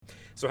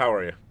So how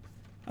are you?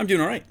 I'm doing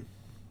all right. A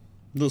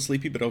little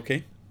sleepy, but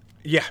okay.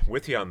 Yeah,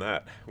 with you on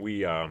that.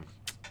 We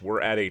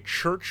were at a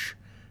church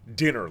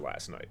dinner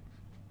last night.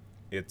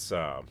 It's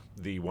the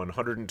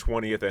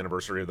 120th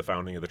anniversary of the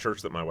founding of the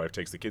church that my wife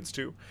takes the kids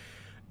to.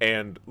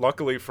 And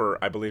luckily for,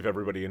 I believe,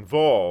 everybody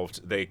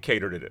involved, they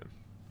catered it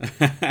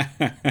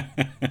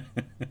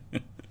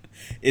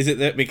Is it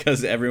that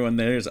because everyone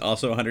there is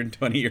also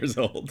 120 years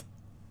old?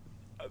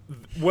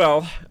 in.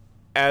 Well,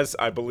 as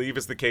I believe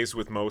is the case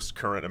with most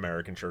current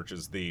American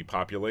churches, the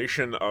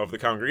population of the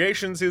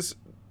congregations is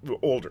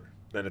older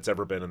than it's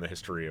ever been in the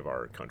history of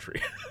our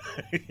country.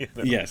 You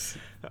know? Yes.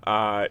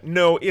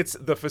 No, it's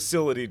the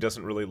facility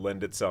doesn't really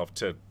lend itself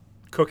to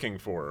cooking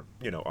for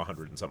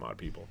 100 and some odd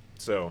people.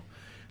 So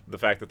the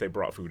fact that they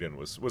brought food in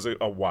was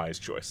a wise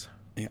choice.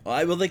 Yeah,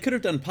 well, they could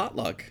have done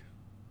potluck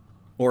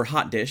or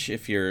hot dish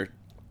if you're.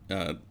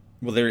 Well,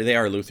 they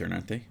are Lutheran,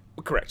 aren't they?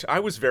 Correct. I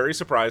was very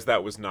surprised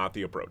that was not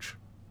the approach,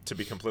 to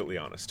be completely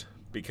honest,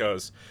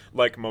 because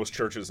like most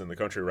churches in the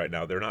country right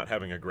now, they're not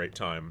having a great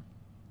time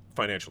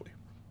financially.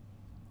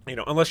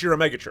 Unless you're a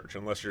mega church,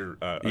 unless you're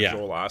a Yeah.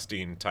 Joel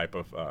Osteen type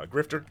of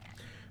grifter,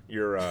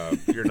 you're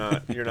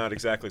not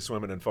exactly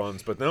swimming in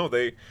funds. But no,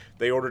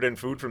 they ordered in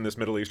food from this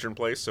Middle Eastern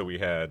place, so we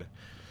had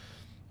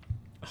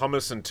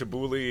hummus and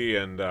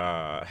tabbouleh and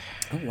Oh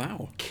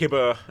wow.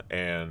 kibba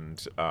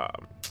and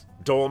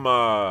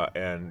dolma,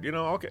 and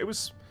okay, it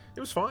was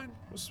fine.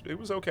 It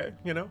was okay.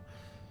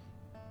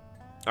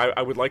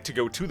 I would like to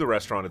go to the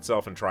restaurant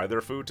itself and try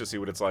their food to see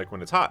what it's like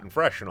when it's hot and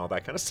fresh and all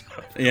that kind of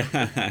stuff.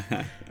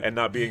 Yeah. And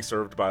not being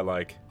served by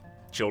like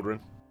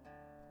children.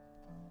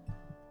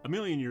 A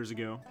million years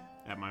ago,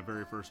 at my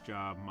very first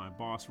job, my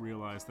boss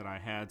realized that I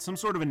had some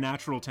sort of a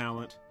natural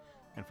talent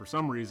and for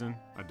some reason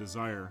a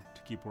desire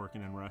to keep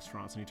working in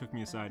restaurants. And he took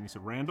me aside and he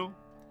said, "Randall,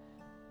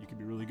 you could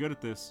be really good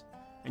at this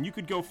and you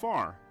could go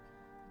far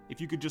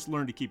if you could just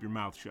learn to keep your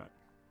mouth shut.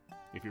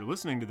 If you're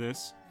listening to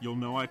this, you'll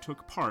know I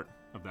took part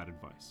of that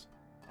advice."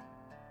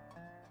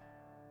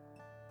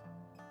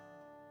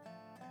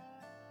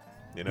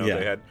 They Yeah.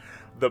 had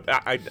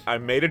I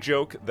made a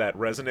joke that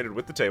resonated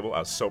with the table. I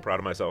was so proud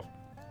of myself.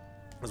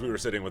 As we were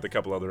sitting with a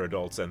couple other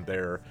adults and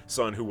their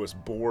son who was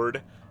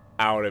bored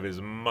out of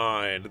his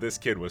mind. This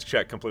kid was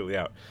checked completely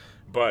out.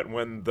 But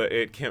when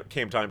it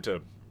came time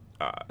to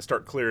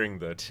start clearing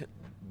the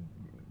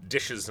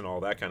dishes and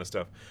all that kind of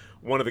stuff,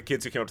 one of the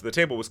kids who came up to the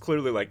table was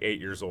clearly like 8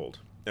 years old.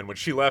 And when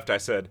she left, I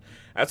said,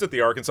 "That's what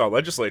the Arkansas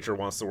legislature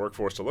wants the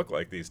workforce to look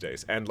like these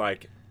days." And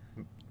like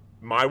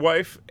my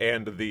wife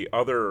and the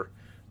other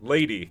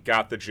lady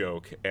got the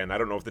joke, and I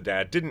don't know if the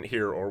dad didn't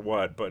hear or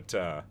what, but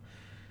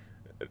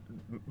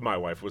my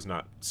wife was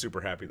not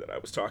super happy that I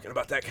was talking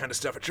about that kind of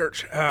stuff at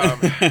church.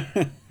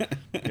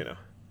 You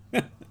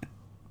know,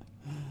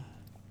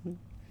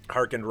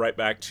 harkened right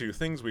back to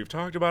things we've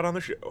talked about on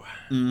the show.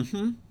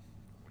 Mm-hmm.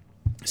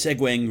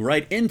 Segueing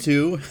right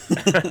into.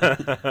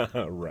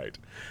 Right.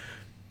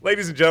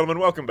 Ladies and gentlemen,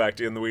 welcome back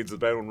to In the Weeds with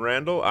Ben and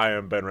Randall. I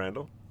am Ben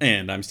Randall.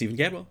 And I'm Stephen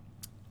Cadwell.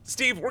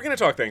 Steve, we're going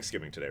to talk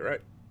Thanksgiving today,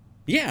 right?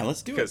 Yeah,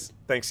 let's do it. Because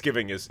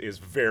Thanksgiving is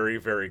very,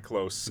 very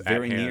close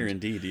Very at hand. near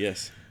indeed,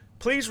 yes.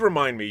 Please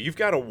remind me, you've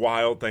got a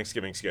wild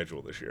Thanksgiving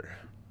schedule this year.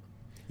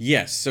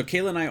 Yes, so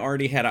Kayla and I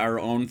already had our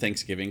own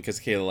Thanksgiving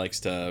because Kayla likes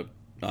to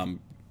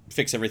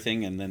fix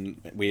everything, and then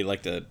we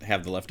like to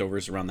have the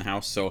leftovers around the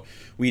house. So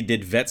we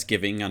did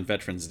Vetsgiving on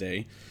Veterans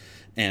Day,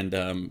 and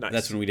Nice.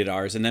 that's when we did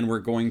ours. And then we're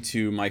going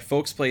to my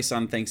folks' place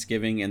on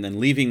Thanksgiving, and then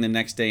leaving the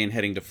next day and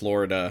heading to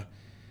Florida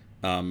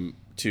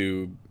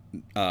to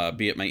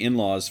be at my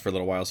in-laws for a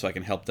little while so I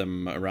can help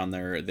them around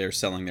there. They're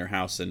selling their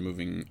house and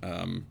moving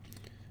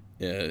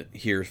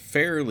here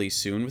fairly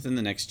soon, within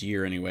the next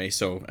year anyway.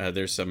 So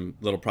there's some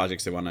little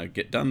projects they want to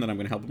get done that I'm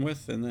going to help them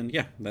with. And then,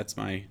 yeah, that's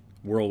my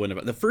whirlwind of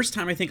it. The first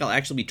time I think I'll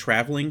actually be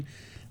traveling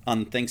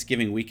on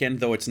Thanksgiving weekend,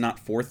 though it's not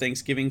for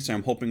Thanksgiving, so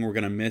I'm hoping we're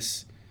going to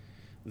miss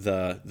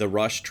the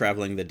rush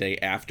traveling the day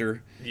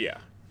after. Yeah.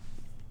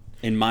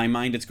 In my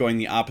mind, it's going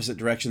the opposite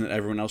direction that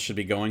everyone else should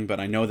be going, but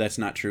I know that's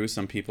not true.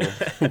 Some people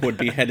would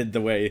be headed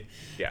the way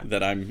Yeah.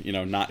 that I'm,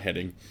 not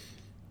heading.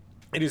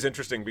 It is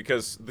interesting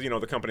because,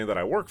 the company that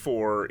I work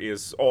for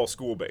is all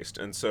school-based.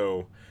 And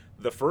so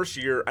the first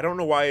year, I don't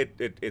know why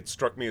it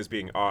struck me as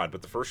being odd,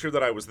 but the first year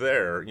that I was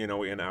there,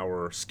 in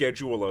our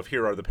schedule of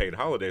here are the paid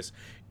holidays,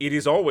 it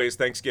is always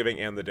Thanksgiving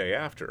and the day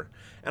after.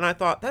 And I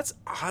thought, that's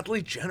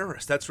oddly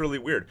generous. That's really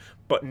weird.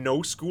 But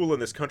no school in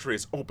this country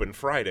is open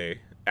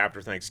Friday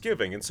after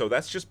Thanksgiving. And so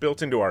that's just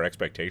built into our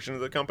expectation of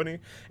the company.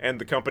 And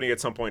the company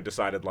at some point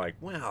decided, like,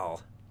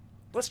 well,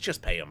 let's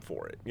just pay them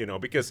for it,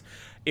 because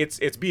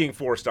it's being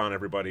forced on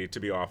everybody to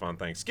be off on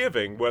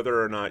Thanksgiving,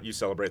 whether or not you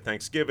celebrate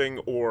Thanksgiving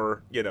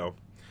or,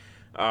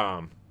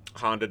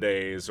 Honda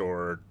Days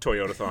or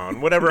Toyotathon,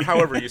 whatever,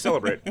 however you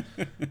celebrate.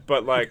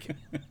 But, like,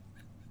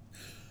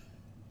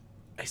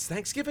 is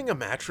Thanksgiving a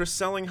mattress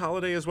selling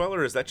holiday as well,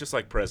 or is that just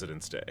like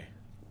President's Day?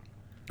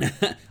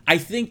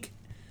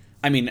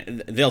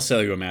 They'll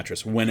sell you a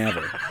mattress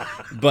whenever.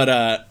 But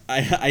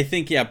I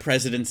think, yeah,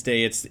 President's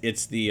Day,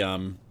 it's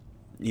the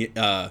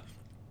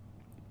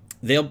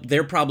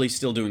they're probably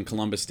still doing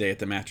Columbus Day at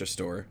the mattress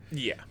store.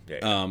 Yeah.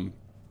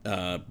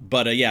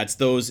 But yeah, it's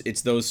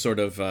those sort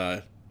of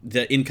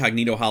the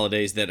incognito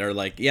holidays that are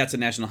like, yeah, it's a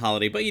national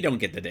holiday, but you don't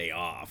get the day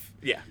off.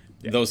 Yeah.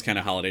 Those kind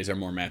of holidays are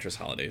more mattress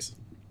holidays.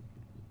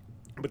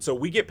 But so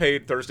we get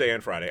paid Thursday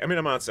and Friday. I mean,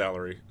 I'm on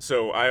salary,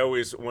 so I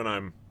always, when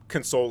I'm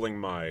consoling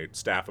my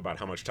staff about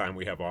how much time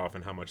we have off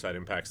and how much that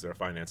impacts their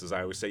finances,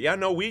 I always say, yeah,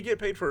 no, we get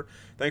paid for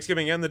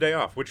Thanksgiving and the day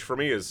off, which for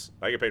me is,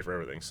 I get paid for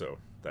everything. So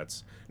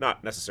that's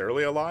not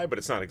necessarily a lie, but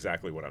it's not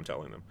exactly what I'm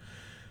telling them.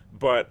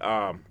 But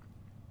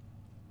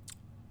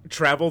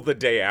travel the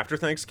day after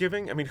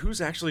Thanksgiving, I mean, who's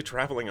actually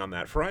traveling on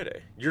that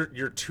Friday?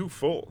 You're too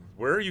full.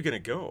 Where are you going to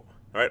go?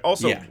 All right.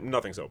 Also,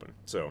 nothing's open,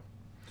 so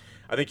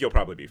I think you'll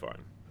probably be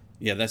fine.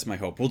 Yeah, that's my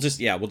hope. We'll just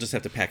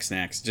have to pack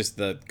snacks. Just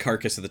the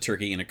carcass of the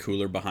turkey in a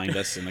cooler behind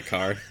us in the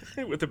car.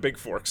 With a big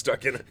fork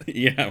stuck in it.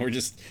 Yeah, we're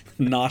just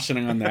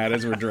noshing on that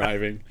as we're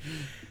driving.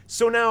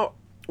 So now,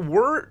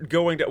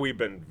 we've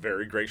been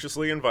very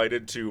graciously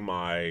invited to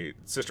my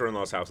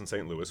sister-in-law's house in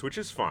St. Louis, which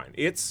is fine.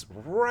 It's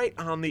right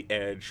on the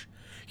edge.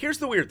 Here's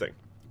the weird thing.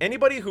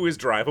 Anybody who is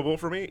drivable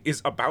for me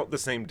is about the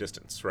same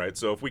distance, right?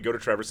 So if we go to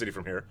Traverse City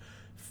from here,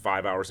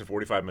 5 hours and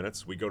 45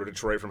 minutes. We go to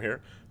Detroit from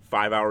here,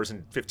 5 hours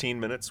and 15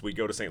 minutes. We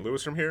go to St.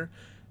 Louis from here.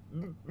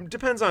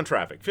 Depends on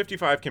traffic.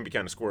 55 can be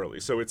kind of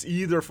squirrely. So it's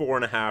either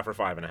 4.5 or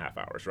 5.5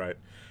 hours, right?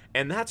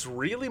 And that's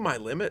really my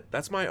limit.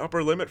 That's my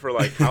upper limit for,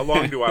 like, how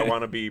long do I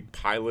want to be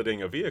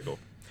piloting a vehicle?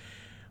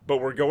 But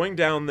we're going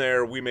down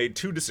there. We made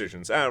two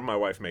decisions. My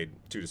wife made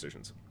two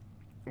decisions,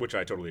 which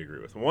I totally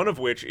agree with. One of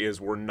which is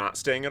we're not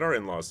staying at our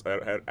in-laws,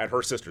 at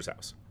her sister's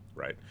house,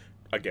 right?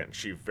 Again,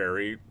 she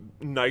very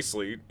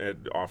nicely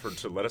offered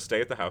to let us stay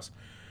at the house.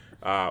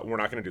 We're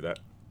not going to do that.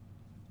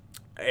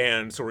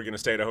 And so we're going to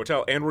stay at a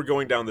hotel, and we're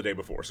going down the day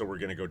before. So we're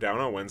going to go down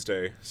on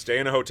Wednesday, stay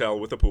in a hotel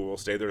with a pool,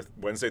 stay there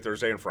Wednesday,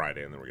 Thursday, and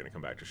Friday, and then we're going to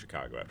come back to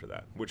Chicago after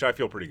that, which I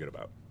feel pretty good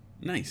about.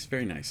 Nice,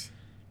 very nice.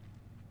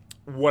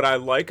 What I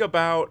like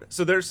about...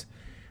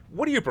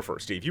 what do you prefer,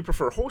 Steve? You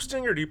prefer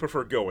hosting, or do you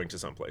prefer going to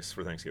someplace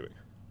for Thanksgiving?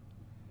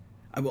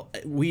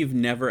 We've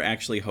never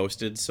actually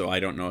hosted, so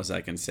I don't know as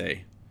I can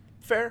say.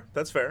 Fair.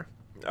 That's fair.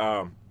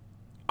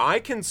 I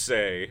can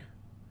say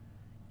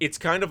it's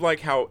kind of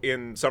like how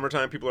in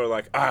summertime people are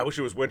like, I wish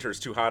it was winter, it's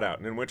too hot out.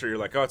 And in winter you're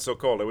like, oh, it's so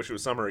cold, I wish it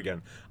was summer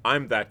again.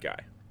 I'm that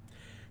guy.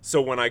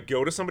 So when I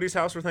go to somebody's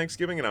house for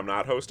Thanksgiving and I'm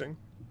not hosting,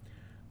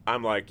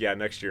 I'm like, yeah,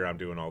 next year I'm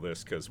doing all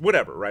this because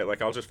whatever, right?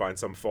 Like I'll just find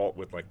some fault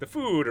with like the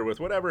food or with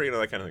whatever,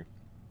 that kind of thing.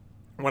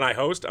 When I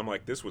host, I'm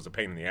like, this was a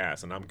pain in the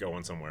ass, and I'm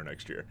going somewhere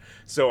next year.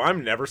 So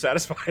I'm never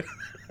satisfied.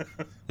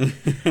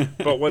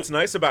 But what's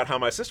nice about how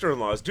my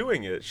sister-in-law is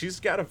doing it, she's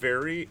got a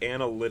very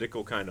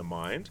analytical kind of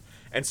mind.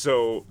 And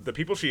so the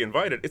people she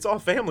invited, it's all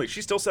family.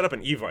 She still set up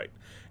an Evite.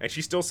 And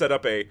she still set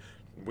up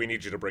we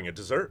need you to bring a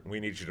dessert, we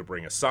need you to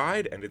bring a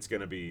side, and it's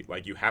going to be,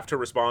 like, you have to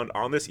respond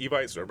on this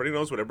Evite so everybody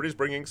knows what everybody's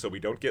bringing so we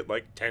don't get,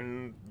 like,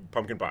 10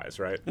 pumpkin pies,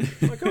 right?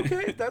 I'm like,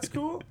 okay, that's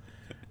cool.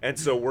 And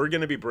so we're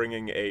going to be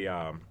bringing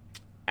a...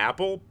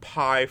 apple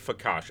pie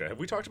focaccia. Have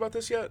we talked about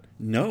this yet?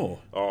 No.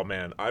 Oh,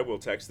 man. I will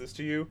text this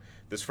to you.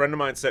 This friend of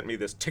mine sent me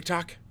this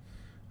TikTok.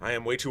 I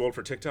am way too old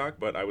for TikTok,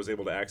 but I was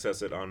able to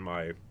access it on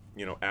my,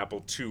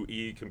 Apple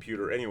IIe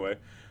computer anyway.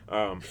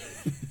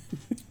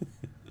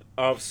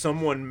 Of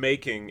someone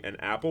making an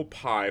apple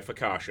pie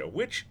focaccia,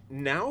 which,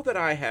 now that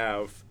I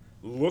have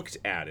looked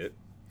at it,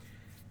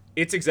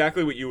 it's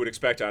exactly what you would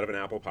expect out of an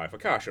apple pie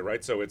focaccia,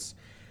 right? So it's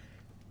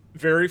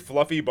very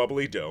fluffy,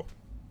 bubbly dough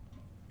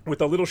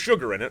with a little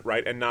sugar in it,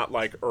 right? And not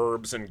like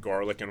herbs and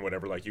garlic and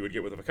whatever like you would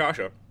get with a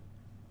focaccia.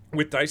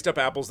 With diced up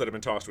apples that have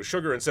been tossed with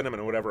sugar and cinnamon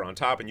and whatever on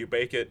top, and you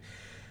bake it.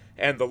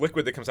 And the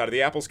liquid that comes out of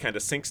the apples kind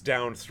of sinks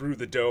down through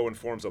the dough and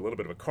forms a little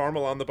bit of a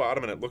caramel on the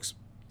bottom, and it looks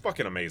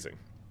fucking amazing.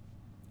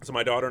 So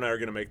my daughter and I are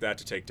going to make that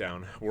to take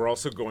down. We're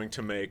also going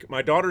to make...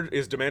 My daughter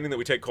is demanding that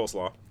we take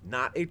coleslaw.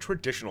 Not a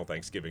traditional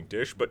Thanksgiving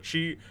dish, but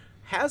she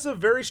has a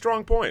very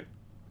strong point.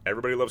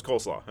 Everybody loves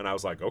coleslaw. And I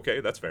was like, okay,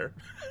 that's fair.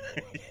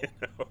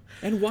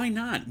 And why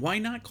not? Why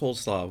not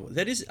coleslaw?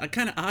 That is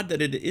kind of odd that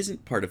it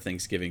isn't part of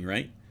Thanksgiving,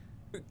 right?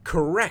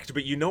 Correct.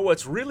 But you know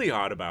what's really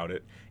odd about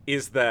it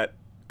is that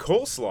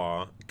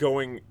coleslaw,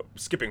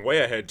 skipping way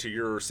ahead to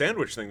your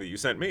sandwich thing that you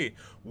sent me,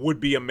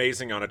 would be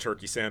amazing on a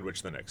turkey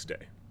sandwich the next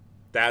day.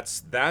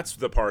 That's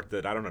the part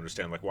that I don't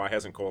understand. Like, why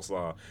hasn't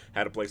coleslaw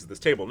had a place at this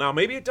table? Now,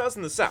 maybe it does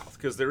in the South,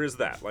 because there is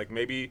that. Like,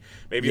 maybe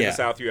in the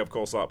South you have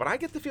coleslaw. But I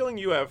get the feeling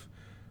you have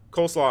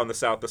coleslaw in the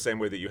South the same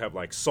way that you have,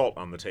 like, salt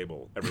on the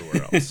table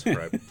everywhere else,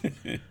 right?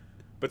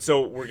 But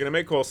so we're going to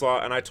make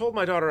coleslaw, and I told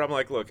my daughter, I'm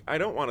like, look, I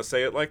don't want to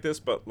say it like this,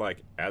 but,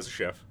 like, as a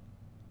chef,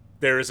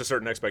 there is a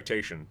certain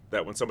expectation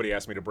that when somebody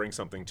asks me to bring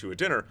something to a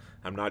dinner,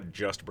 I'm not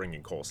just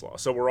bringing coleslaw.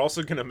 So we're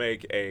also going to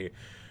make a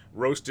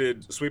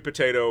roasted sweet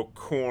potato,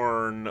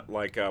 corn,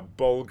 like a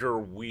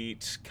bulgur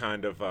wheat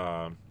kind of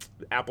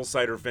apple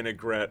cider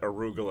vinaigrette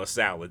arugula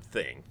salad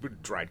thing.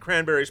 Dried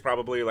cranberries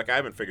probably. Like, I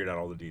haven't figured out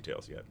all the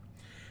details yet.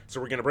 So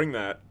we're going to bring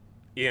that.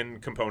 in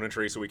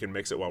componentry so we can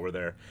mix it while we're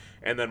there.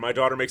 And then my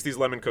daughter makes these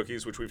lemon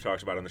cookies, which we've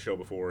talked about on the show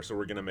before. So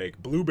we're going to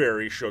make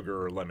blueberry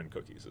sugar lemon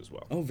cookies as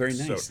well. Oh, very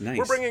nice. So nice.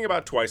 we're bringing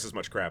about twice as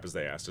much crap as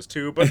they asked us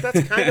to, but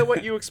that's kind of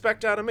what you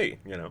expect out of me,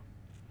 you know.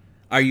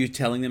 Are you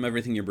telling them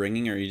everything you're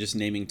bringing, or are you just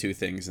naming 2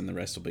 things and the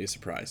rest will be a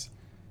surprise?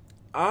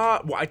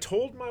 Well, I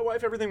told my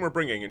wife everything we're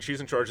bringing, and she's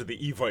in charge of the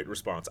Evite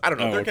response. I don't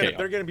know.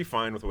 They're gonna be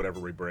fine with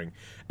whatever we bring.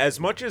 As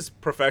much as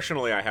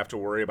professionally I have to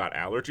worry about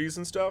allergies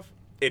and stuff,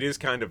 it is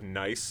kind of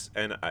nice,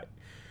 and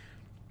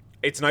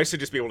it's nice to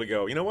just be able to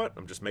go, you know what?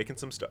 I'm just making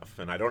some stuff,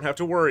 and I don't have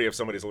to worry if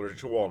somebody's allergic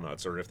to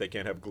walnuts or if they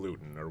can't have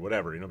gluten or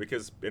whatever, you know,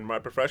 because in my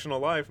professional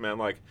life, man,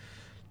 like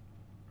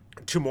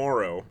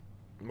tomorrow,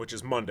 which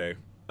is Monday,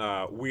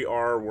 we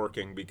are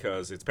working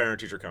because it's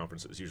parent-teacher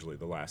conferences, usually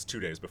the last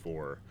 2 days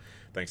before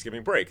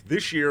Thanksgiving break.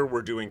 This year,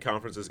 we're doing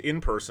conferences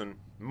in person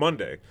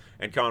Monday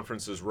and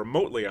conferences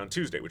remotely on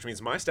Tuesday, which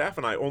means my staff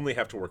and I only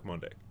have to work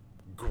Monday.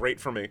 Great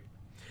for me.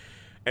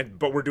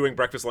 But we're doing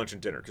breakfast, lunch,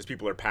 and dinner because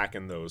people are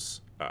packing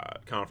those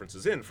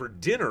conferences in. For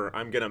dinner,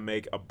 I'm going to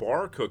make a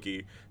bar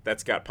cookie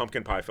that's got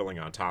pumpkin pie filling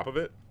on top of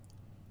it.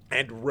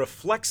 And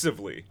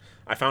reflexively,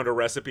 I found a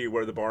recipe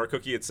where the bar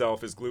cookie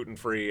itself is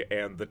gluten-free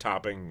and the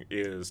topping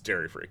is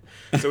dairy-free.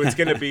 So it's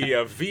going to be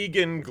a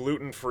vegan,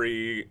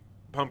 gluten-free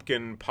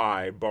pumpkin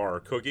pie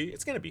bar cookie.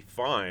 It's going to be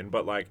fine,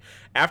 but like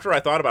after I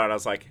thought about it, I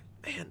was like,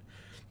 man,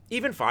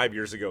 even 5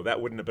 years ago, that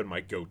wouldn't have been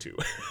my go-to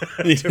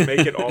to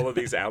make it all of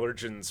these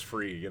allergens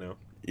free, you know?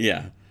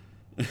 Yeah.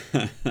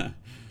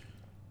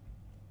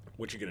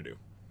 What you going to do?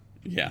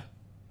 Yeah.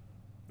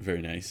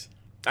 Very nice.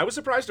 I was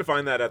surprised to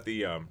find that at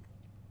the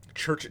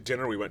church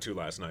dinner we went to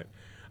last night.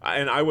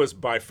 And I was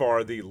by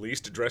far the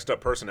least dressed up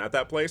person at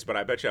that place, but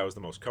I bet you I was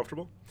the most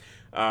comfortable.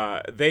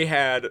 They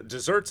had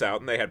desserts out,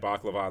 and they had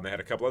baklava, and they had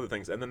a couple other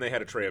things, and then they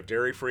had a tray of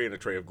dairy-free, and a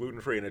tray of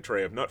gluten-free, and a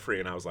tray of nut-free,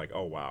 and I was like,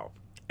 oh, wow.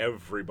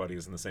 Everybody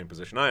is in the same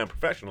position I am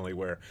professionally,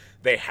 where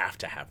they have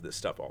to have this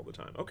stuff all the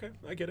time. Okay,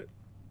 I get it.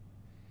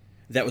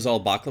 That was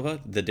all baklava,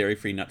 the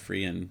dairy-free,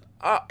 nut-free, and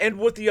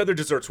what the other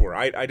desserts were.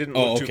 I didn't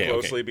look too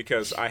closely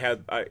because I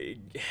had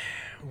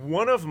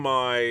one of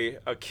my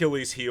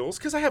Achilles heels,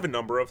 because I have a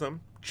number of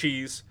them,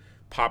 cheese,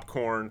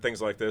 popcorn,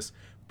 things like this.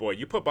 Boy,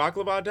 you put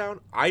baklava down,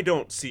 I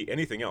don't see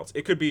anything else.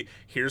 It could be,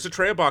 here's a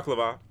tray of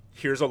baklava,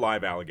 here's a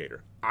live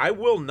alligator. I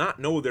will not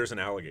know there's an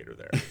alligator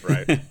there,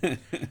 right?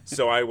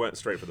 So I went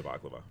straight for the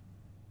baklava.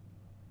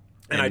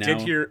 And I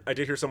did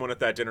hear someone at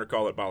that dinner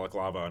call it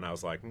balaclava, and I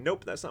was like,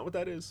 nope, that's not what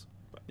that is.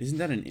 Isn't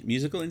that a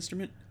musical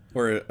instrument?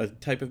 Or a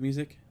type of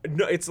music?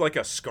 No, it's like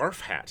a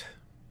scarf hat.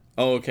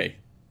 Oh, okay.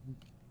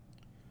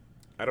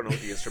 I don't know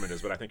what the instrument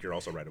is, but I think you're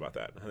also right about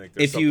that. I think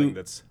there's something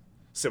that's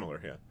similar,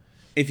 yeah.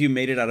 If you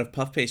made it out of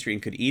puff pastry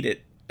and could eat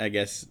it, I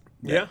guess.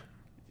 Yeah.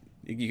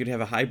 You could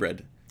have a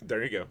hybrid.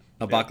 There you go.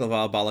 A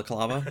baklava, a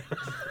balaclava.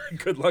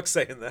 Good luck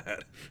saying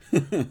that.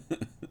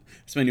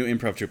 It's my new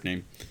improv troupe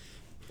name.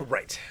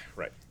 Right.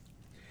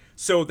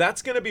 So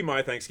that's going to be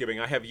my Thanksgiving.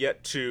 I have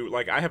yet to,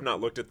 I have not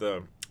looked at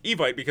the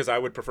Evite because I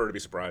would prefer to be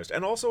surprised.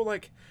 And also,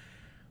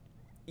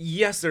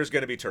 yes, there's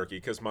going to be turkey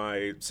because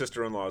my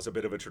sister-in-law is a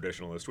bit of a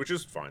traditionalist, which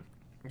is fine.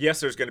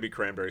 Yes, there's going to be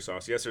cranberry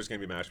sauce. Yes, there's going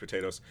to be mashed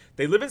potatoes.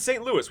 They live in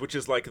St. Louis, which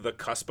is like the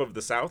cusp of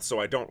the South, so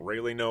I don't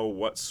really know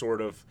what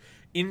sort of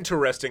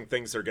interesting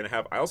things they're going to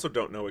have. I also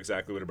don't know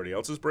exactly what everybody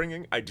else is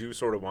bringing. I do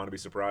sort of want to be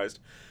surprised.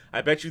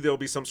 I bet you there'll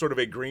be some sort of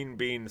a green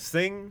bean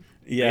thing.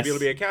 Yes. Maybe it'll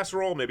be a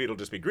casserole. Maybe it'll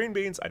just be green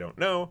beans. I don't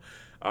know.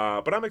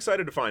 But I'm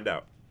excited to find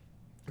out.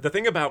 The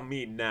thing about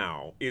me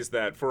now is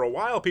that for a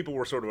while people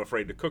were sort of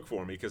afraid to cook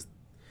for me because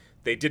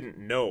they didn't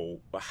know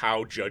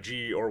how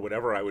judgy or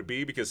whatever I would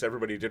be because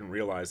everybody didn't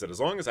realize that as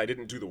long as I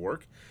didn't do the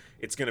work,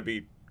 it's going to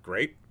be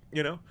great,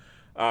 you know?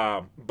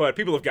 But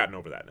people have gotten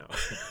over that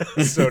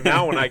now. So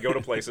now when I go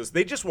to places,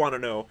 they just want to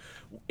know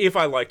if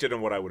I liked it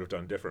and what I would have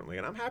done differently.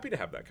 And I'm happy to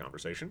have that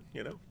conversation,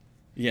 you know?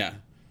 Yeah.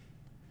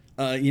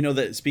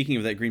 That speaking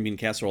of that green bean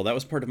casserole, that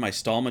was part of my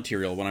stall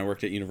material when I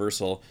worked at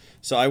Universal.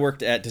 So I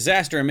worked at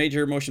Disaster, a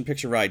major motion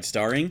picture ride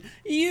starring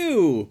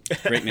you.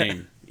 Great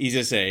name. Easy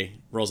to say.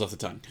 Rolls off the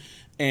tongue.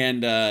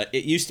 And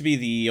it used to be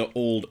the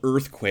old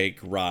Earthquake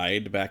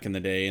ride back in the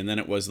day. And then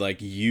it was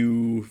like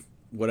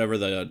whatever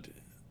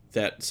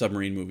that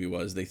submarine movie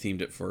was. They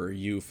themed it for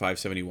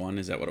U-571.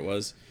 Is that what it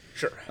was?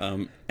 Sure.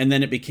 And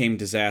then it became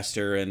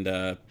Disaster. And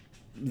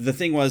the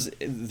thing was,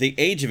 the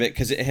age of it,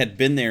 because it had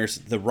been there,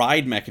 the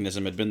ride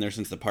mechanism had been there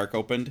since the park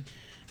opened.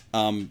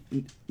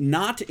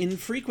 Not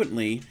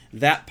infrequently,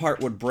 that part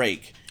would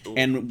break. Ooh.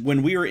 And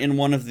when we were in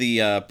one of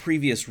the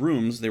previous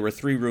rooms, there were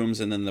 3 rooms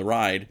and then the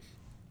ride.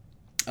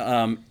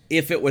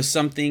 If it was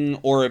something,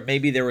 or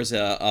maybe there was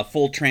a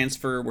full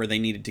transfer where they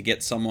needed to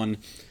get someone,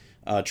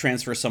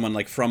 transfer someone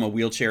like from a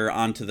wheelchair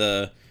onto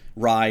the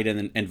ride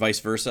and vice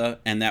versa,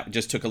 and that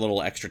just took a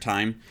little extra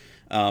time.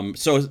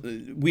 So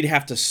we'd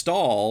have to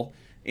stall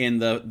in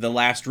the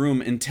last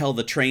room until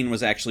the train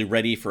was actually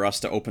ready for us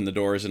to open the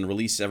doors and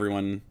release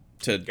everyone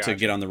to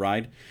get on the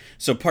ride.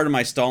 So part of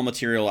my stall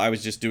material, I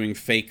was just doing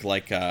fake,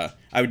 I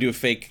would do a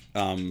fake,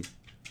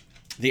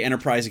 the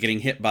Enterprise getting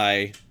hit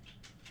by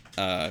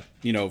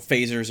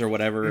phasers or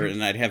whatever,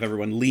 and I'd have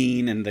everyone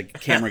lean, and the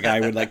camera guy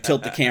would like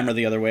tilt the camera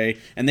the other way,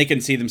 and they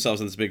can see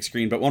themselves on this big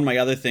screen. But one of my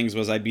other things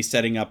was I'd be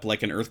setting up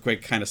like an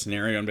earthquake kind of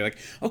scenario and be like,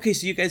 okay,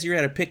 so you guys are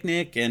at a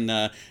picnic, and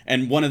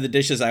one of the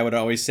dishes I would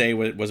always say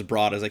was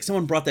brought as like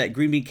someone brought that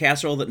green bean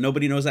casserole that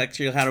nobody knows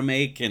actually how to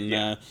make,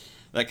 and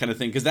that kind of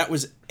thing, because that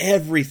was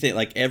everything.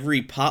 Like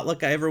every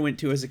potluck I ever went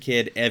to as a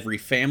kid, every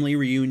family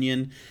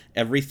reunion,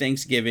 every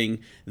Thanksgiving,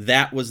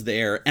 that was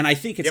there. And I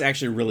think it's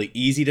actually really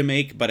easy to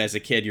make, but as a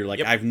kid, you're like,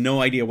 I have no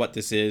idea what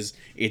this is.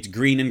 It's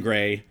green and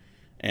gray,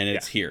 and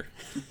it's here.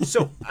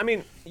 So, I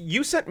mean,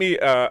 you sent me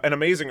an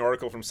amazing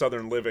article from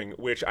Southern Living,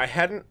 which I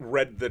hadn't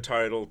read the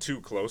title too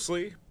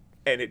closely,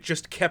 and it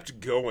just kept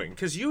going.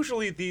 Because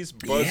usually these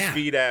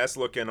BuzzFeed-ass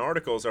looking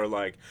articles are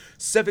like,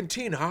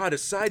 17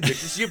 hottest side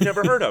dishes you've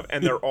never heard of.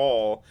 And they're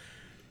all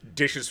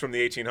dishes from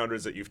the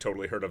 1800s that you've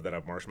totally heard of that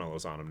have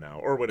marshmallows on them now,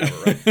 or whatever,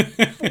 right?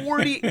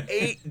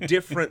 48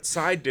 different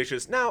side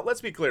dishes. Now,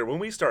 let's be clear. When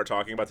we start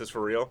talking about this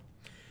for real,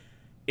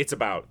 it's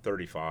about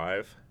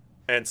 35.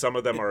 And some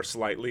of them are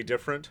slightly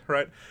different,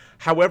 right?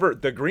 However,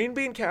 the green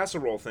bean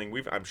casserole thing,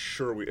 I'm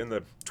sure in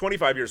the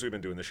 25 years we've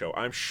been doing the show,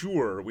 I'm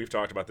sure we've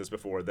talked about this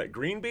before, that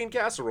green bean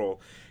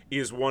casserole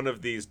is one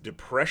of these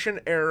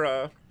Depression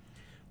era,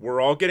 we're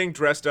all getting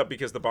dressed up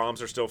because the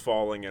bombs are still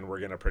falling and we're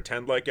going to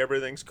pretend like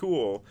everything's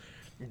cool,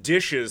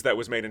 dishes that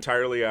was made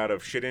entirely out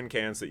of shit in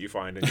cans that you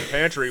find in your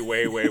pantry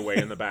way, way, way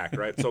in the back,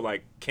 right? So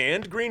like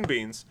canned green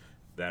beans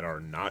that are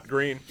not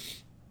green,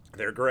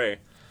 they're gray,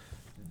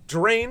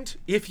 drained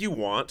if you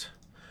want,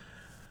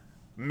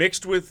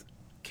 mixed with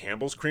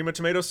Campbell's cream of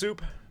tomato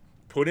soup,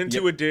 put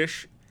into a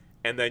dish,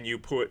 and then you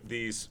put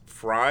these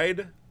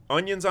fried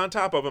onions on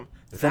top of them.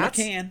 From a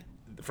can.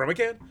 From a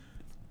can.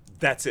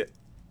 That's it.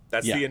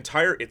 That's the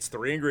entire, it's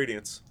 3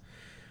 ingredients.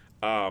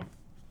 I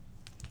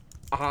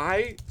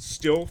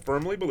still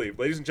firmly believe,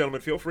 ladies and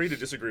gentlemen, feel free to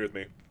disagree with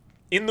me,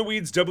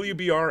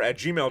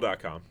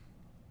 intheweedswbr@gmail.com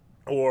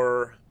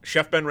or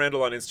Chef Ben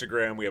Randall on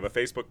Instagram. We have a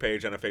Facebook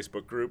page and a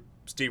Facebook group.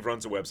 Steve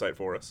runs a website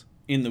for us.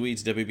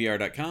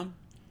 intheweedswbr.com.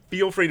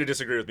 Feel free to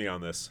disagree with me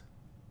on this.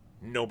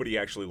 Nobody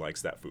actually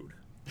likes that food.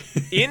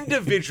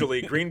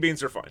 Individually, green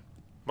beans are fine.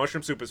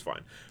 Mushroom soup is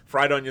fine.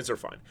 Fried onions are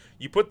fine.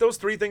 You put those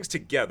 3 things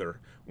together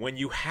when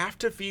you have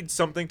to feed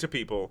something to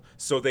people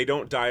so they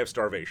don't die of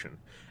starvation.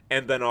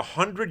 And then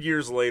 100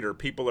 years later,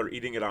 people are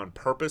eating it on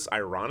purpose,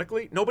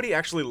 ironically. Nobody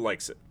actually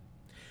likes it.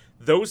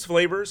 Those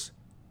flavors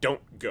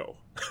don't go.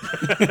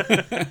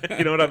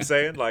 You know what I'm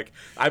saying? Like,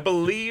 I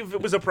believe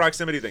it was a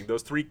proximity thing.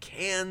 Those 3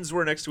 cans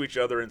were next to each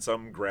other in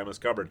some grandma's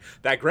cupboard.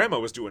 That grandma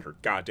was doing her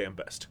goddamn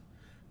best.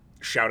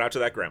 Shout out to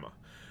that grandma.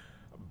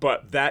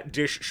 But that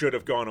dish should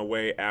have gone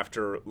away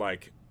after,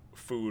 like,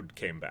 food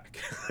came back.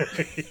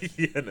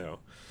 You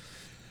know?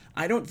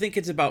 I don't think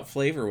it's about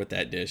flavor with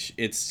that dish.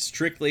 It's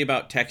strictly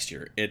about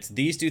texture. It's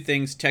these 2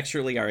 things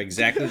texturally are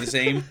exactly the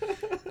same.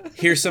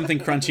 Here's something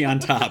crunchy on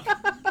top.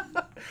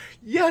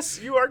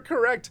 Yes, you are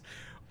correct.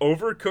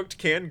 Overcooked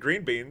canned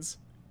green beans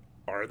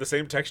are the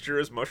same texture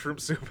as mushroom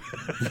soup.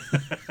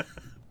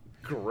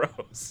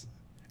 Gross.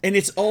 And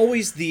it's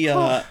always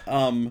the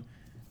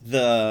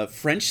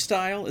French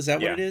style. Is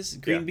that what it is?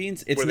 Green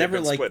beans. It's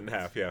never like split in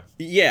half. Yeah.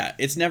 Yeah,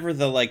 it's never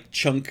the like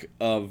chunk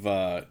of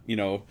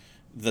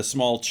the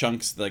small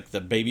chunks, like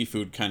the baby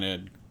food kind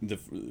of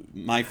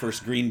my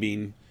first green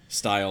bean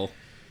style.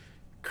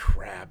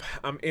 Crap.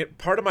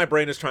 Part of my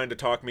brain is trying to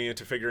talk me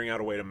into figuring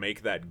out a way to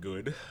make that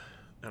good,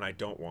 and I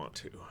don't want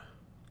to.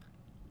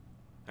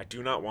 I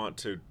do not want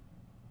to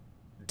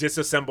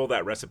disassemble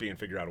that recipe and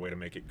figure out a way to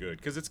make it good,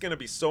 because it's going to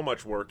be so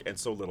much work and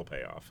so little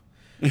payoff.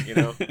 You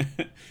know?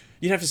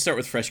 You'd have to start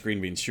with fresh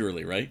green beans,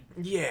 surely, right?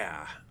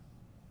 Yeah.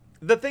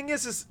 The thing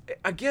is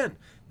again,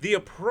 the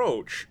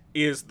approach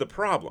is the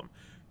problem.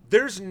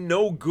 There's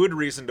no good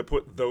reason to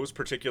put those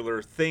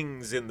particular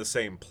things in the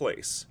same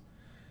place.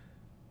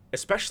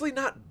 Especially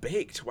not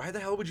baked. Why the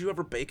hell would you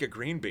ever bake a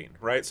green bean,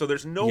 right? So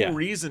there's no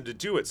reason to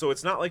do it. So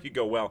it's not like you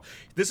go, well,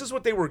 this is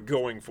what they were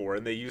going for,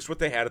 and they used what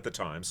they had at the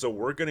time, so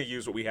we're going to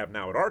use what we have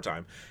now at our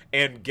time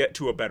and get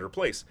to a better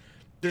place.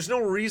 There's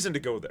no reason to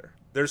go there.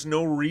 There's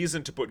no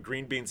reason to put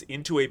green beans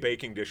into a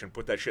baking dish and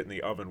put that shit in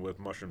the oven with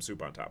mushroom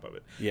soup on top of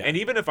it. Yeah. And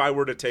even if I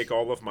were to take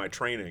all of my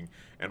training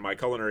and my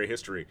culinary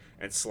history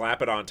and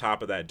slap it on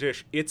top of that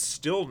dish, it's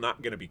still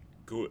not going to be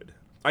good.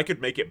 I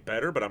could make it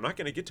better, but I'm not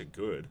going to get to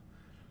good.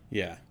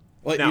 Yeah.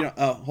 Well, now,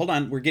 hold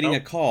on. We're getting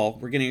a call.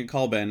 We're getting a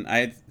call, Ben.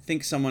 I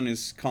think someone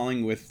is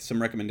calling with some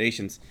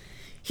recommendations.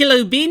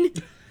 Hello, Ben.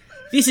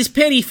 This is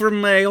Petty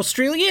from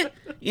Australia,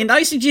 and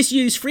I suggest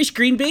you use fresh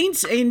green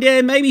beans and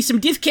maybe some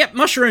diff cap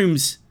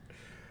mushrooms.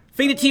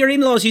 Feed it to your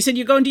in-laws. You said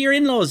you're going to your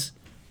in-laws.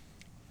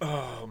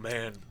 Oh,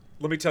 man.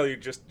 Let me tell you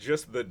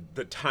just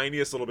the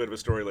tiniest little bit of a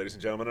story, ladies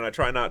and gentlemen, and I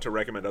try not to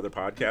recommend other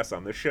podcasts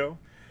on this show.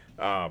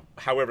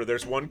 However,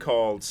 there's one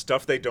called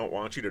Stuff They Don't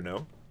Want You to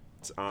Know.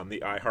 It's on the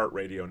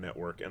iHeartRadio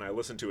network, and I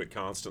listen to it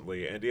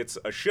constantly, and it's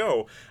a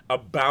show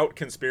about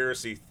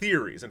conspiracy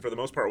theories, and for the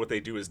most part what they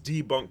do is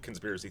debunk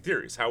conspiracy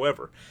theories.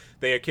 However,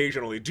 they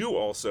occasionally do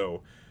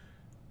also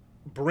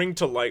bring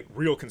to light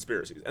real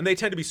conspiracies, and they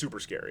tend to be super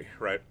scary,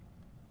 right?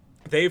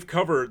 They've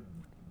covered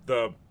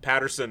the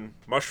Patterson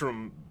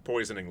mushroom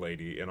poisoning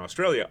lady in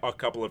Australia a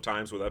couple of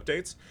times with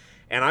updates,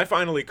 and I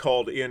finally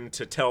called in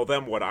to tell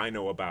them what I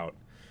know about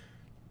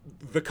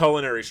the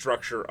culinary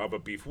structure of a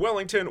beef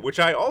Wellington, which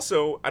I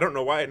don't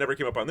know why it never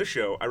came up on this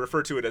show. I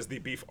refer to it as the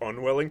beef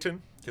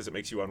unwellington because it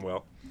makes you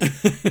unwell.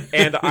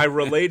 And I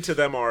relayed to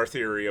them our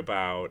theory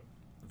about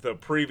the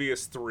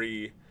previous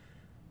 3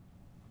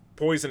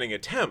 poisoning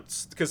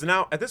attempts, because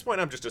now at this point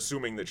I'm just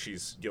assuming that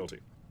she's guilty.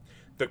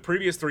 The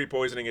previous 3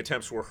 poisoning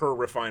attempts were her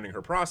refining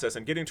her process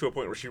and getting to a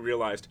point where she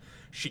realized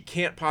she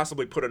can't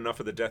possibly put enough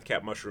of the death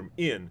cap mushroom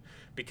in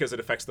because it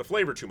affects the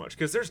flavor too much,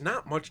 because there's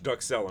not much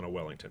duxelle in a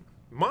Wellington.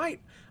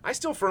 I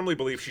still firmly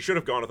believe she should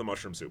have gone with the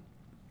mushroom soup.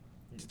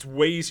 It's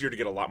way easier to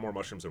get a lot more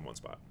mushrooms in one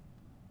spot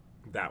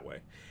that way.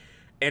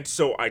 And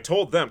so I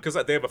told them, because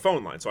they have a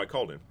phone line, so I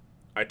called in.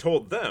 I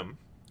told them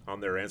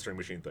on their answering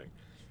machine thing,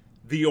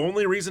 the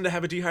only reason to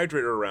have a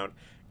dehydrator around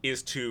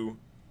is to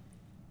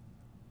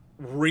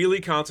really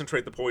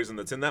concentrate the poison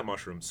that's in that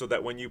mushroom so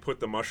that when you put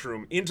the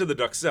mushroom into the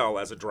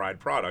duxelle as a dried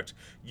product,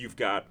 you've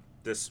got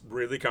this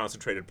really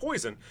concentrated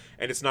poison,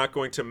 and it's not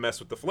going to mess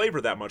with the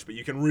flavor that much, but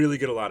you can really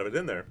get a lot of it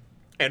in there.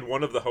 And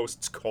one of the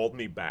hosts called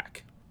me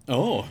back.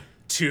 Oh.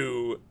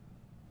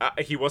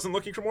 He wasn't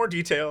looking for more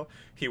detail.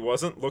 He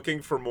wasn't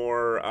looking for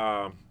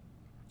more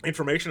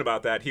information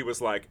about that. He was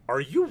like,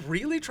 are you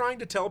really trying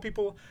to tell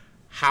people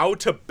how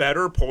to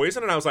better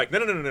poison? And I was like, no.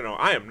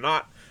 I am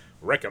not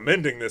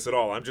recommending this at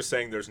all. I'm just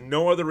saying there's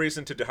no other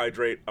reason to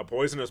dehydrate a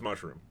poisonous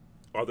mushroom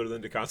other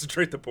than to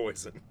concentrate the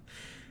poison.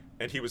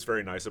 And he was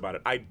very nice about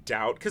it. I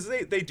doubt, because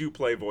they do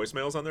play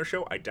voicemails on their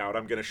show, I doubt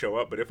I'm going to show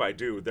up, but if I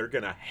do, they're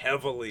going to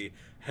heavily,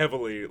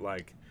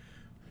 like,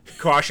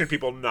 caution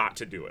people not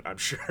to do it, I'm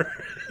sure.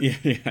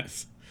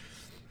 Yes.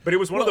 But it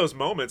was one of those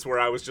moments where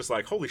I was just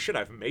like, holy shit,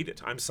 I've made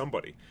it. I'm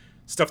somebody.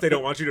 Stuff they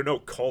don't want you to know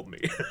called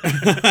me.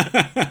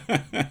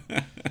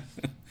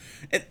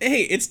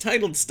 Hey, it's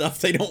titled stuff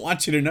they don't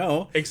want you to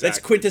know. Exactly. That's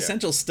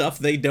quintessential stuff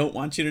they don't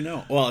want you to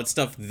know. Well, it's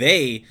stuff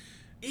they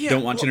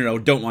don't want you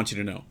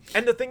to know.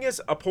 And the thing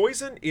is, a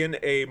poison in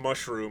a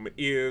mushroom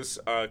is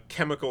a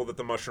chemical that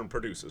the mushroom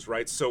produces,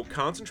 right? So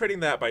concentrating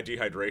that by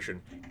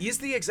dehydration is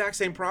the exact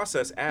same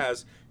process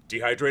as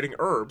dehydrating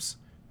herbs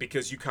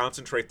because you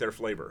concentrate their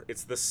flavor.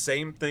 It's the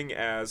same thing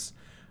as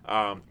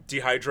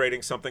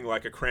dehydrating something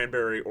like a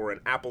cranberry or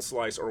an apple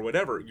slice or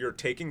whatever. You're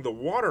taking the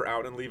water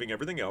out and leaving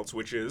everything else,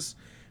 which is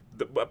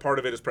part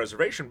of it is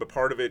preservation, but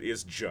part of it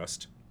is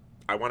just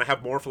I want to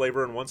have more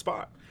flavor in one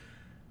spot.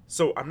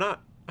 So I'm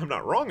not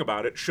wrong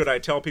about it. Should I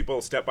tell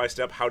people step by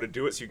step how to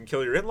do it so you can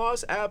kill your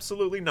in-laws?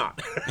 Absolutely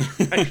not.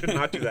 I should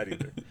not do that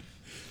either.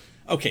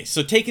 Okay,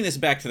 so taking this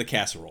back to the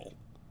casserole.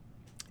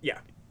 Yeah.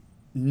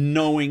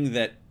 Knowing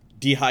that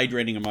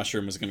dehydrating a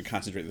mushroom is going to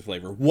concentrate the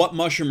flavor, what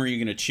mushroom are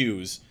you going to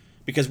choose?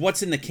 Because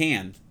what's in the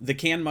can? The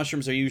canned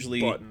mushrooms are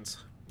usually buttons.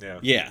 Yeah.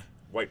 Yeah.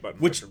 White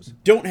button which mushrooms.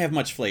 Don't have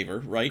much flavor,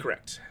 right?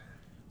 Correct.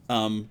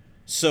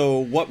 So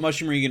what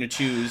mushroom are you going to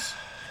choose?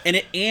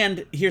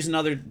 And here's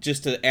another,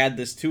 just to add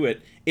this to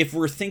it, if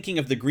we're thinking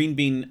of the green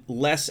bean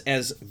less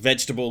as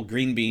vegetable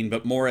green bean,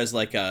 but more as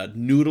like a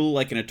noodle,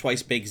 like in a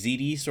twice-baked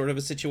ziti sort of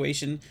a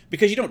situation,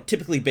 because you don't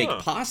typically bake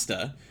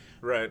pasta.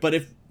 Right. But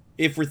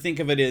if we think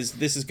of it as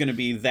this is going to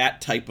be that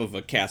type of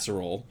a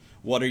casserole,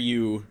 what are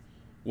you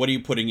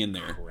putting in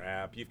there?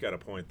 Crap, you've got a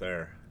point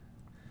there.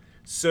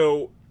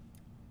 So,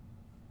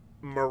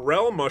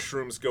 morel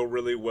mushrooms go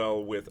really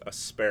well with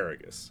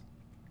asparagus.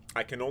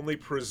 I can only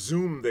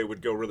presume they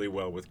would go really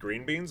well with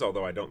green beans,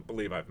 although I don't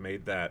believe I've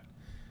made that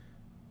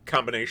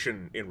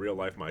combination in real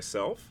life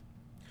myself.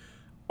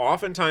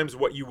 Oftentimes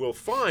what you will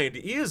find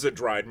is a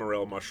dried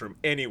morel mushroom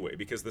anyway,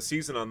 because the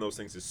season on those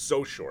things is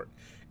so short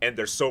and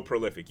they're so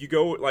prolific. You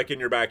go like in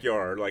your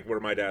backyard, like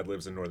where my dad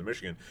lives in northern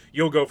Michigan,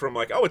 you'll go from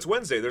like, oh, it's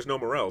Wednesday, there's no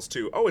morels,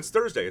 to, oh, it's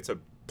Thursday, it's a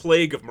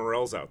plague of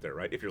morels out there,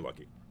 right, if you're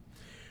lucky.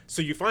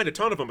 So you find a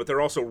ton of them, but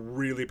they're also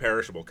really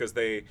perishable because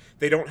they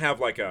don't have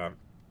like a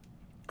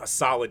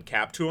solid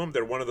cap to them.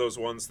 They're one of those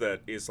ones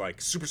that is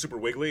like super, super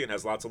wiggly and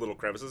has lots of little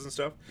crevices and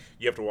stuff.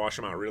 You have to wash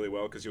them out really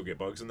well because you'll get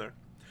bugs in there.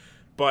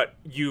 But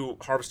you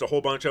harvest a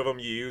whole bunch of them,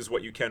 you use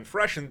what you can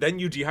fresh, and then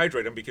you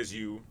dehydrate them because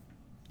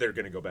they're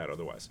going to go bad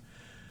otherwise.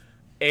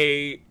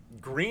 A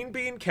green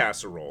bean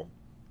casserole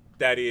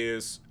that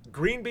is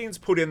green beans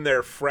put in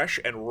there fresh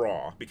and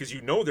raw because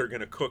you know they're going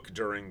to cook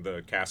during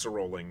the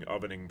casseroling,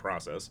 ovening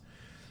process,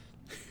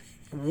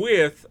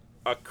 with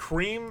a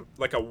cream,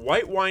 like a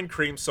white wine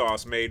cream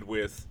sauce made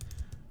with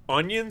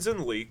onions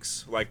and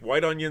leeks, like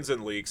white onions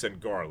and leeks and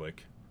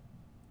garlic,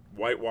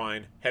 white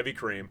wine, heavy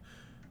cream,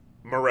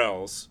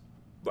 morels,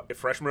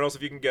 fresh morels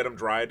if you can get them,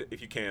 dried if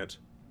you can't.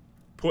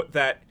 Put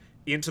that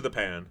into the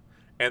pan,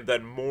 and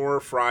then more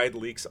fried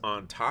leeks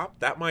on top.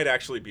 That might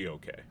actually be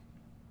okay.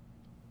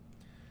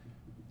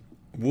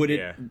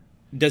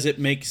 Does it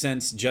make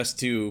sense just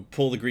to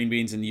pull the green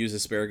beans and use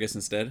asparagus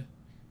instead?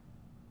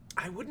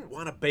 I wouldn't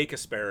want to bake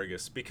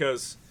asparagus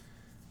because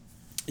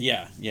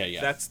Yeah.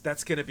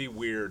 That's gonna be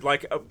weird.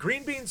 Like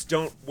green beans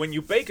don't, when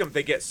you bake them,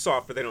 they get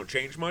soft, but they don't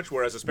change much.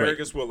 Whereas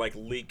asparagus will like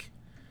leak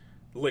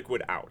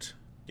liquid out.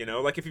 You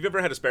know, like if you've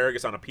ever had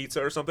asparagus on a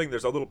pizza or something,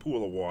 there's a little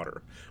pool of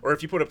water. Or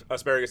if you put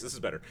asparagus, this is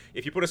better.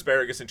 If you put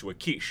asparagus into a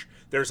quiche,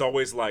 there's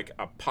always like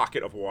a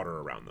pocket of water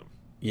around them.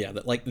 Yeah,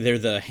 like they're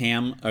the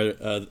ham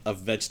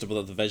of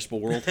the vegetable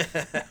world.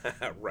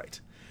 Right.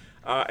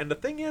 And the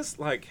thing is,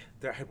 like,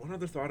 I had one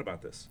other thought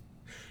about this.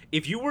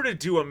 If you were to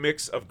do a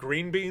mix of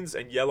green beans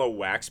and yellow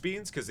wax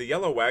beans, because the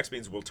yellow wax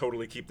beans will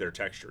totally keep their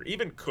texture.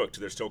 Even cooked,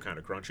 they're still kind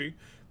of crunchy.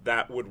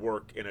 That would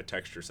work in a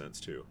texture sense,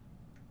 too.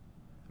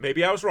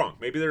 Maybe I was wrong.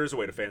 Maybe there is a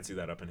way to fancy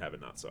that up and have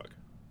it not suck.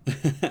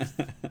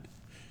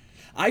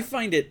 I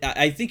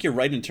think you're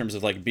right in terms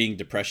of like being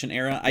Depression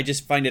era. I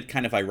just find it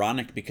kind of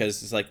ironic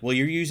because it's like, well,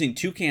 you're using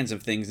 2 cans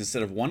of things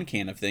instead of 1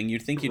 can of thing.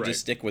 You'd think you'd just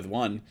stick with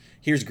one.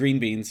 Here's green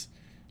beans.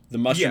 The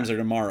mushrooms are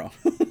tomorrow.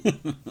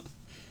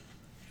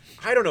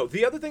 I don't know.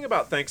 The other thing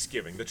about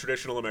Thanksgiving, the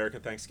traditional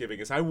American Thanksgiving,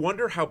 is I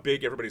wonder how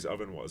big everybody's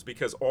oven was.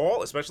 Because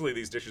especially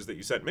these dishes that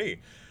you sent me,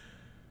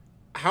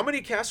 how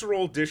many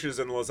casserole dishes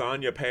and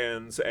lasagna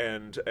pans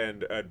and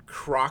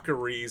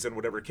crockeries and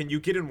whatever can you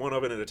get in one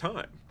oven at a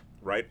time,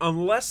 right?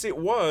 Unless it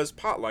was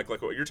potluck,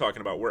 like what you're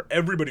talking about, where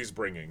everybody's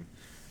bringing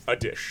a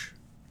dish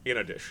in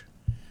a dish.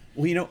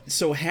 Well,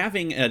 so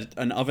having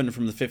an oven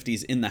from the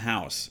 50s in the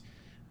house,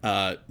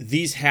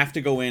 these have to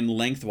go in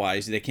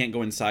lengthwise. They can't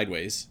go in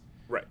sideways.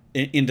 Right.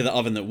 Into the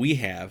oven that we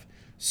have.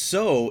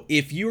 So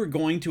if you were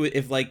going to,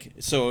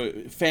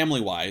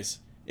 family-wise,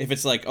 if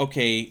it's like,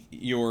 okay,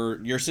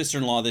 your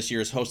sister-in-law this year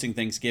is hosting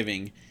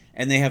Thanksgiving,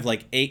 and they have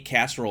like 8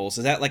 casseroles,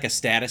 is that like a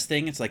status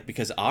thing? It's like,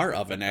 because our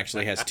oven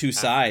actually has 2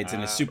 sides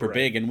and is super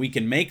big, and we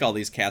can make all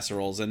these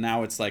casseroles, and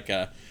now it's like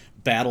a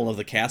battle of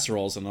the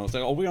casseroles, and I was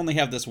like, oh, we only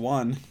have this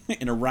one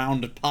in a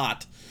round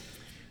pot.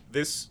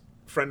 This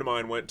friend of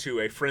mine went to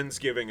a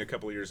Friendsgiving a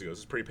couple of years ago. This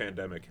is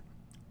pre-pandemic.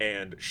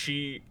 And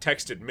she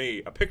texted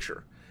me a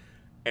picture.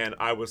 And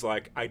I was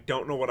like, I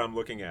don't know what I'm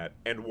looking at.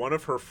 And one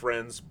of her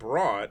friends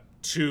brought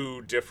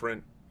 2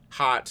 different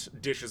hot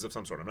dishes of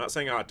some sort. I'm not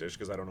saying a hot dish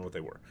because I don't know what they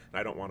were.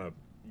 I don't want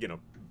to,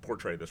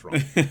 portray this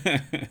wrong.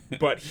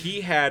 But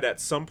he had at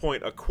some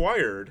point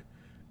acquired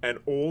an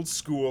old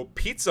school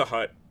Pizza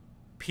Hut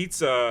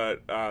pizza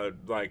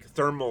like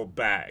thermal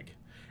bag.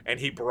 And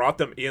he brought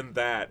them in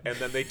that, and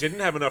then they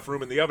didn't have enough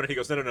room in the oven. And he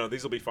goes, no,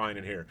 these will be fine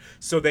in here.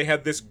 So they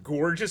had this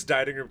gorgeous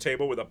dining room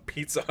table with a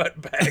Pizza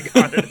Hut bag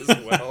on it as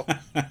well.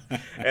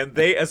 And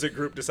they, as a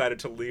group, decided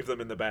to leave them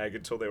in the bag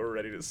until they were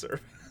ready to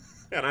serve.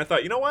 And I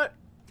thought, you know what?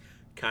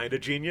 Kind of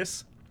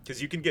genius.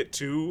 Because you can get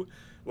 2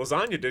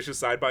 lasagna dishes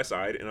side by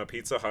side in a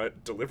Pizza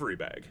Hut delivery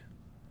bag.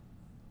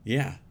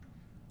 Yeah.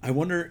 I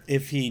wonder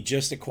if he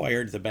just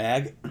acquired the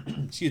bag.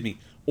 Excuse me.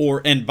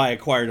 And by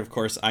acquired, of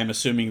course, I'm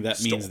assuming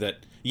that means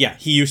that... Yeah,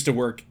 he used to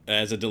work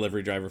as a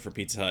delivery driver for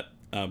Pizza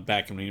Hut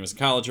back when he was in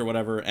college or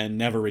whatever, and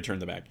never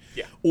returned the bag.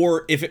 Yeah.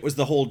 Or if it was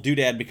the whole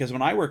doodad, because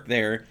when I worked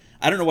there,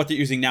 I don't know what they're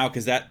using now,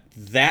 because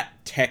that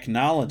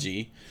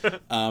technology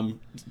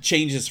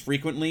changes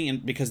frequently,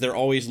 and because they're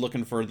always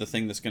looking for the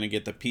thing that's going to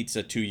get the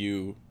pizza to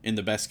you in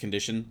the best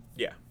condition.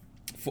 Yeah.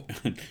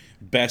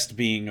 Best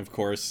being, of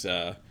course,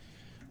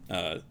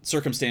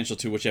 circumstantial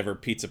to whichever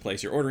pizza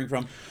place you're ordering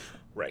from.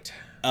 Right.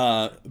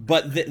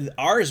 But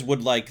ours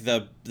would, like,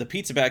 the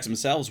pizza bags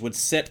themselves would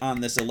sit on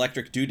this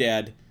electric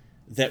doodad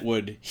that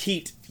would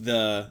heat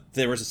there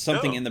was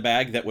something in the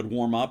bag that would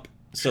warm up,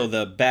 so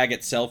the bag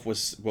itself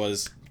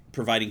was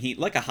providing heat,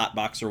 like a hot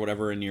box or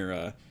whatever in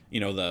your,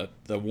 the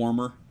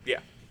warmer. Yeah.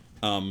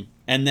 And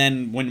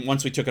then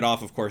once we took it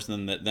off, of course,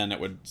 then it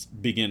would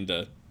begin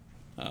to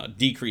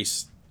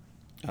decrease,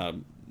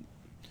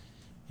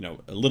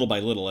 little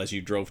by little as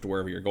you drove to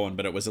wherever you're going,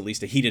 but it was at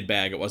least a heated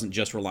bag. It wasn't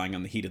just relying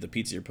on the heat of the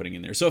pizza you're putting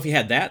in there. So if you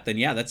had that, then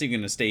yeah, that's even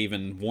going to stay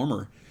even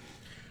warmer.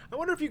 I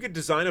wonder if you could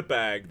design a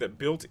bag that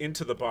built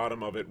into the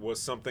bottom of it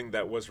was something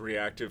that was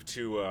reactive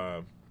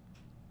to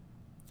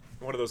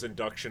one of those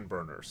induction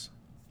burners.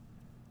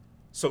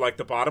 So like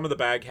the bottom of the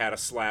bag had a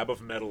slab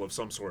of metal of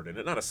some sort in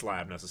it. Not a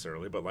slab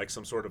necessarily, but like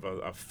some sort of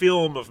a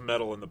film of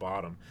metal in the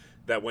bottom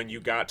that when you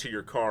got to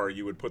your car,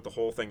 you would put the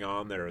whole thing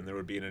on there, and there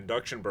would be an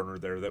induction burner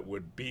there that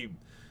would be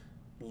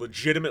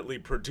legitimately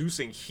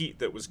producing heat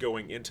that was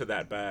going into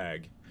that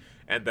bag,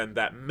 and then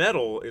that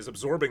metal is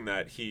absorbing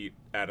that heat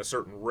at a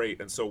certain rate,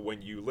 and so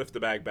when you lift the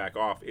bag back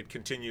off, it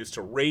continues to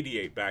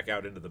radiate back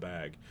out into the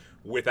bag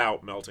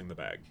without melting the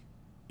bag.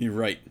 You're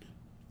right.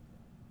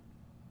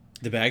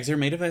 The bags are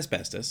made of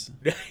asbestos.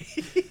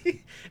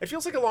 It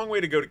feels like a long way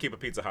to go to keep a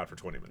pizza hot for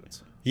 20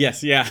 minutes.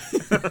 Yes, yeah.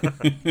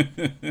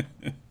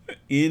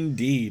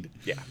 Indeed.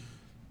 Yeah.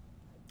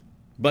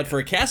 But for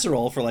a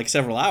casserole for like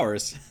several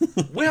hours.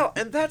 Well,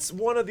 and that's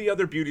one of the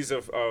other beauties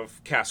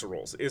of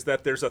casseroles, is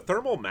that there's a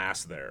thermal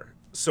mass there.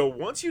 So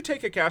once you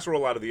take a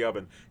casserole out of the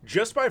oven,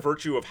 just by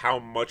virtue of how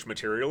much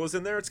material is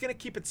in there, it's going to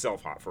keep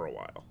itself hot for a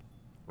while,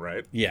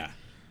 right? Yeah.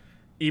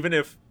 Even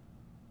if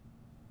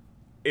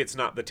it's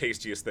not the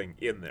tastiest thing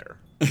in there,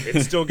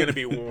 it's still going to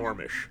be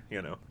warmish,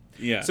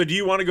 Yeah. So do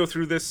you want to go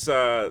through this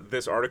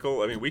this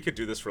article? I mean, we could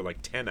do this for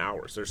like 10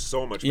 hours. There's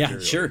so much Yeah,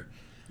 material. sure.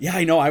 Yeah,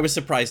 I know. I was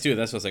surprised too.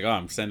 That's what's like, oh,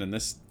 I'm sending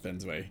this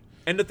Ben's way.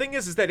 And the thing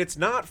is that it's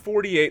not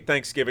 48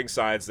 Thanksgiving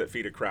sides that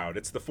feed a crowd.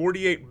 It's the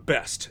 48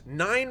 best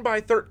 9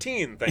 by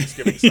 13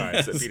 Thanksgiving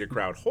sides that feed a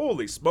crowd.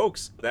 Holy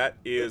smokes, that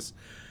is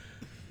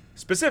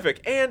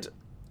specific. And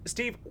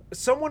Steve,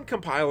 someone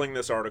compiling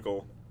this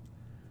article,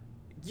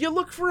 you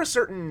look for a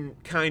certain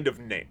kind of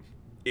name.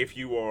 If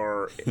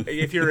you're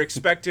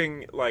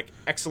expecting like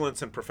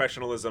excellence and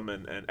professionalism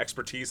and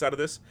expertise out of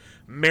this,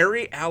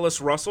 Mary Alice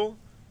Russell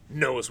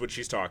knows what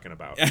she's talking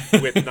about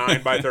with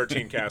 9 by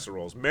 13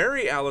 casseroles.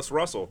 Mary Alice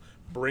Russell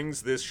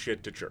brings this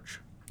shit to church.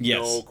 Yes.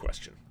 No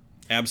question.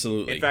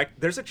 Absolutely. In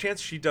fact, there's a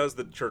chance she does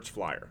the church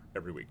flyer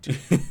every week too.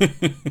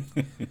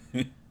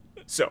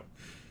 So,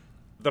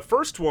 the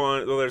first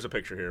one, well, there's a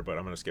picture here, but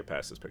I'm going to skip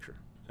past this picture.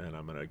 And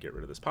I'm going to get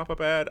rid of this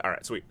pop-up ad. All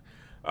right, sweet.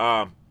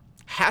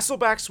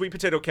 Hasselback sweet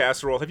potato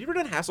casserole. Have you ever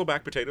done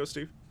Hasselback potatoes,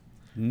 Steve?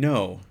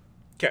 No.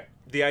 Okay.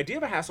 The idea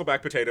of a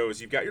Hasselback potato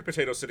is you've got your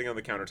potato sitting on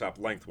the countertop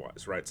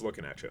lengthwise, right? It's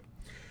looking at you.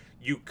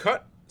 You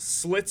cut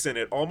slits in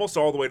it almost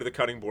all the way to the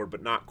cutting board,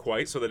 but not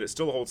quite, so that it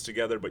still holds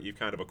together, but you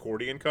kind of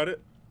accordion cut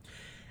it.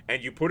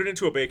 And you put it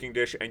into a baking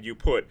dish, and you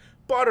put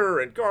butter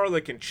and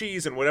garlic and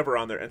cheese and whatever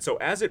on there. And so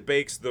as it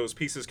bakes, those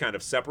pieces kind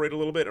of separate a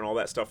little bit, and all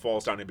that stuff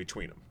falls down in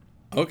between them.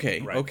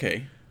 Okay, Right.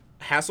 okay.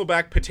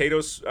 Hasselback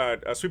potatoes,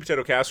 a sweet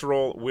potato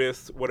casserole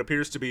with what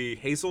appears to be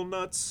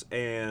hazelnuts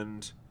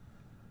and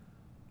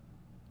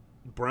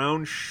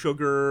brown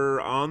sugar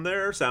on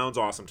there sounds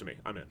awesome to me.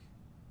 I'm in.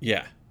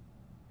 Yeah.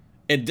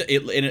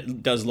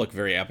 It does look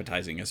very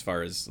appetizing as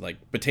far as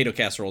like potato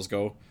casseroles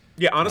go.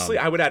 Yeah, honestly,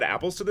 I would add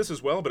apples to this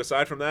as well, but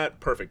aside from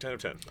that, perfect. 10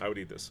 of 10. I would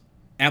eat this.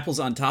 Apples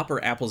on top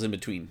or apples in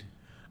between?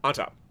 On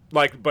top.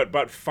 Like,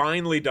 but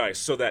finely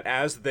diced so that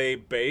as they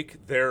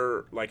bake,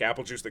 their like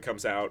apple juice that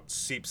comes out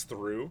seeps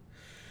through.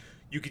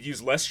 You could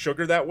use less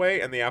sugar that way,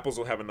 and the apples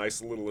will have a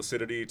nice little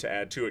acidity to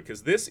add to it,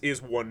 because this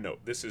is one note.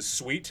 This is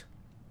sweet,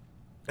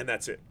 and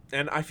that's it.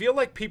 And I feel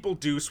like people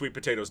do sweet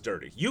potatoes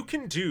dirty. You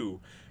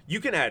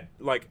can add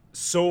like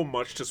so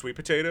much to sweet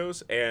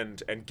potatoes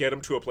and get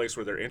them to a place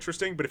where they're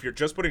interesting, but if you're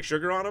just putting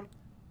sugar on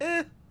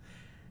them,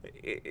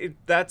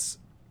 that's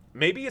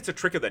maybe it's a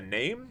trick of the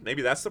name.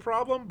 Maybe that's the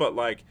problem, but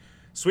like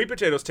sweet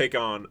potatoes take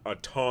on a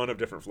ton of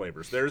different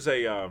flavors. There's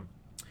a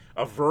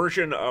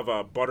version of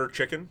a butter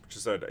chicken, which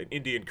is an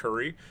Indian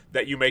curry,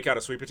 that you make out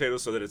of sweet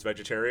potatoes so that it's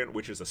vegetarian,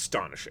 which is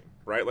astonishing,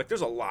 right? Like,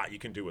 there's a lot you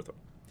can do with them.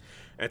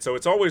 And so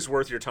it's always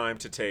worth your time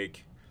to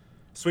take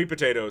sweet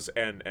potatoes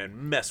and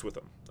mess with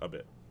them a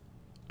bit.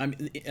 I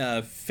mean,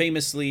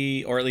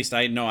 famously, or at least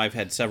I know I've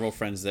had several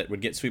friends that would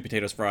get sweet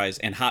potatoes, fries,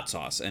 and hot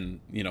sauce, and,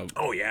 you know...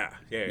 Oh, yeah.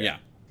 Yeah.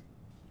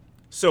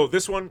 So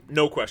this one,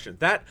 no question.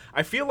 That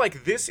I feel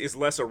like this is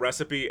less a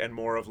recipe and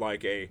more of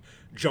like a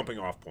jumping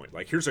off point.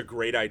 Like, here's a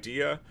great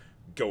idea,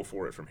 go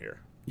for it from here.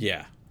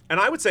 Yeah. And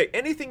I would say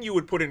anything you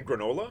would put in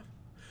granola,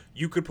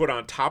 you could put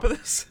on top of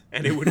this,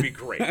 and it would be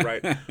great,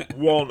 right?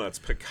 Walnuts,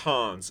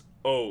 pecans,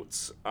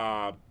 oats,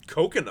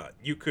 coconut.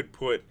 You could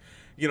put,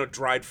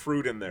 dried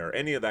fruit in there,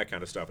 any of that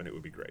kind of stuff, and it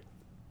would be great.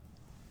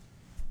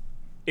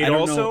 It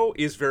also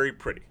is very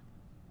pretty.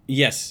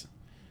 Yes.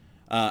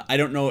 I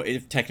don't know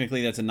if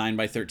technically that's a 9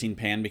 by 13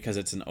 pan because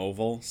it's an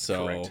oval.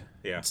 So Correct.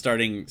 Yeah.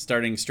 starting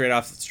straight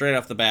off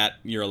the bat,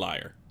 you're a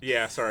liar.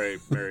 Yeah, sorry,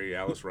 Mary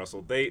Alice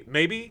Russell.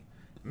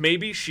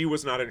 Maybe she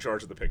was not in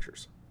charge of the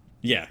pictures.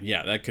 Yeah,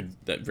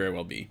 that very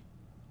well be.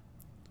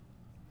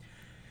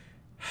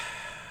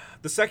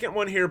 The second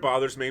one here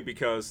bothers me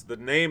because the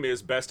name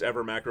is Best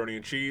Ever Macaroni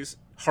and Cheese.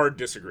 Hard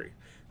disagree.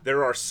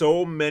 There are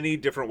so many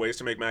different ways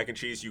to make mac and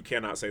cheese, you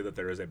cannot say that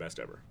there is a best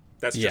ever.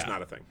 That's just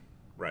not a thing.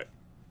 Right.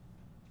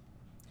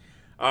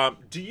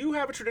 Do you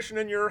have a tradition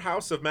in your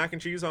house of mac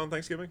and cheese on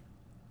Thanksgiving?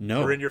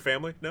 No. Or in your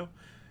family? No?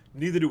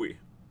 Neither do we.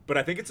 But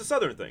I think it's a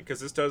Southern thing, because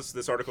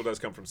this article does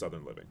come from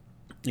Southern living.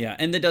 Yeah,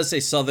 and it does say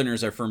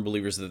Southerners are firm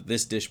believers that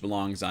this dish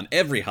belongs on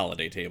every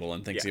holiday table,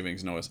 and Thanksgiving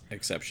is no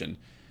exception.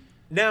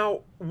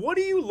 Now, what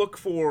do you look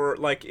for,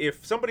 like,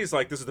 if somebody's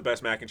like, this is the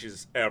best mac and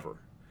cheese ever,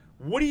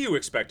 what do you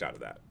expect out of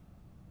that?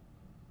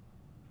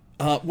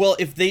 Well,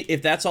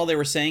 if that's all they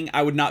were saying,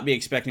 I would not be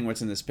expecting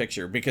what's in this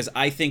picture, because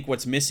I think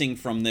what's missing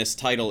from this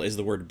title is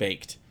the word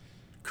baked.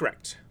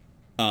 Correct.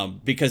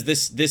 Because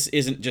this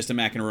isn't just a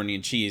macaroni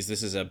and cheese.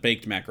 This is a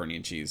baked macaroni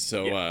and cheese.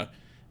 So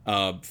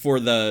for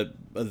the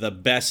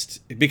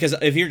best, because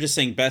if you're just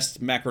saying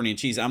best macaroni and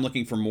cheese, I'm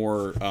looking for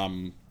more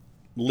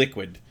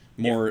liquid,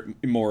 more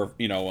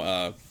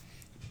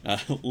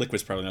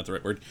liquid's probably not the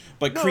right word,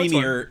 but No,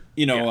 creamier.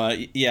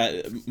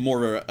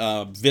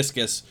 More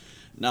viscous.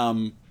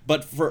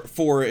 But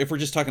for if we're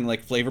just talking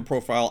like flavor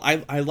profile,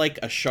 I like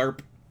a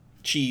sharp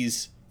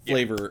cheese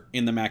flavor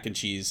in the mac and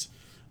cheese.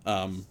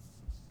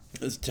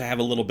 To have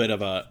a little bit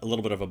of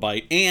a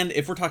bite, and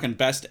if we're talking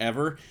best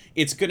ever,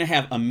 it's going to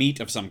have a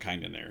meat of some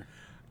kind in there.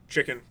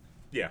 Chicken,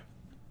 yeah,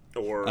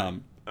 or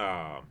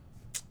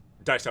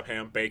diced up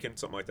ham, bacon,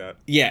 something like that.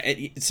 Yeah,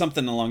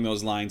 something along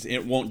those lines.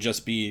 It won't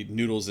just be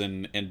noodles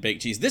and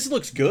baked cheese. This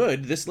looks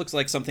good. This looks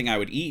like something I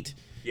would eat.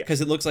 Yeah.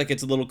 because it looks like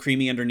it's a little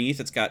creamy underneath.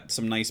 It's got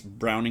some nice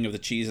browning of the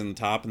cheese on the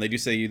top, and they do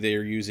say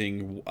they're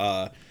using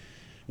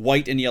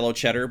white and yellow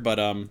cheddar, but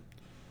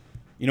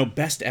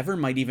best ever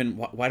might even.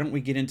 Why don't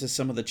we get into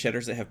some of the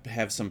cheddars that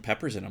have some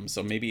peppers in them?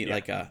 So maybe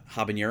like a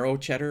habanero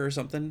cheddar or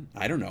something.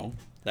 I don't know.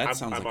 That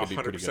sounds like it'd be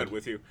pretty good. I'm 100%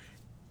 with you.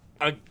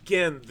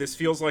 Again, this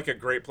feels like a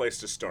great place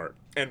to start.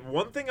 And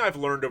one thing I've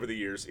learned over the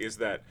years is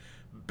that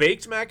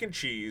baked mac and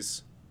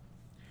cheese,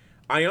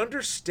 I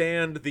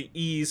understand the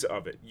ease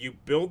of it. You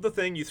build the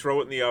thing, you throw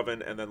it in the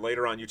oven, and then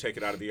later on you take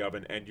it out of the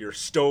oven, and your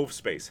stove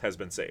space has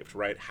been saved,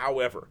 right?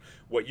 However,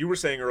 what you were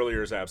saying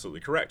earlier is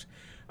absolutely correct.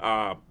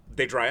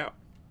 They dry out.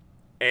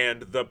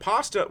 And the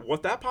pasta,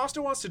 what that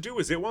pasta wants to do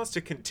is it wants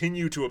to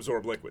continue to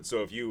absorb liquid.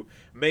 So if you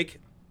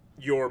make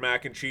your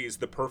mac and cheese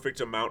the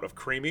perfect amount of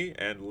creamy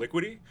and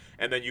liquidy,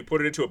 and then you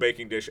put it into a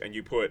baking dish and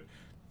you put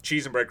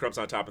cheese and breadcrumbs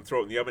on top and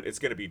throw it in the oven, it's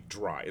going to be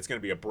dry. It's going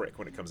to be a brick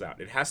when it comes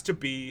out. It has to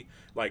be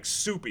like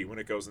soupy when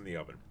it goes in the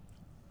oven.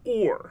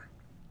 Or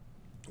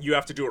you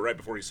have to do it right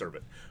before you serve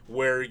it,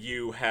 where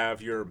you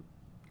have your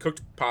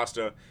cooked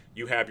pasta,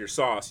 you have your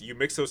sauce, you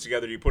mix those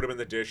together, you put them in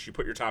the dish, you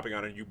put your topping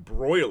on it, and you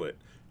broil it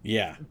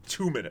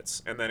 2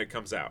 minutes, and then it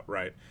comes out,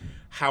 right?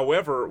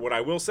 However, what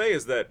I will say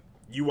is that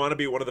you want to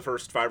be one of the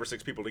first 5 or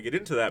 6 people to get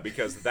into that,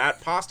 because that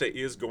pasta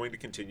is going to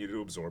continue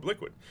to absorb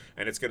liquid,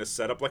 and it's going to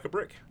set up like a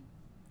brick.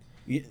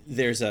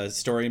 There's a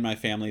story in my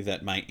family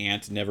that my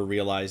aunt never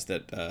realized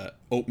that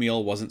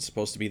oatmeal wasn't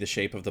supposed to be the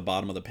shape of the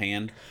bottom of the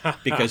pan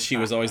because she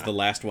was always the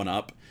last one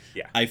up.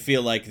 Yeah. I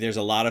feel like there's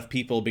a lot of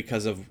people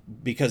because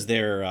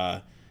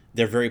they're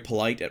very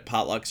polite at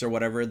potlucks or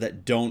whatever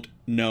that don't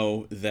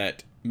know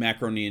that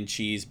macaroni and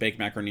cheese, baked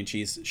macaroni and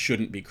cheese,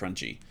 shouldn't be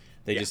crunchy.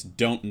 They just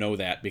don't know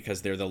that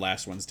because they're the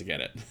last ones to get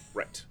it.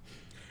 Right.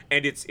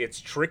 And it's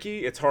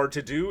tricky. It's hard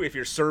to do. If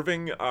you're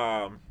serving,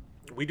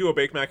 we do a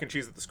baked mac and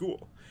cheese at the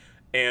school.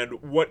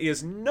 And what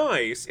is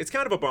nice, it's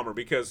kind of a bummer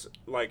because,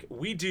 like, if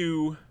we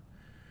do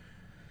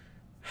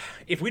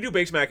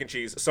baked mac and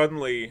cheese,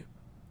 suddenly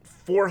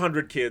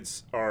 400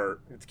 kids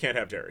can't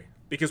have dairy.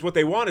 Because what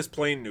they want is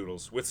plain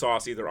noodles with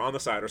sauce either on the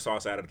side or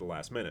sauce added at the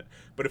last minute.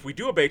 But if we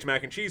do a baked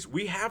mac and cheese,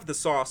 we have the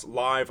sauce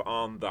live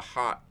on the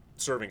hot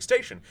serving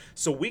station.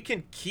 So we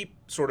can keep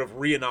sort of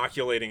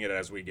re-inoculating it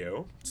as we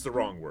go. It's the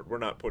wrong word. We're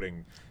not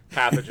putting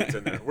pathogens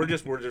in there. We're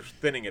just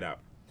thinning it out,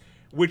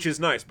 which is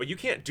nice. But you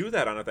can't do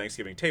that on a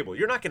Thanksgiving table.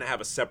 You're not going to have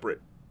a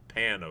separate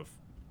pan of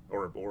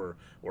or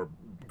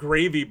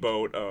gravy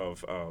boat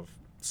of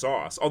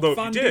sauce. Although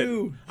Fondue. If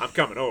you did, I'm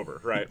coming over,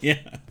 right?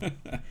 Yeah.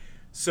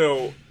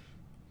 So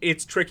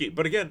it's tricky.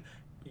 But again,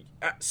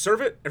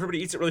 serve it. Everybody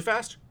eats it really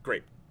fast.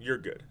 Great. You're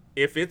good.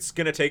 If it's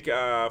going to take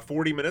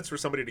 40 minutes for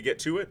somebody to get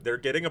to it, they're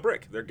getting a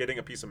brick. They're getting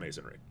a piece of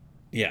masonry.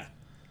 Yeah.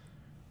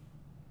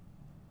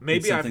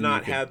 Maybe I've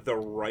not had the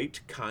right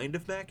kind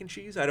of mac and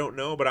cheese. I don't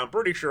know, but I'm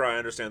pretty sure I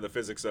understand the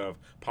physics of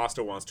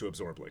pasta wants to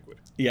absorb liquid.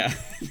 Yeah.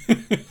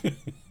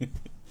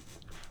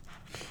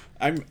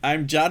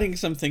 I'm jotting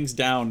some things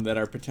down that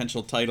are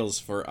potential titles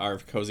for our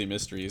cozy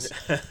mysteries.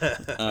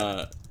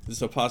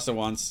 So pasta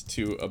wants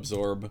to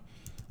absorb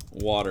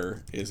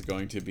water is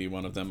going to be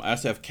one of them. I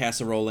also have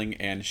casseroling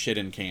and shit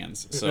in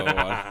cans. So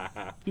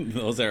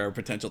those are our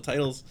potential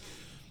titles.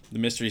 The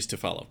mysteries to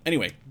follow.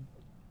 Anyway.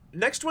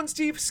 Next one,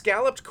 Steve,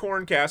 scalloped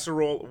corn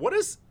casserole.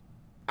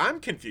 I'm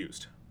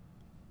confused.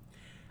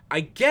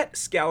 I get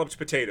scalloped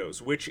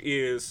potatoes, which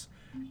is,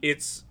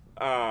 it's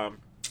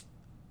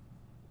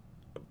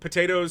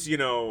potatoes,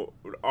 au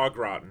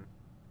gratin,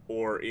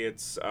 or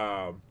it's,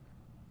 I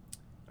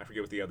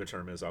forget what the other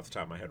term is off the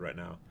top of my head right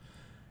now.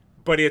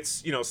 But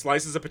it's,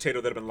 slices of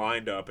potato that have been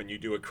lined up, and you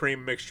do a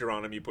cream mixture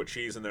on them, you put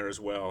cheese in there as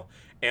well,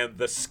 and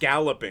the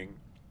scalloping,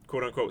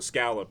 quote-unquote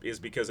scallop, is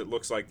because it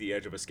looks like the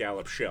edge of a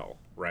scallop shell,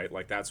 right?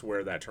 Like, that's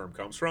where that term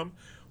comes from.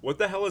 What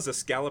the hell is a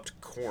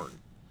scalloped corn?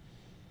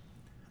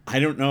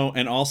 I don't know,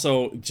 and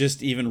also,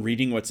 just even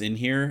reading what's in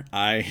here,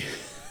 I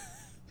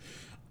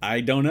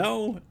don't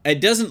know.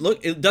 It doesn't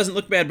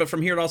look bad, but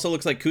from here it also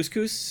looks like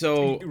couscous,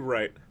 so...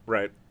 Right.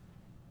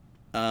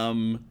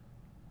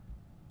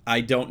 I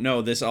don't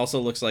know. This also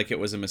looks like it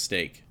was a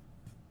mistake.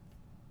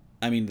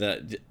 I mean,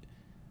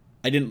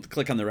 I didn't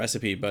click on the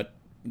recipe, but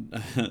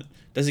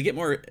does it get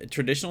more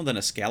traditional than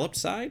a scalloped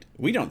side?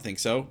 We don't think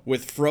so.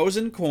 With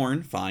frozen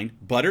corn, fine.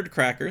 Buttered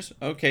crackers,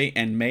 okay,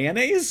 and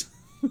mayonnaise?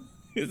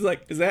 Is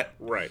that...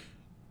 Right.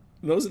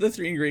 Those are the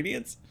 3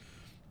 ingredients?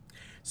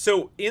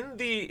 So in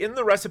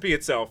the recipe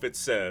itself, it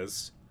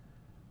says,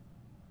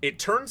 it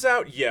turns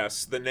out,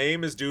 yes, the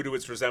name is due to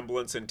its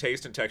resemblance in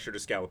taste and texture to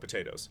scalloped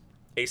potatoes.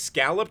 A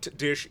scalloped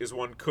dish is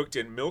one cooked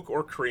in milk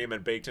or cream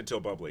and baked until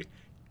bubbly.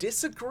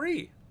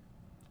 Disagree.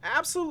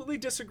 Absolutely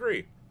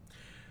disagree.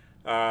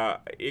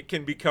 It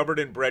can be covered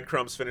in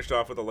breadcrumbs finished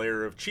off with a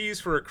layer of cheese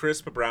for a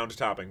crisp browned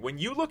topping. When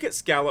you look at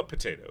scalloped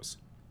potatoes,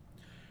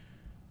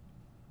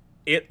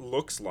 it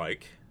looks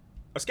like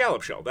a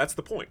scallop shell. That's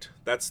the point.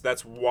 That's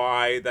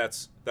why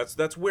that's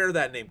where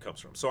that name comes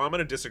from. So I'm going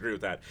to disagree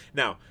with that.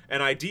 Now,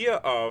 an idea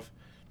of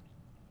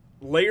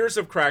layers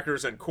of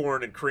crackers and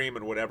corn and cream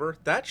and whatever,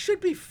 that should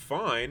be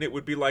fine. It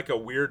would be like a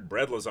weird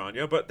bread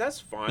lasagna, but that's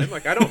fine.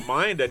 Like, I don't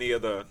mind any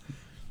of the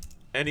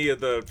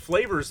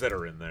flavors that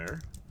are in there.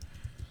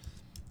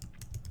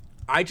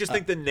 I just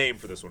think the name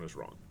for this one is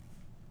wrong.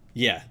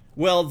 Yeah.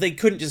 Well, they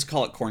couldn't just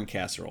call it corn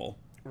casserole.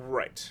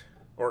 Right.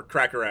 Or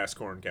cracker ass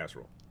corn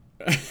casserole.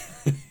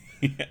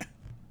 Yeah.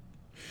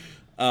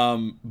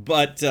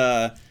 But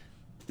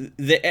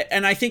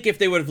and I think if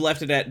they would have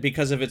left it at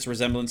because of its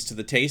resemblance to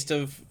the taste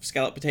of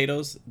scalloped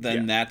potatoes,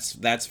 then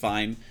that's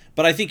fine.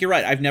 But I think you're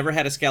right. I've never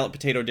had a scalloped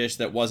potato dish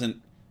that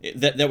wasn't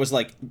that was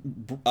like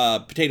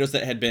potatoes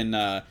that had been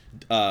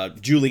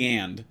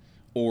julienned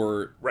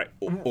or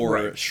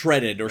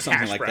shredded or something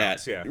Hash like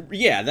browns, that.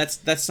 yeah. Yeah,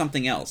 that's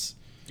something else.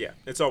 Yeah,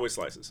 it's always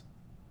slices.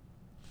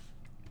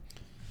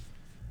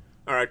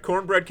 All right,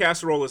 cornbread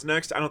casserole is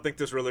next. I don't think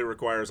this really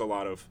requires a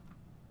lot of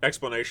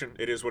explanation.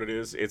 It is what it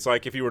is. It's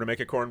like if you were to make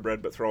a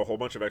cornbread but throw a whole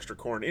bunch of extra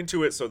corn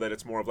into it so that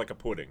it's more of like a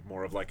pudding,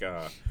 more of like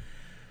a...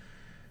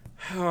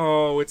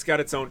 Oh, it's got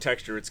its own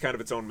texture. It's kind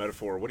of its own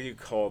metaphor. What do you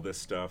call this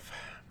stuff?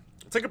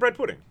 It's like a bread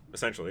pudding,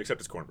 essentially,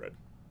 except it's cornbread.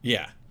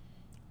 Yeah.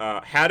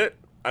 Had it.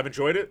 I've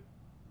enjoyed it.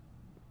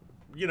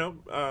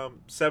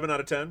 7 out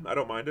of 10. I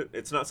don't mind it.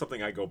 It's not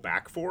something I go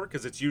back for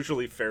because it's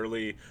usually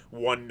fairly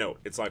one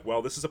note. It's like,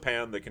 well, this is a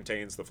pan that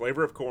contains the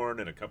flavor of corn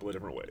in a couple of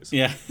different ways.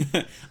 Yeah.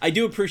 I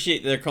do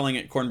appreciate that they're calling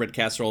it cornbread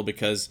casserole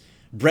because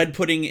bread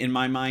pudding in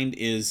my mind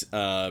is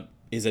a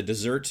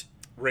dessert.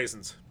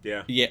 Raisins.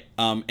 Yeah. Yeah.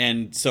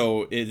 And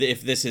so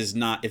if this is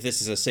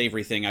a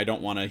savory thing, I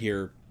don't want to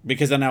hear,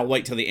 because then I'll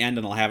wait till the end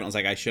and I'll have it. I was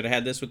like, I should have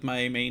had this with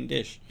my main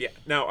dish. Yeah.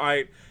 Now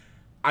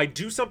I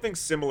do something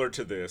similar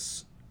to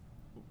this.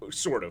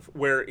 Sort of,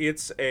 where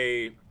it's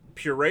a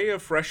puree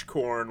of fresh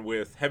corn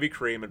with heavy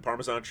cream and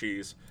Parmesan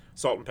cheese,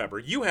 salt and pepper.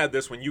 You had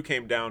this when you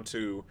came down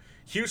to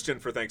Houston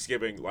for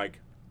Thanksgiving like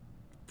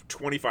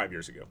 25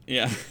 years ago.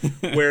 Yeah.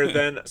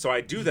 So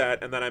I do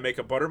that, and then I make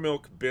a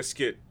buttermilk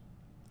biscuit,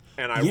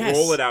 and I Yes.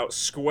 roll it out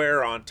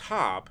square on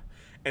top.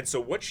 And so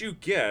what you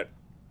get,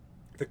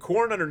 the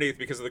corn underneath,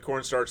 because of the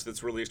cornstarch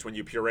that's released when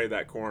you puree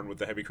that corn with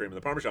the heavy cream and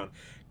the Parmesan,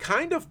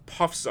 kind of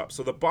puffs up.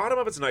 So the bottom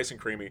of it's nice and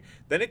creamy.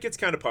 Then it gets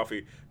kind of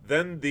puffy.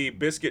 Then the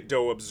biscuit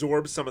dough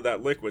absorbs some of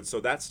that liquid. So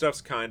that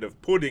stuff's kind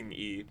of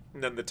pudding-y.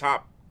 And then the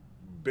top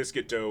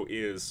biscuit dough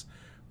is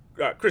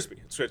crispy.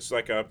 It's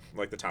like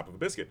the top of a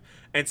biscuit.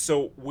 And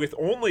so with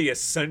only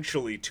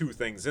essentially two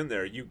things in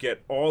there, you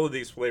get all of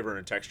these flavor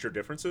and texture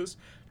differences.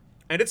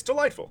 And it's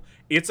delightful.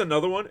 It's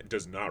another one. It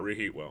does not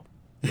reheat well.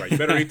 Right, you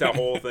better eat that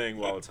whole thing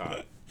while it's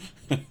hot.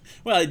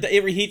 Well, it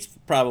reheats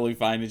probably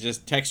fine. It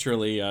just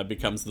texturally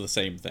becomes the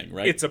same thing,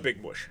 right? It's a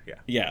big mush, yeah.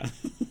 Yeah,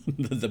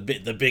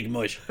 the big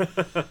mush.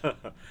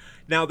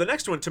 Now, the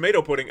next one,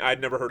 tomato pudding,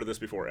 I'd never heard of this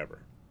before,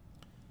 ever.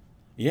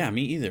 Yeah,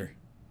 me either.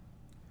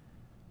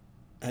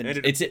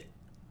 It's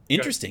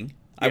interesting. Yeah.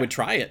 I would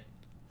try it.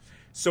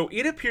 So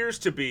it appears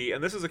to be,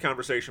 and this is a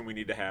conversation we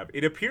need to have,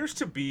 it appears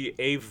to be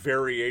a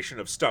variation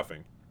of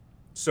stuffing.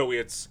 So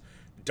it's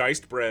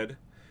diced bread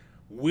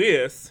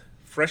with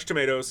fresh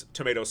tomatoes,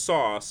 tomato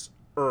sauce,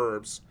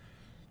 herbs,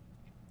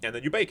 and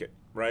then you bake it,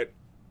 right?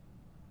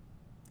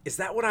 Is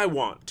that what I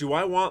want? Do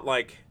I want,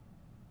 like,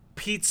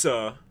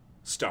 pizza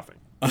stuffing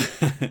for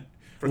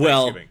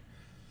Thanksgiving?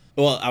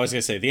 Well, I was going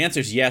to say, the answer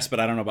is yes, but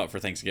I don't know about for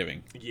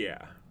Thanksgiving.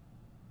 Yeah.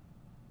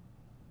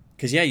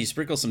 Because, yeah, you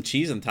sprinkle some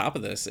cheese on top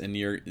of this, and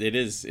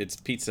it's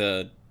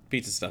pizza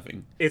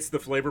stuffing. It's the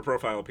flavor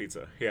profile of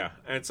pizza, yeah.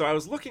 And so I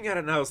was looking at it,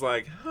 and I was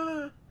like,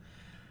 I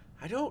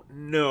don't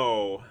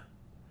know.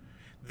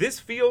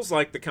 This feels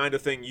like the kind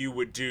of thing you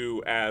would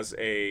do as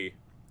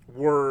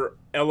we're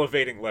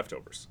elevating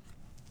leftovers.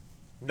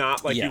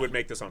 Not like you would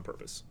make this on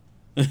purpose.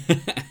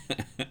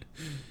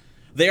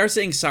 They are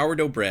saying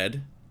sourdough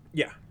bread.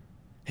 Yeah.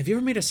 Have you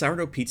ever made a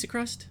sourdough pizza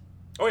crust?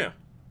 Oh, yeah.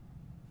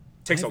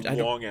 Takes a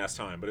long-ass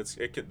time, but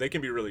they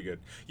can be really good.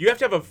 You have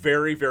to have a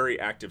very, very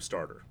active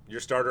starter. Your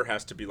starter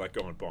has to be, like,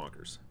 going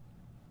bonkers.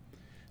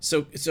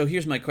 So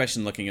here's my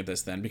question looking at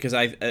this then, because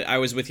I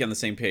was with you on the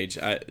same page.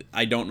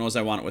 I don't know as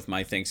I want it with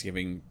my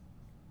Thanksgiving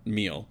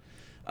meal.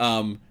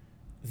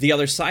 The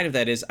other side of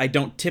that is I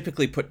don't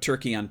typically put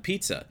turkey on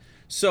pizza.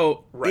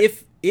 So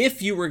right.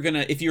 if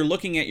you're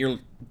looking at your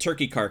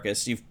turkey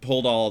carcass, you've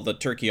pulled all the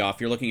turkey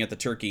off, you're looking at the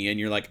turkey and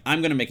you're like,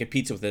 I'm going to make a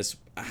pizza with this.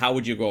 How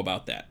would you go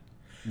about that?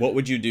 What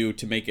would you do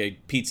to make a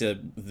pizza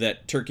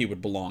that turkey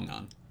would belong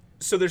on?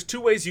 So there's two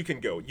ways you can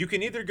go. You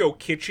can either go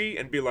kitschy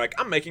and be like,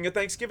 I'm making a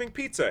Thanksgiving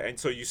pizza. And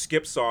so you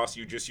skip sauce,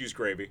 you just use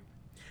gravy.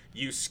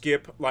 You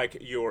skip, like,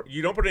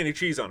 you don't put any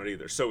cheese on it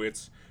either. So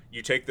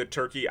you take the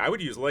turkey, I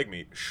would use leg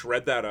meat,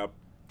 shred that up,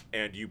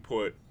 and you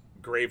put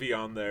gravy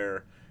on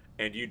there,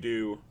 and you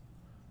do...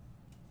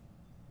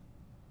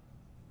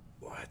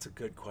 Well, that's a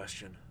good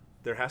question.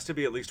 There has to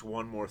be at least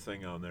one more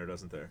thing on there,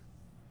 doesn't there?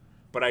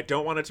 But I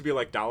don't want it to be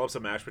like dollops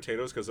of mashed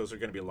potatoes, because those are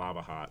going to be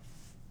lava hot.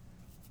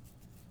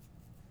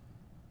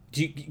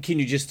 Can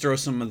you just throw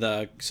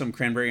some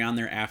cranberry on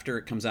there after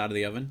it comes out of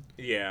the oven?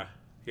 Yeah.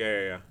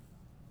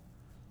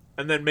 And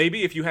And then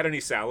maybe if you had any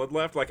salad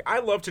left, like I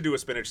love to do a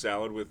spinach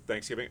salad with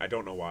Thanksgiving. I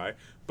don't know why,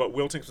 but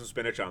wilting some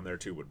spinach on there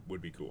too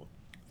would be cool.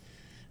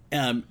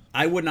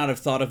 I would not have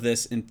thought of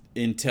this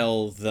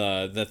until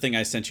the thing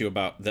I sent you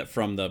about that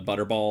from the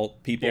Butterball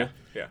people.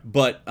 Yeah.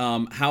 But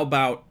how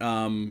about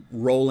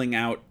rolling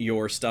out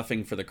your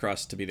stuffing for the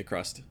crust to be the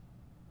crust?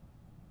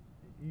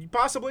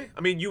 Possibly.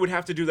 I mean, you would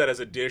have to do that as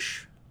a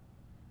dish,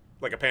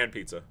 like a pan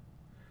pizza.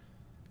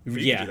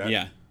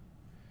 Yeah.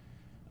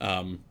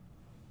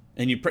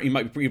 And you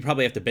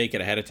probably have to bake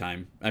it ahead of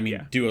time. I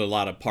mean, do a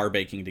lot of par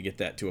baking to get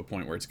that to a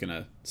point where it's going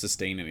to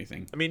sustain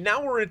anything. I mean,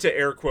 now we're into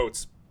air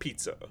quotes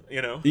pizza,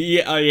 you know?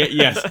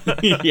 Yes.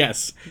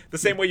 Yes. The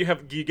same way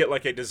you get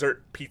like a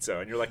dessert pizza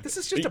and you're like, this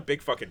is just a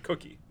big fucking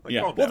cookie. Like,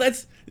 calm down. Well,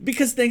 that's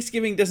because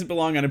Thanksgiving doesn't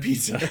belong on a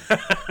pizza.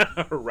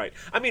 Right.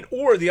 I mean,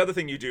 or the other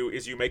thing you do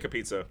is you make a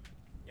pizza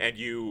and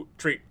you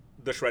treat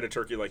the shredded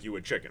turkey like you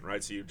would chicken,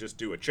 right? So you just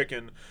do a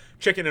chicken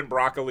and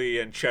broccoli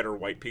and cheddar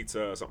white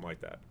pizza, something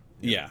like that.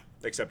 Yeah.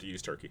 Except you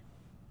use turkey.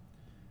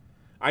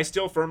 I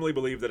still firmly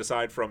believe that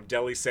aside from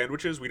deli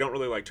sandwiches, we don't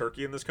really like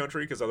turkey in this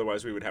country because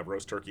otherwise we would have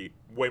roast turkey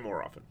way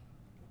more often.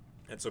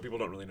 And so people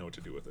don't really know what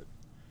to do with it.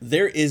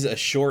 There is a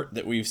short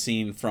that we've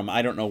seen from,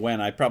 I don't know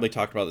when, I probably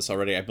talked about this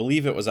already. I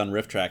believe it was on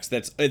Riff Tracks.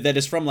 That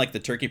is from like the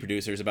turkey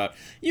producers about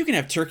you can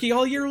have turkey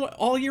all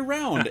year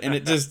round, and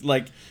it just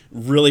like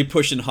really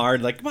pushing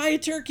hard like buy a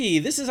turkey.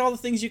 This is all the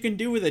things you can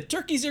do with it.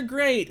 Turkeys are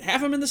great.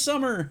 Have them in the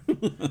summer.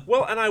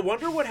 Well, and I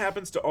wonder what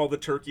happens to all the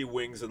turkey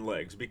wings and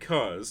legs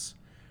because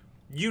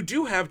you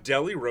do have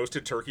deli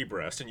roasted turkey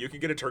breast, and you can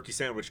get a turkey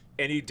sandwich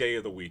any day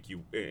of the week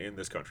in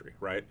this country,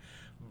 right?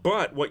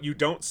 But what you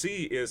don't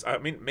see is, I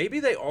mean, maybe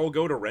they all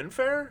go to Ren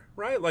Fair,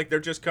 right? Like, they're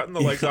just cutting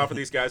the legs off of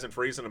these guys and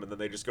freezing them, and then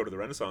they just go to the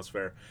Renaissance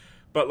Fair.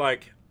 But,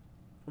 like,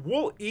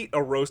 we'll eat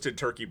a roasted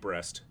turkey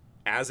breast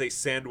as a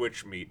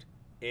sandwich meat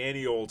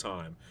any old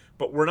time.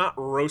 But we're not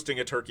roasting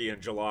a turkey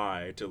in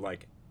July to,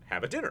 like,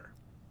 have a dinner.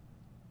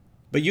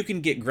 But you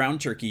can get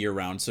ground turkey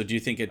year-round, so do you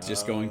think it's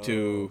just going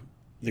to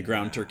the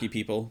ground turkey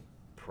people?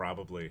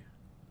 Probably.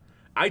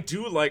 I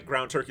do like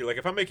ground turkey. Like,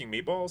 if I'm making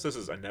meatballs, this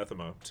is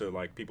anathema to,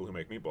 like, people who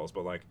make meatballs,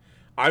 but, like,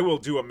 I will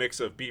do a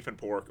mix of beef and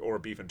pork or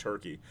beef and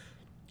turkey.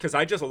 Because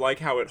I just like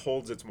how it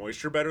holds its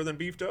moisture better than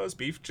beef does.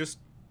 Beef just,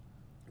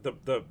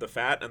 the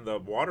fat and the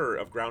water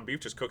of ground beef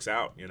just cooks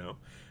out, you know?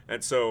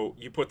 And so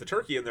you put the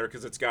turkey in there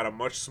because it's got a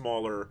much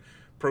smaller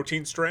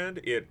protein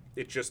strand. It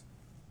just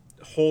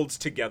holds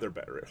together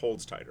better. It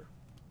holds tighter.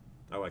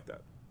 I like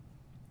that.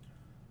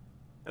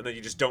 And then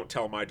you just don't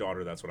tell my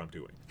daughter that's what I'm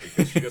doing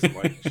because she doesn't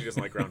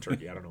like ground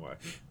turkey. I don't know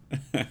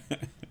why.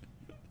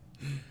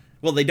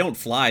 Well, they don't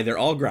fly. They're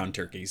all ground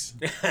turkeys.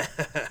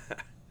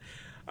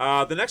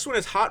 The next one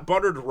is hot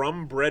buttered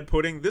rum bread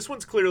pudding. This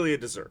one's clearly a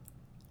dessert.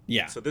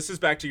 Yeah. So this is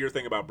back to your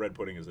thing about bread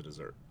pudding as a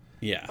dessert.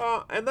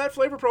 Yeah. And that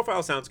flavor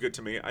profile sounds good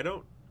to me. I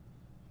don't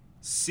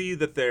see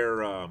that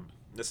they're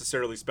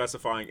necessarily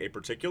specifying a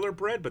particular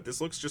bread, but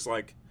this looks just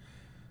like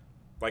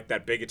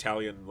that big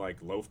Italian like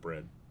loaf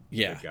bread.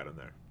 Yeah. They've got in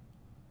there.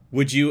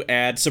 Would you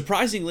add,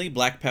 surprisingly,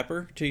 black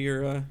pepper to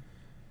your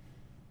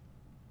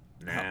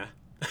Nah.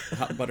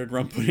 hot buttered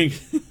rum pudding?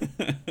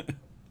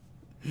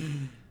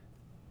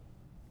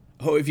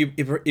 Oh, if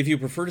you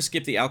prefer to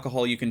skip the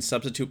alcohol, you can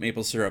substitute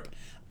maple syrup.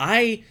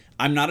 I'm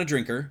not a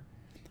drinker,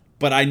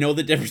 but I know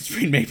the difference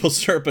between maple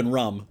syrup and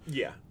rum.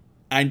 Yeah.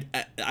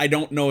 I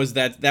don't know is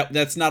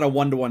that's not a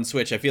 1-to-1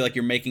 switch. I feel like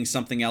you're making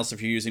something else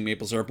if you're using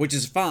maple syrup, which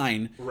is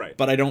fine. Right.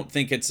 But I don't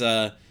think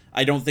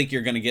I don't think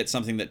you're going to get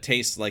something that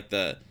tastes like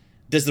the.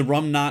 Does the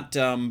rum not?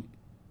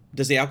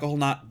 Does the alcohol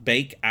not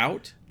bake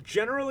out?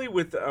 Generally,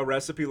 with a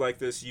recipe like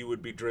this, you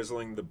would be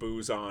drizzling the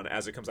booze on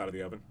as it comes out of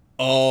the oven.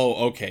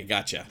 Oh, okay,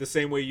 gotcha. The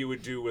same way you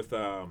would do with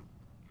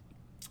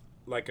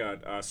like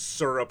a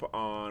syrup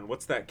on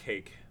what's that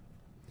cake?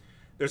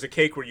 There's a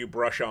cake where you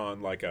brush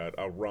on like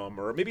a rum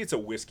or maybe it's a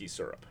whiskey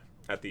syrup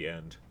at the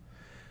end.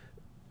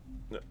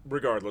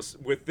 Regardless,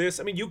 with this,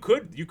 I mean, you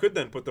could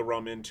then put the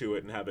rum into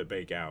it and have it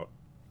bake out,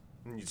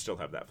 and you'd still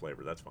have that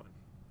flavor. That's fine.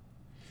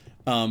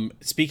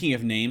 Speaking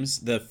of names,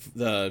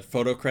 the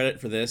photo credit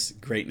for this,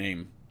 great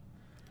name.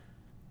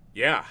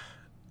 Yeah,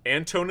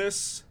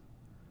 Antonis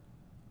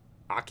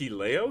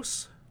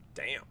Achilleos?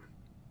 Damn.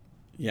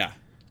 Yeah.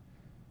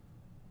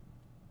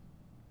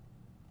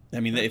 I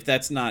mean, if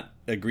that's not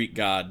a Greek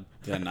god,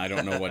 then I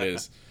don't know what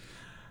is.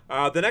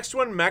 The next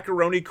one,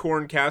 macaroni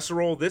corn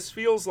casserole. This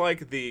feels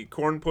like the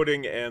corn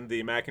pudding and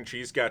the mac and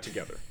cheese got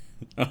together.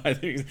 I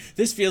think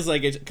this feels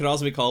like it could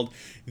also be called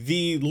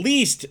the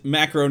least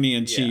macaroni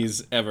and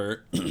cheese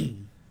ever.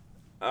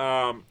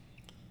 Are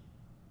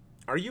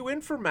you in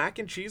for mac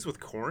and cheese with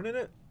corn in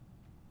it?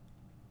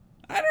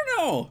 I don't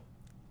know.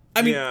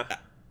 I mean, yeah.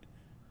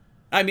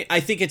 I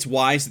think it's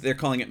wise that they're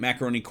calling it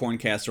macaroni corn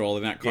casserole.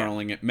 They're not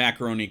calling it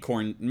macaroni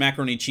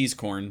cheese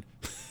corn,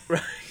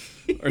 Right.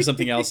 or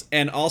something else.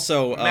 And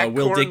also,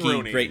 Will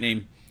Dickey, great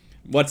name.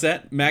 What's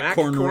that? Mac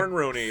Corn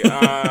cornroni.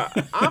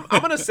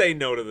 I'm gonna say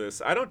no to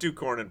this. I don't do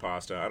corn and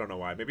pasta. I don't know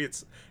why. Maybe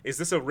is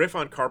this a riff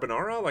on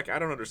carbonara? Like, I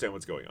don't understand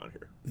what's going on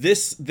here.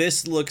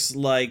 This looks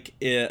like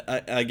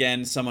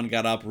again someone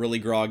got up really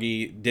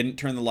groggy, didn't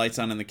turn the lights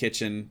on in the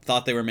kitchen,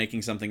 thought they were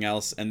making something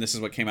else, and this is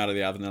what came out of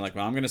the oven. They're like,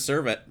 well, I'm gonna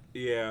serve it.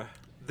 Yeah,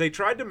 they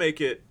tried to make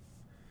it.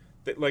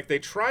 They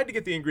tried to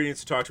get the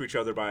ingredients to talk to each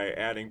other by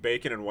adding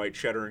bacon and white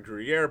cheddar and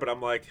Gruyere, but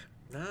I'm like,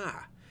 nah.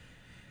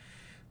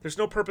 There's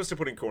no purpose to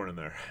putting corn in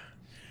there.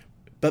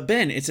 But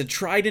Ben, it's a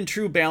tried and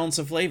true balance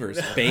of flavors: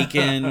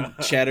 bacon,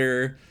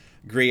 cheddar,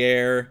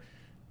 Gruyere,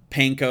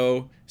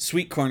 panko,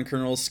 sweet corn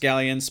kernels,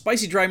 scallions,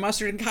 spicy dry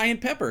mustard, and cayenne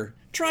pepper.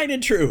 Tried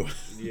and true.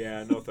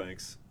 Yeah, no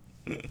thanks.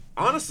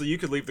 Honestly, you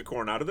could leave the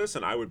corn out of this,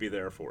 and I would be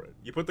there for it.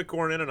 You put the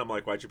corn in, and I'm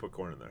like, why'd you put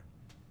corn in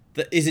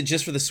there? Is it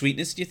just for the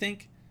sweetness, do you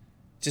think?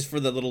 Just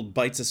for the little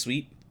bites of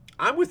sweet?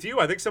 I'm with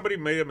you. I think somebody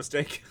made a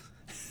mistake.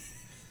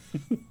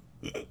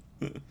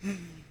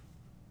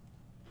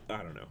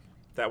 I don't know.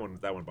 That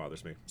one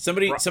bothers me.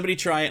 Somebody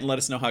try it and let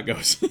us know how it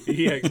goes.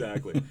 Yeah,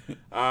 exactly.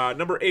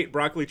 Number 8,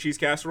 broccoli cheese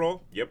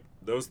casserole. Yep.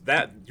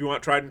 You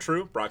want tried and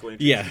true? Broccoli and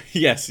cheese.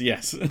 Yeah,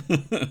 yes.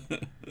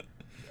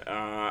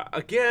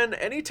 Again,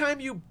 anytime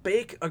you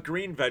bake a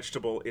green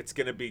vegetable, it's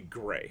going to be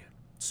gray.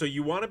 So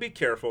you want to be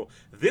careful.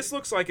 This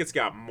looks like it's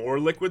got more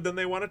liquid than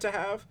they want it to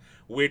have,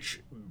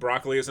 which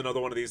broccoli is another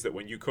one of these that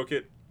when you cook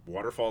it,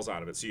 water falls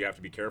out of it. So you have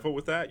to be careful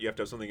with that. You have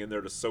to have something in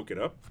there to soak it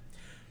up.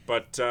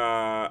 But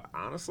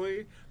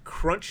honestly,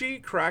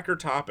 crunchy cracker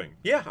topping.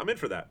 Yeah, I'm in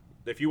for that.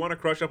 If you want to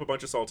crush up a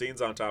bunch of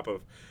saltines on top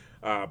of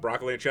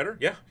broccoli and cheddar,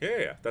 yeah.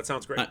 That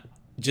sounds great.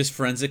 Just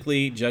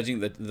forensically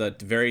judging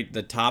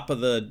the top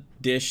of the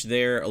dish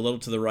there, a little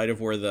to the right of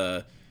where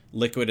the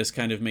liquid has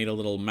kind of made a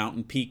little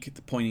mountain peak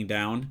pointing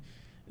down.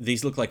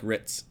 These look like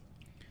Ritz.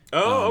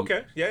 Oh,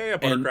 okay. Yeah,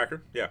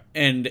 buttercracker. Yeah.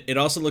 And it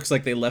also looks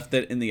like they left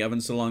it in the oven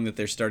so long that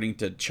they're starting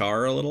to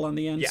char a little on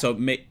the end. Yeah. So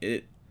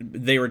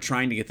they were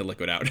trying to get the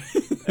liquid out.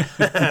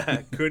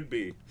 Could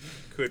be.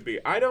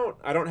 I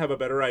don't have a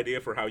better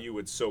idea for how you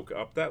would soak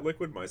up that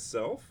liquid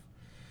myself.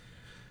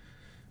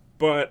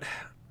 But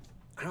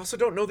I also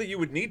don't know that you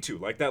would need to.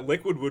 Like, that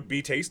liquid would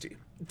be tasty.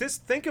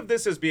 Think of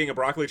this as being a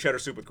broccoli cheddar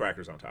soup with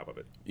crackers on top of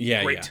it.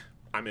 Yeah, Great. Yeah.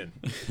 I'm in.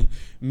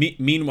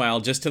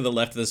 Meanwhile, just to the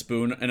left of the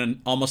spoon,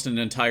 almost an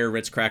entire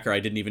Ritz cracker I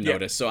didn't even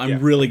notice. So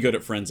I'm really good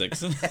at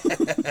forensics.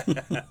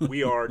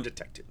 We are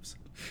detectives.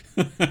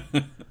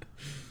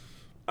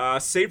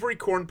 Savory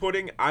corn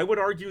pudding. I would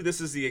argue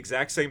this is the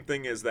exact same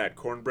thing as that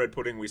cornbread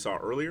pudding we saw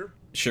earlier.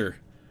 Sure.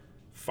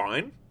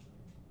 Fine.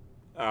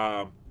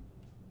 So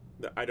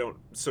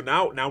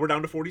now we're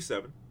down to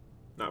 47,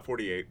 not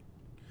 48.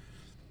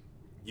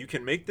 You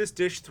can make this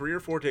dish 3 or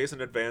 4 days in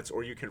advance,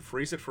 or you can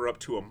freeze it for up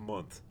to a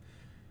month.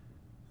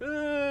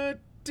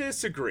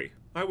 Disagree.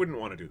 I wouldn't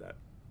want to do that.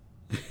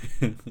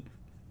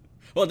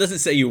 Well, it doesn't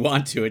say you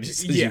want to. It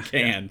just says you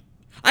can. Yeah.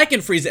 I can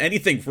freeze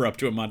anything for up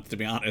to a month, to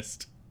be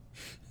honest.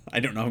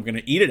 I don't know if I'm going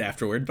to eat it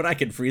afterward, but I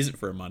can freeze it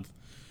for a month.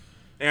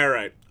 All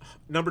right.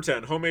 Number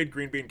 10, homemade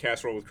green bean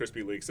casserole with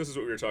crispy leeks. This is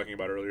what we were talking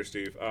about earlier,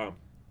 Steve.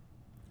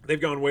 They've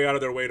gone way out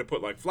of their way to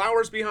put, like,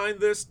 flowers behind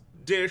this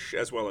dish,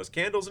 as well as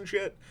candles and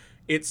shit.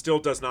 It still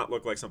does not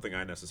look like something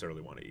I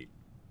necessarily want to eat.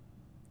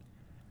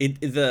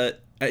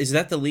 Is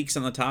that the leeks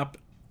on the top?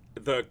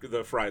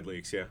 The fried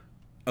leeks, yeah.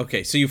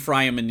 Okay, so you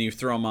fry them and you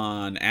throw them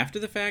on after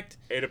the fact?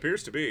 It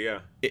appears to be,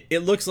 yeah.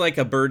 It looks like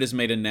a bird has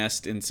made a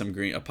nest in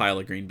a pile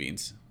of green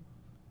beans.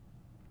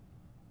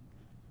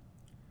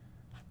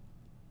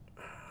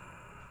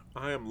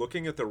 I am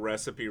looking at the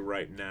recipe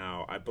right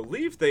now. I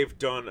believe they've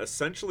done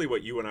essentially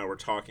what you and I were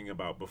talking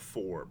about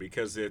before,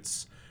 because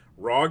it's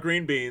raw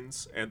green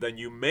beans, and then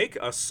you make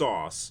a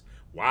sauce.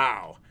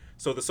 Wow.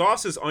 So the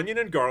sauce is onion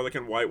and garlic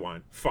and white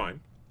wine.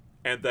 Fine.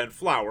 And then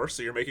flour,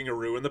 so you're making a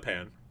roux in the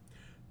pan.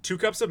 2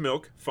 cups of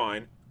milk.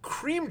 Fine.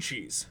 Cream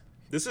cheese.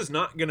 This is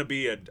not going to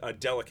be a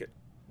delicate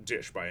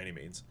dish by any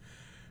means.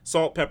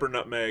 Salt, pepper,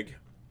 nutmeg,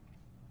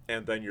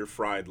 and then your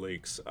fried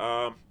leeks.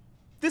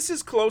 This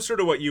is closer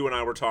to what you and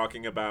I were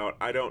talking about.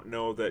 I don't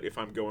know that if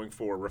I'm going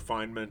for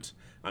refinement,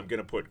 I'm going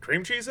to put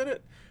cream cheese in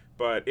it,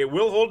 but it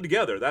will hold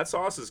together. That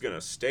sauce is going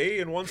to stay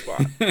in one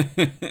spot.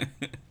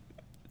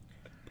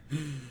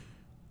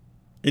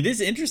 It is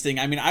interesting.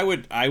 I mean, I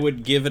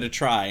would give it a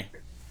try.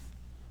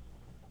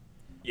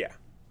 Yeah.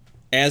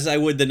 As I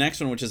would the next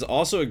one, which is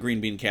also a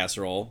green bean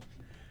casserole,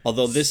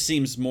 although this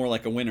seems more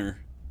like a winner.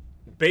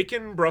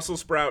 Bacon Brussels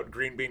sprout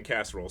green bean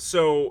casserole.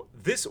 So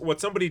what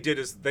somebody did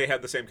is they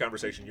had the same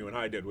conversation you and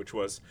I did, which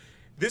was,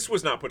 this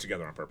was not put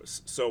together on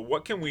purpose. So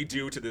what can we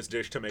do to this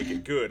dish to make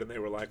it good? And they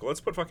were like, well,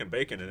 let's put fucking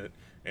bacon in it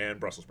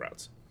and Brussels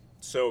sprouts.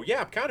 So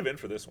yeah, I'm kind of in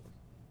for this one.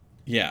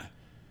 Yeah.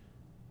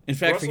 In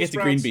fact, Brussels forget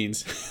sprouts, the green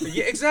beans.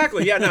 Yeah,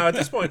 exactly. Yeah, now at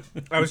this point,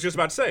 I was just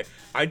about to say,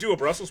 I do a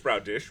Brussels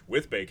sprout dish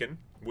with bacon,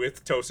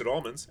 with toasted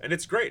almonds, and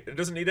it's great. It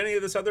doesn't need any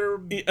of this other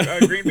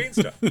green bean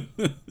stuff.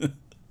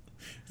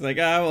 It's like,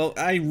 well,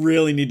 I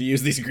really need to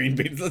use these green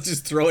beans. Let's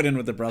just throw it in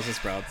with the Brussels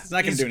sprouts. It's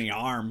not going to do any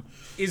harm.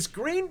 Is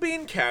green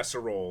bean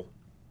casserole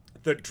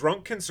the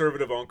drunk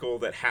conservative uncle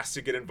that has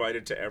to get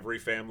invited to every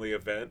family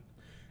event,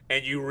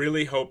 and you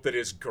really hope that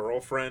his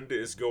girlfriend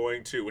is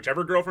going to,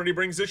 whichever girlfriend he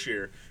brings this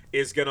year,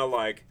 is gonna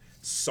like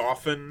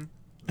soften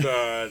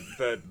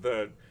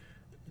the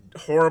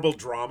horrible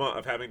drama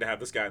of having to have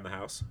this guy in the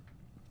house.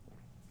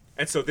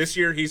 And so this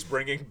year he's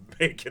bringing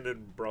bacon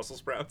and Brussels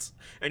sprouts,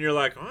 and you're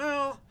like,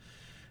 well,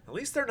 at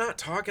least they're not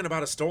talking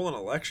about a stolen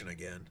election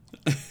again.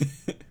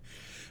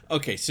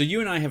 Okay, so you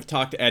and I have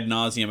talked ad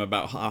nauseum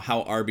about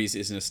how Arby's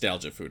is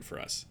nostalgia food for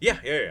us.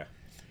 Yeah.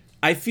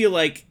 I feel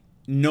like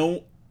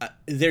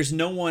there's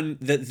no one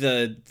that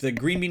the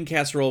green bean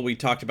casserole we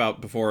talked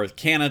about before,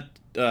 can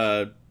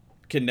of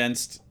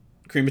condensed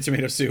cream of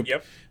tomato soup,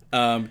 Yep.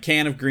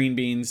 Can of green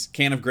beans,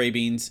 can of gray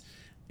beans,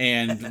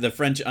 and the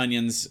French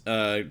onions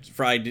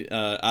fried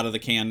out of the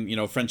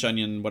can, French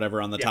onion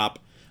whatever on the top.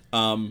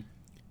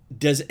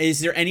 Is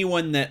there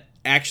anyone that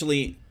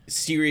actually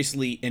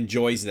seriously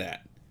enjoys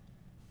that?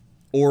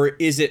 Or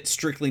is it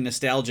strictly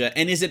nostalgia?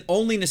 And is it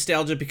only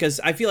nostalgia because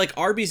I feel like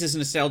Arby's is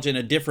nostalgia in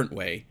a different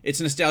way.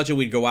 It's nostalgia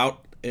we'd go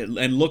out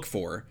and look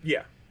for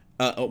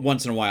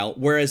once in a while.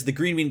 Whereas the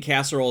green bean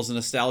casserole is a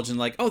nostalgia and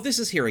like, oh, this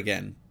is here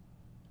again.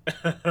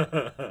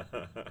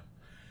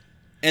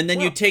 And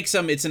then you take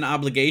some, it's an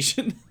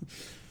obligation.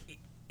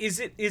 Is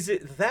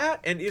it that?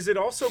 And is it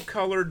also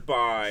colored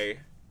by...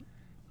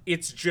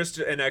 It's just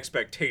an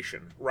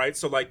expectation, right?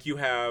 So like you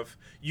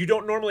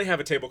don't normally have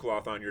a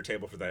tablecloth on your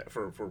table for that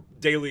for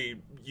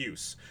daily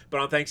use, but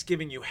on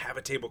Thanksgiving you have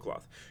a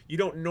tablecloth. You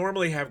don't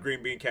normally have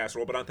green bean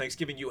casserole, but on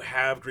Thanksgiving you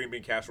have green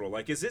bean casserole.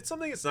 Like, is it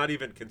something that's not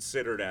even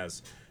considered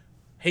as,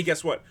 hey,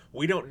 guess what?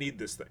 We don't need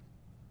this thing.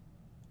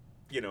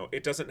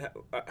 It doesn't have.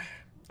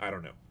 I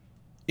don't know.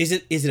 Is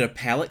it a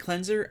palate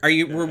cleanser?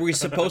 Were we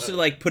supposed to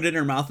like put it in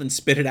our mouth and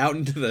spit it out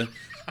into the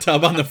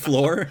tub on the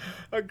floor?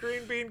 A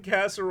green bean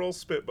casserole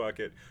spit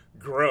bucket.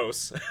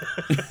 Gross.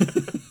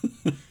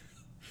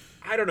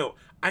 I don't know.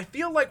 I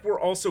feel like we're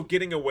also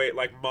getting away.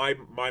 Like my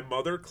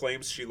mother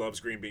claims she loves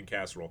green bean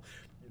casserole.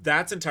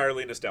 That's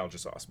entirely nostalgia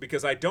sauce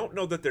because I don't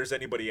know that there's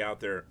anybody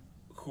out there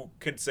who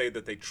can say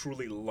that they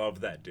truly love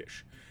that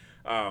dish.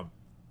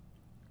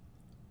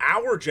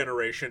 Our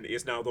generation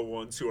is now the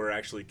ones who are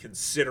actually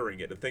considering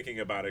it and thinking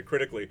about it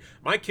critically.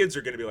 My kids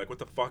are going to be like, what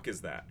the fuck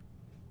is that?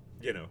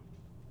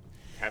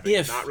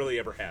 Having not really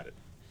ever had it.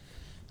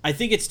 I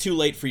think it's too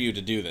late for you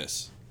to do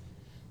this.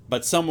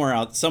 But someone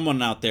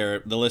out there,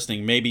 the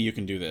listening, maybe you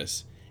can do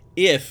this.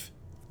 If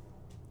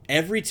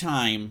every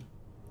time,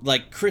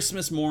 like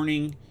Christmas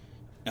morning,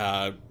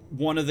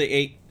 one of the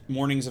 8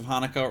 mornings of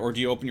Hanukkah, or do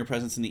you open your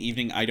presents in the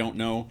evening? I don't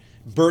know.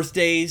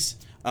 Birthdays,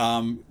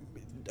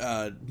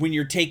 when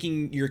you're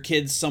taking your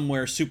kids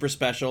somewhere super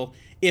special,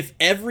 if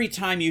every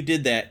time you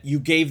did that, you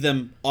gave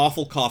them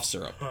awful cough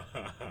syrup,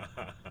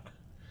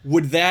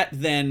 would that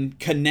then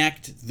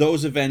connect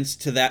those events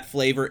to that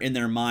flavor in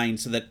their mind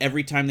so that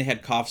every time they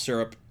had cough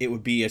syrup, it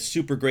would be a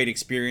super great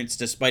experience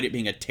despite it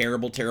being a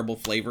terrible, terrible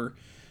flavor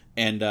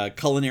and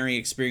culinary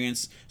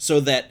experience, so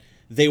that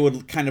they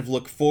would kind of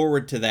look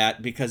forward to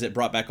that because it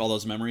brought back all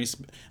those memories?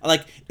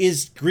 Like,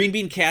 is green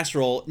bean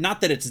casserole,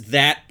 not that it's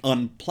that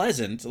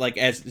unpleasant, like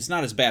it's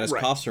not as bad as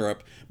cough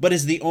syrup, but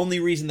is the only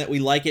reason that we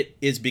like it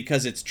is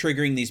because it's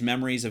triggering these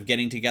memories of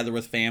getting together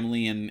with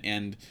family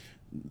and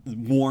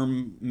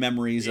warm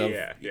memories of,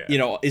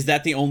 is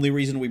that the only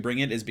reason we bring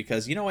it? Is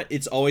because,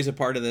 it's always a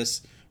part of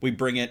this. We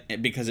bring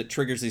it because it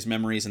triggers these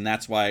memories, and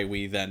that's why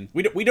we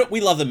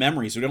love the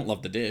memories. We don't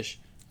love the dish.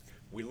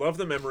 We love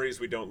the memories.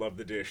 We don't love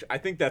the dish. I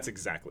think that's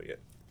exactly it.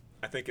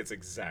 I think it's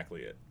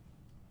exactly it.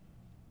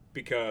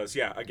 Because,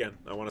 again,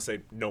 I want to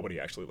say nobody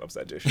actually loves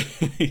that dish.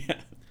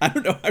 I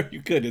don't know how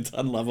you could. It's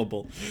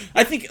unlovable.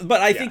 I think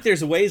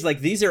there's ways,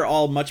 like, these are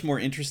all much more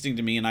interesting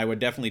to me, and I would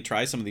definitely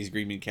try some of these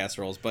green bean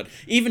casseroles. But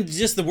even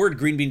just the word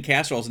green bean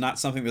casserole is not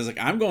something that's like,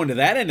 I'm going to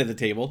that end of the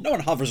table. No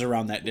one hovers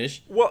around that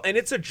dish. Well, and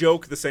it's a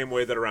joke the same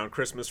way that around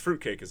Christmas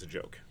fruitcake is a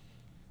joke.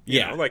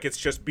 You know, like, it's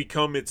just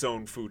become its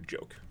own food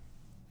joke.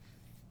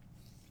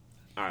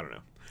 I don't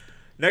know.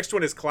 Next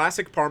one is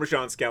classic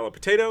Parmesan scallop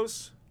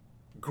potatoes.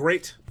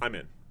 Great. I'm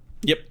in.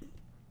 Yep.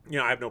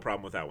 I have no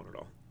problem with that one at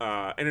all.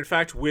 And in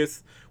fact,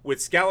 with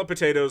scallop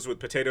potatoes, with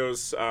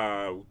potatoes,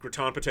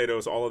 gratin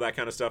potatoes, all of that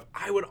kind of stuff,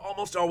 I would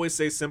almost always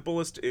say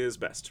simplest is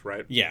best,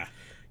 right? Yeah.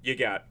 You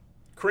got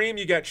cream,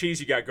 you got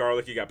cheese, you got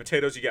garlic, you got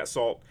potatoes, you got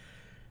salt.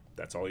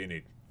 That's all you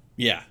need.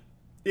 Yeah.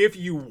 If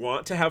you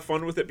want to have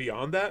fun with it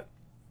beyond that,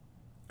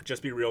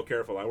 just be real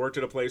careful. I worked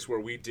at a place where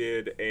we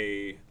did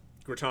a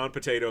gratin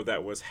potato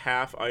that was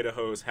half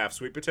Idaho's, half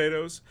sweet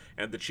potatoes,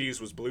 and the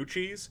cheese was blue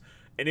cheese,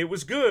 and it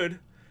was good,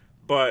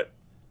 but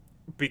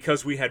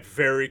because we had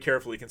very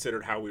carefully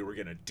considered how we were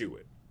going to do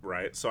it,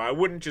 right? So I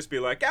wouldn't just be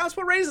like, let's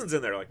put raisins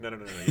in there. Like, no.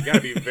 You got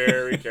to be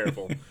very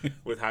careful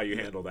with how you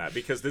handle that,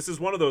 because this is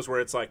one of those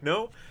where it's like,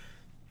 no,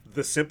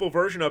 the simple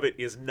version of it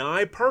is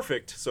nigh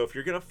perfect, so if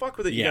you're going to fuck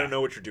with it, you got to know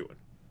what you're doing.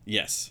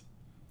 Yes.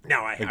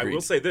 Now, I will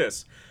say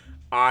this.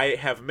 I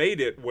have made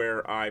it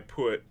where I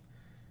put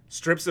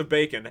strips of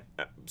bacon,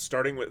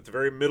 starting with the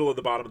very middle of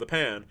the bottom of the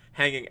pan,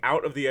 hanging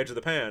out of the edge of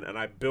the pan, and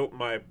I built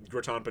my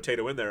gratin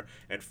potato in there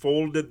and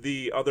folded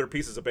the other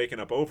pieces of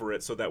bacon up over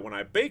it so that when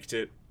I baked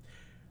it,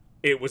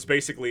 it was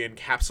basically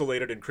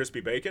encapsulated in crispy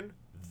bacon.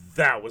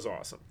 That was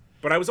awesome.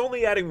 But I was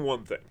only adding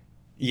one thing.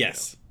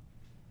 Yes.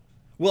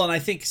 Well, and I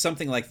think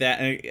something like that,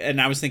 and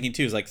I was thinking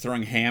too, is like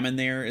throwing ham in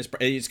there.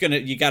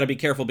 You got to be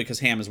careful because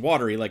ham is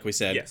watery, like we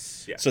said.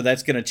 Yes, yeah. So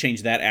that's going to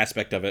change that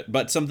aspect of it.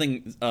 But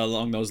something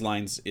along those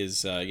lines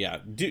is,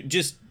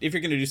 just if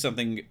you're going to do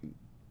something,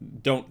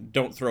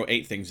 don't throw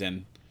 8 things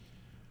in.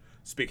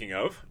 Speaking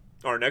of,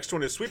 our next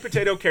one is sweet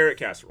potato carrot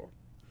casserole.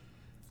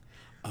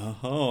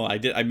 Oh,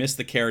 I missed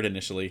the carrot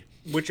initially.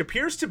 Which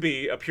appears to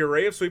be a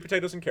puree of sweet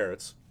potatoes and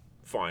carrots.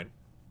 Fine.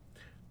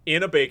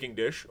 In a baking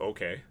dish.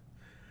 Okay.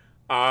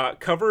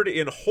 Covered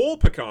in whole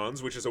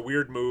pecans, which is a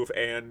weird move,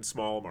 and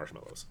small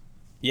marshmallows.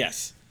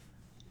 Yes.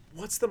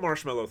 What's the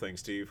marshmallow thing,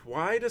 Steve?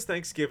 Why does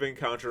Thanksgiving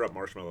conjure up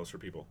marshmallows for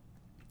people?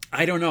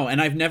 I don't know, and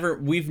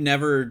we've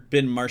never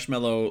been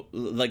marshmallow,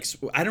 like,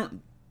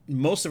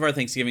 most of our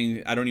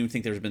Thanksgiving, I don't even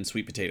think there's been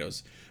sweet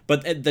potatoes.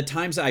 But at the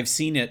times I've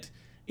seen it,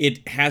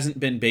 it hasn't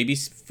been baby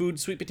food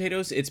sweet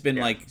potatoes. It's been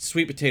like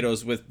sweet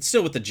potatoes with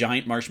the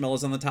giant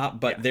marshmallows on the top,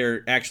 but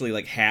they're actually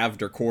like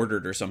halved or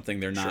quartered or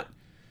something. They're not.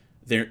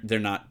 They're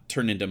not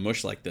turned into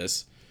mush like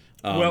this.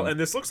 Well, and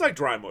this looks like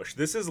dry mush.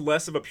 This is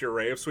less of a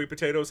puree of sweet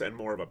potatoes and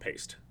more of a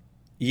paste.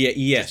 Yeah,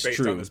 yes, based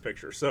true. on this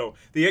picture. So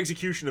the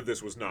execution of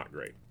this was not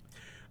great.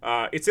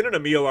 It's in an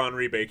Emile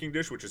Henry baking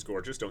dish, which is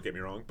gorgeous, don't get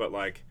me wrong. But,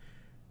 like,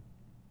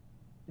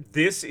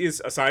 this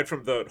is, aside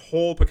from the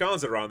whole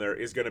pecans that are on there,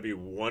 is going to be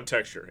one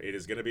texture. It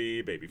is going to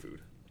be baby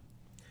food.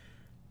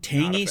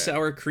 Tangy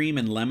sour cream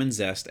and lemon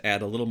zest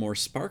add a little more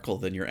sparkle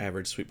than your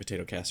average sweet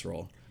potato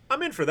casserole.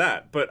 I'm in for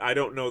that, but I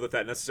don't know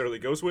that necessarily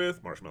goes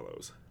with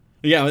marshmallows.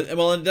 Yeah,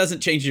 well, it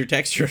doesn't change your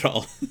texture at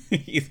all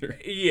either.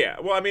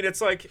 Yeah, well, I mean,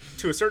 it's like,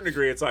 to a certain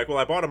degree, it's like, well,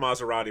 I bought a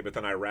Maserati, but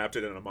then I wrapped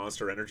it in a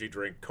Monster Energy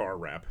drink car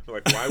wrap.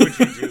 Like, why would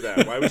you do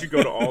that? Why would you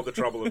go to all the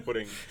trouble of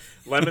putting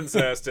lemon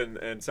zest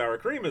and sour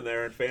cream in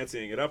there and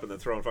fancying it up and then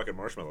throwing fucking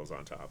marshmallows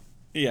on top?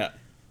 Yeah.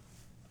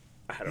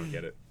 I don't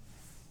get it.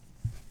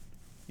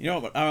 You know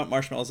what? I want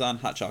marshmallows on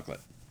hot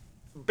chocolate.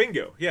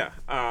 Bingo, yeah.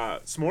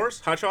 S'mores,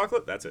 hot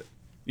chocolate, that's it.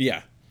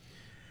 Yeah.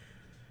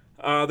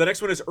 The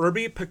next one is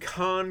herby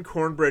pecan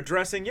cornbread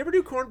dressing. You ever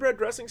do cornbread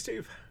dressing,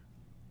 Steve?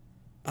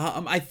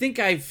 I think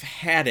I've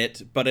had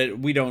it, but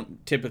we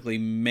don't typically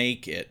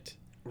make it.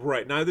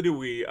 Right, neither do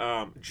we.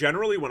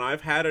 Generally, when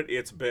I've had it,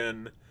 it's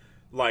been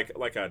like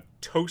a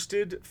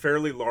toasted,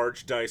 fairly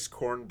large dice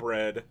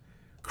cornbread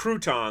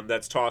crouton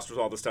that's tossed with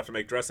all the stuff to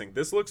make dressing.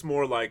 This looks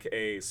more like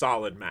a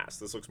solid mass.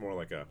 This looks more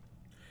like a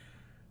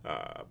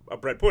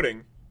bread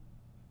pudding.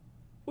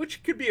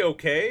 Which could be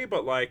okay,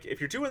 but, like, if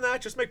you're doing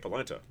that, just make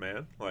polenta,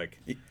 man. Like,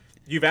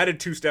 you've added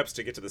 2 steps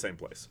to get to the same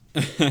place.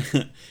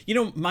 You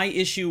know, my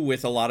issue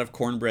with a lot of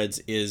cornbreads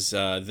is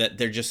that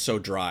they're just so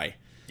dry.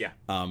 Yeah.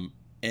 And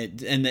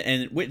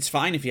it's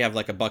fine if you have,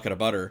 like, a bucket of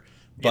butter.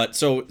 But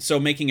so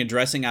making a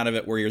dressing out of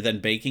it where you're then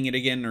baking it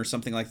again or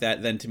something like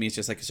that, then to me it's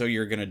just like, so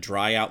you're going to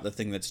dry out the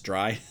thing that's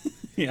dry?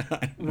 Yeah.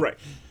 Right.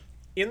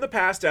 In the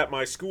past at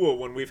my school,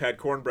 when we've had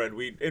cornbread,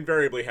 we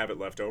invariably have it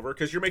left over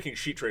because you're making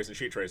sheet trays and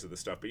sheet trays of this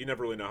stuff, but you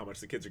never really know how much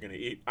the kids are going to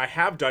eat. I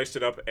have diced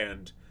it up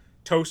and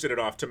toasted it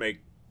off to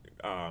make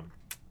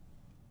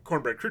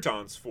cornbread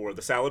croutons for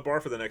the salad bar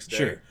for the next day.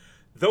 Sure.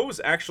 Those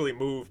actually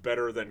move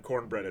better than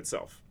cornbread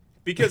itself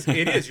because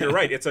it is, you're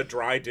right, it's a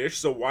dry dish,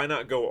 so why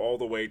not go all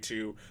the way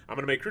to, I'm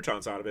going to make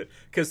croutons out of it,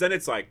 because then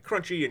it's like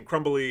crunchy and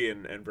crumbly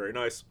and very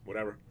nice,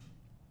 whatever.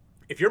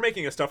 If you're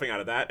making a stuffing out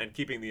of that and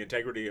keeping the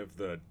integrity of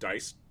the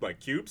dice like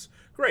cubes,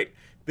 great.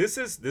 This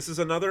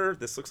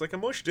looks like a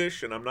mush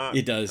dish, and I'm not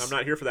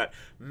here for that.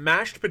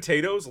 Mashed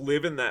potatoes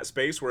live in that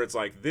space where it's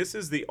like, this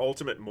is the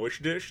ultimate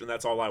mush dish, and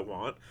that's all I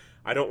want.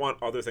 I don't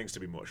want other things to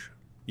be mush.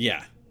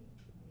 Yeah.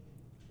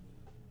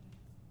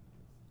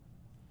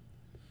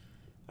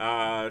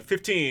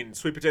 15,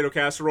 sweet potato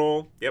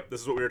casserole. Yep, this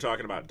is what we were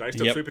talking about.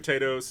 Diced up sweet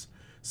potatoes,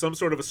 some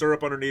sort of a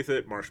syrup underneath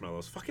it,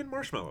 marshmallows. Fucking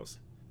marshmallows.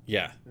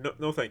 Yeah.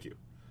 No, thank you.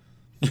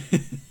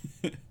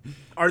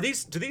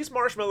 Do these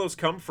marshmallows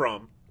come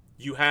from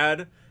you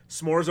had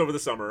s'mores over the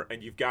summer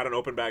and you've got an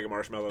open bag of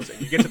marshmallows and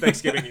you get to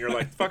Thanksgiving and you're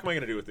like, the fuck am I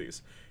going to do with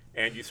these?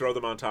 And you throw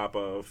them on top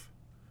of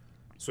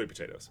sweet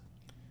potatoes.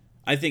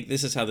 I think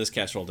this is how this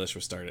casserole dish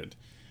was started.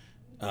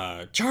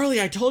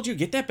 Charlie, I told you,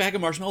 get that bag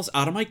of marshmallows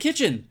out of my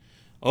kitchen.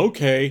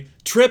 Okay.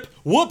 Trip.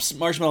 Whoops.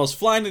 Marshmallows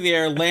fly into the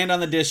air, land on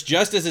the dish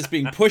just as it's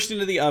being pushed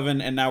into the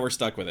oven, and now we're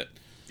stuck with it.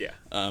 Yeah.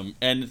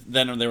 And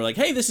then they were like,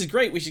 hey, this is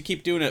great. We should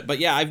keep doing it. But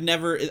yeah,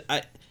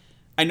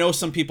 I know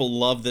some people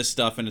love this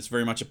stuff and it's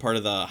very much a part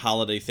of the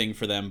holiday thing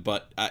for them,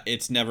 but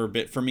it's never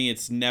been, for me,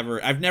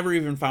 I've never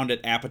even found it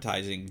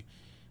appetizing,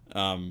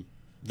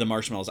 the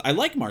marshmallows. I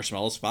like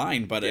marshmallows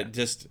fine, but it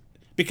just,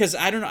 because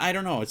I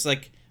don't know. It's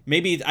like,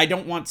 maybe I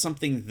don't want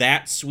something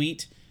that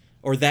sweet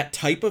or that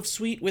type of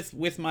sweet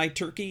with my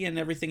turkey and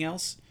everything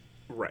else.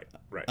 Right.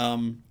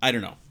 I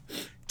don't know.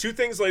 Two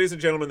things, ladies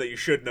and gentlemen, that you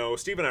should know.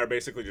 Steve and I are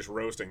basically just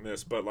roasting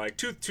this, but like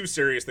two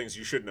serious things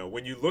you should know.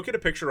 When you look at a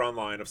picture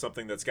online of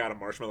something that's got a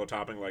marshmallow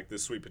topping like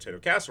this sweet potato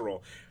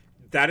casserole,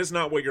 that is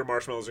not what your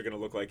marshmallows are going to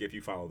look like if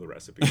you follow the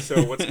recipe.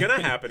 So what's going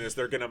to happen is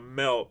they're going to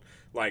melt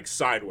like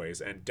sideways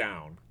and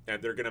down,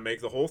 and they're going to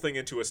make the whole thing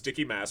into a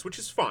sticky mass, which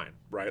is fine,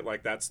 right?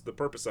 Like that's the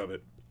purpose of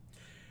it.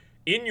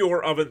 In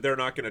your oven, they're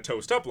not going to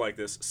toast up like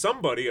this.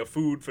 Somebody, a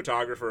food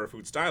photographer or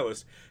food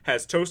stylist,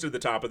 has toasted the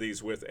top of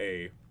these with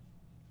a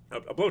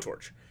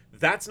blowtorch.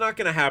 That's not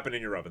going to happen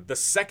in your oven. The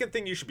second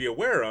thing you should be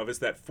aware of is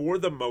that for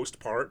the most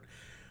part,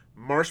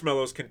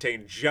 marshmallows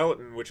contain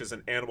gelatin, which is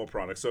an animal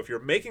product. So if you're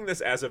making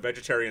this as a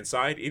vegetarian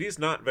side, it is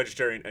not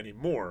vegetarian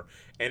anymore.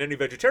 And any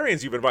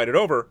vegetarians you've invited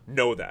over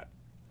know that.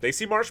 They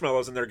see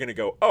marshmallows and they're going to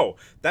go, oh,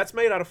 that's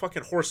made out of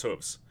fucking horse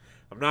hooves.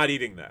 I'm not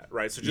eating that,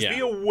 right? So just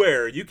be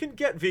aware. You can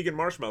get vegan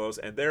marshmallows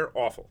and they're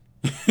awful.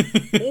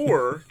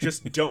 Or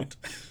just don't.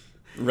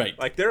 Right.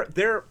 Like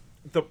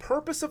the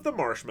purpose of the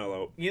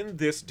marshmallow in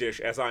this dish,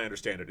 as I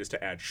understand it, is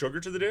to add sugar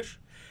to the dish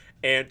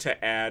and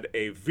to add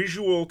a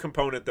visual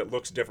component that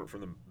looks different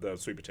from the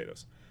sweet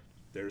potatoes.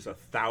 There's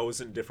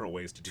 1,000 different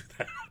ways to do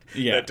that.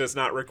 Yeah. That does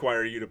not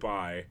require you to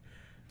buy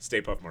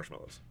Stay Puft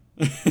marshmallows.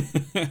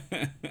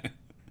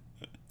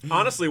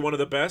 Honestly, one of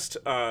the best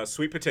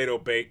sweet potato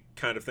bake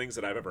kind of things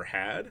that I've ever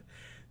had.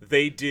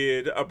 They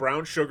did a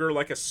brown sugar,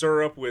 like a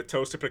syrup with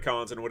toasted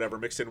pecans and whatever,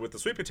 mixed in with the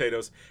sweet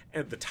potatoes,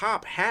 and the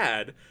top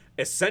had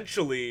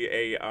essentially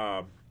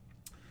a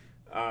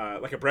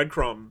like a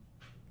breadcrumb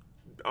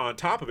on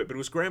top of it, but it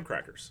was graham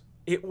crackers.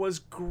 It was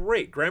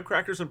great. Graham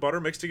crackers and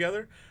butter mixed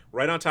together,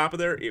 right on top of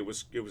there. It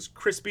was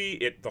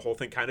crispy. The whole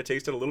thing kind of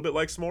tasted a little bit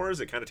like s'mores.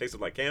 It kind of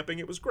tasted like camping.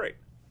 It was great.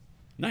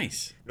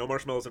 Nice. No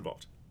marshmallows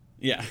involved.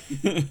 Yeah.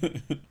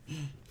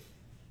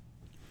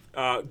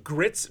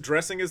 Grits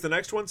dressing is the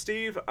next one,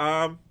 Steve.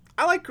 I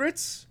like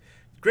grits.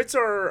 Grits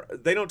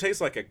they don't taste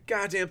like a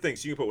goddamn thing,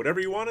 so you can put whatever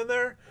you want in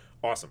there.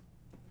 Awesome.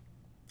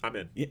 I'm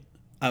in. Yeah.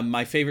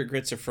 My favorite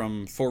grits are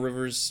from Four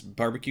Rivers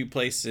barbecue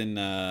place in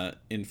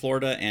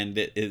Florida, and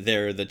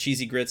they're the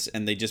cheesy grits,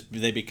 and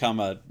they become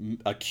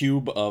a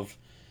cube of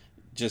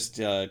just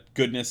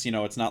goodness. You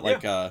know, it's not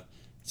like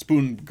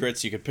spoon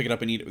grits. You could pick it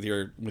up and eat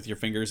it with your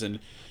fingers, and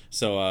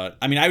so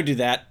I mean, I would do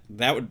that.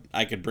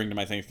 I could bring to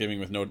my Thanksgiving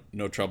with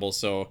no trouble.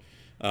 So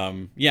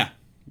yeah,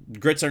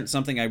 grits aren't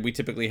something we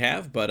typically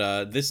have,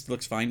 but this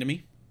looks fine to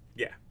me.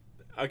 Yeah,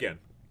 again,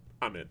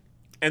 I'm in.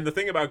 And the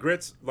thing about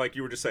grits, like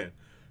you were just saying,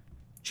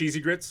 cheesy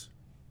grits,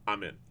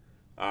 I'm in.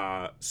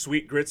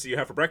 Sweet grits that you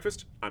have for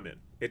breakfast, I'm in.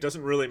 It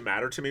doesn't really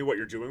matter to me what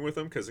you're doing with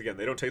them because, again,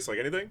 they don't taste like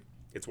anything.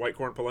 It's white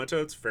corn polenta.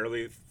 It's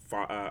fairly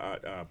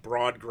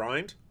broad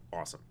grind.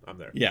 Awesome. I'm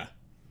there. Yeah.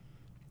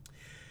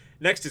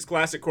 Next is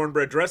classic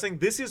cornbread dressing.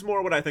 This is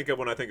more what I think of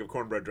when I think of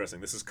cornbread dressing.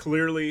 This is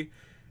clearly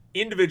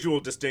individual,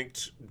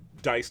 distinct,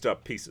 diced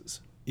up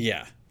pieces.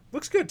 Yeah.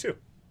 Looks good, too.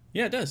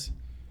 Yeah, it does.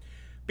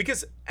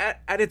 Because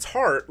at its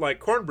heart, like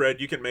cornbread,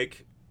 you can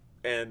make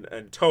and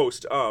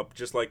toast up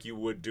just like you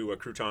would do a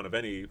crouton of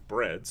any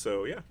bread.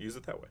 So yeah, use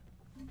it that way.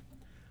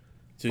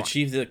 To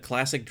achieve the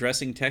classic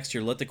dressing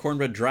texture, let the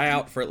cornbread dry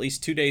out for at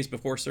least 2 days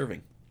before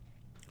serving.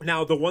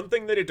 Now, the one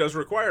thing that it does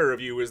require of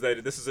you is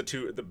that this is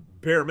the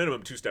bare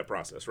minimum 2-step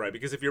process, right?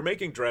 Because if you're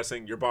making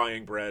dressing, you're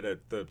buying bread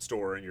at the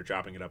store and you're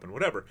chopping it up and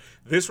whatever.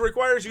 This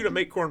requires you to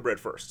make cornbread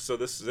first. So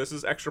this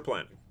is extra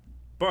planning.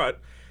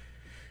 But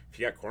if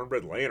you got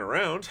cornbread laying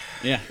around,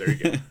 yeah, there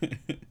you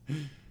go.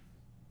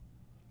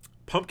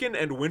 Pumpkin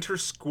and winter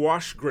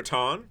squash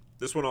gratin.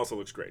 This one also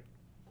looks great.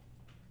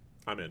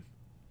 I'm in.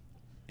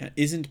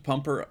 Isn't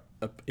Pumper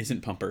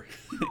isn't Pumper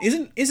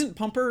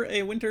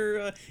a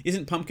winter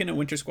isn't pumpkin a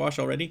winter squash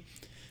already?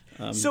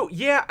 So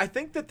yeah, I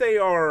think that they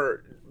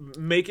are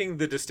making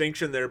the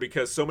distinction there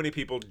because so many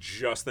people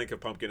just think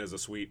of pumpkin as a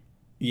sweet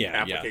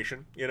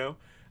application, you know.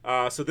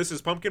 So this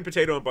is pumpkin,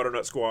 potato, and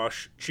butternut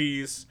squash,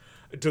 cheese,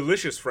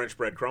 delicious French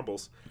bread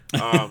crumbles.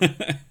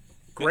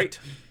 Great.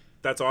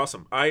 That's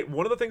awesome.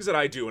 One of the things that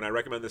I do, and I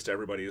recommend this to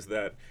everybody, is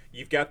that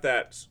you've got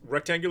that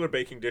rectangular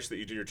baking dish that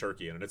you do your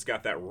turkey in, and it's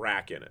got that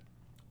rack in it.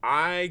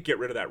 I get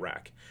rid of that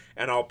rack,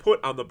 and I'll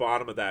put on the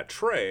bottom of that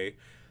tray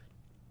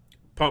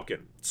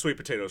pumpkin, sweet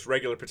potatoes,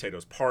 regular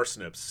potatoes,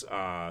 parsnips,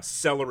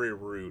 celery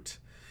root,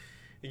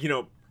 you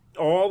know,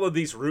 all of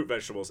these root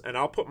vegetables, and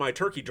I'll put my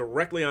turkey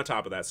directly on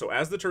top of that. So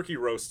as the turkey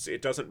roasts,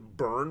 it doesn't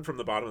burn from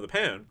the bottom of the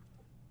pan,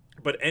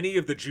 but any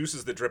of the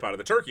juices that drip out of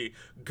the turkey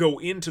go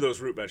into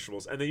those root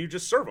vegetables, and then you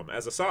just serve them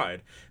as a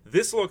side.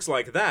 This looks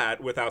like that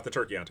without the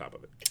turkey on top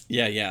of it.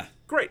 Yeah.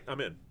 Great,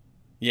 I'm in.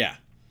 Yeah.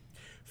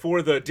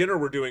 For the dinner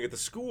we're doing at the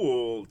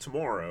school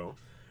tomorrow,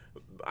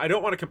 I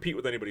don't want to compete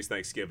with anybody's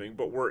Thanksgiving,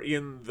 but we're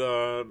in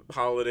the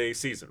holiday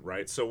season,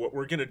 right? So what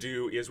we're going to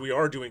do is we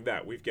are doing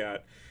that. We've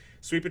got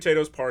sweet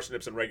potatoes,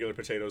 parsnips, and regular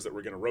potatoes that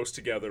we're going to roast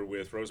together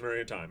with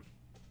rosemary and thyme.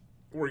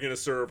 We're going to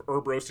serve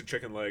herb roasted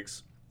chicken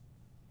legs.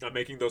 I'm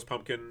making those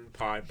pumpkin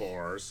pie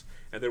bars.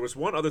 And there was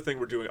one other thing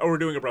we're doing. Oh, we're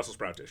doing a Brussels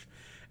sprout dish.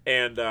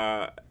 And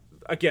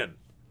again,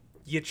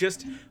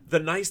 the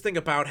nice thing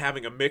about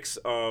having a mix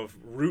of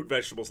root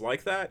vegetables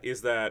like that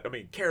is that, I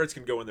mean, carrots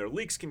can go in there,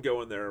 leeks can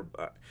go in there,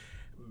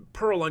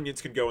 pearl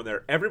onions can go in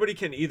there. Everybody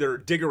can either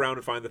dig around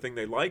and find the thing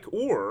they like,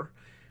 or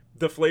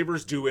the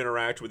flavors do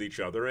interact with each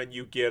other, and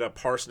you get a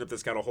parsnip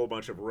that's got a whole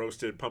bunch of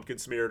roasted pumpkin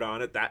smeared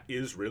on it. That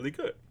is really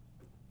good.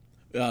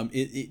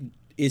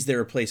 Is there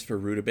a place for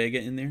rutabaga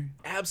in there?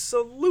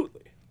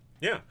 Absolutely.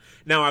 Yeah.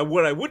 Now,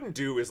 what I wouldn't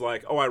do is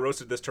like, I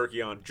roasted this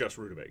turkey on just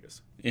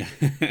rutabagas. Yeah.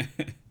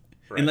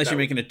 Right? Unless you're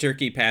making a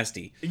turkey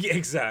pasty. Yeah,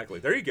 exactly.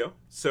 There you go.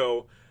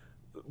 So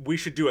we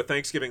should do a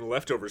Thanksgiving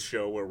leftovers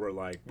show where we're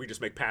like, we just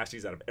make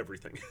pasties out of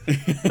everything.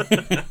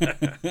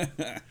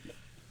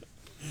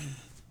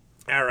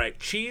 All right.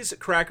 Cheese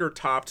cracker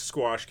topped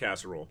squash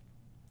casserole.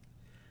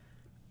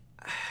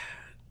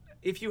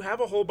 If you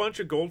have a whole bunch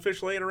of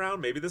goldfish laying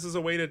around, maybe this is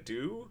a way to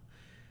do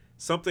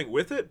something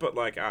with it, but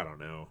like, I don't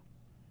know.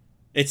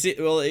 It's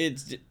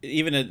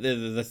even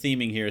the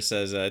theming here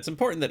says it's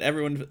important that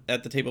everyone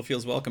at the table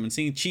feels welcome, and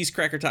seeing cheese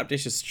cracker top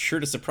dish is sure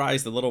to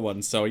surprise the little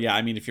ones. So yeah,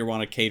 I mean, if you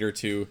want to cater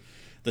to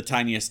the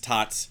tiniest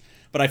tots,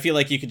 but I feel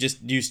like you could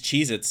just use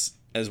Cheez-Its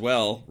as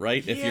well,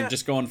 right? Yeah. If you're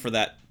just going for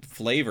that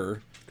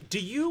flavor. Do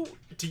you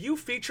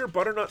feature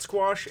butternut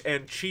squash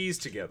and cheese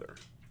together?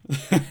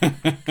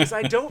 Because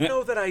I don't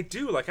know that I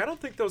do. Like, I don't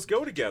think those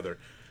go together.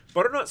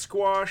 Butternut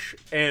squash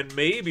and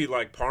maybe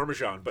like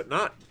Parmesan, but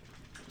not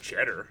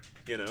cheddar.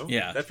 You know?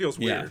 Yeah. That feels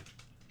weird.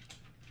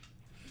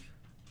 Yeah.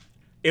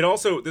 It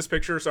also, this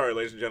picture, sorry,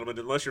 ladies and gentlemen,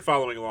 unless you're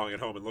following along at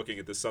home and looking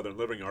at this Southern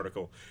Living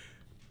article,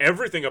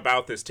 everything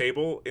about this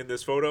table in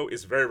this photo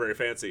is very, very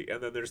fancy.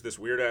 And then there's this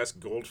weird-ass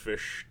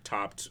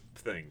goldfish-topped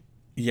thing.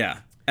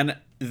 Yeah. And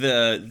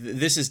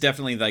this is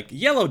definitely like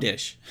yellow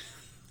dish.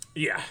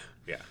 Yeah.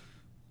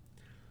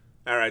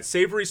 All right,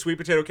 savory sweet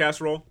potato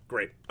casserole,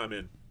 great, I'm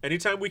in.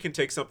 Anytime we can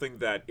take something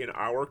that in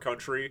our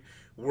country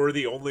we're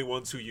the only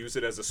ones who use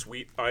it as a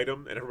sweet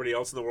item, and everybody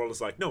else in the world is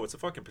like, no, it's a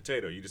fucking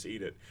potato, you just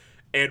eat it,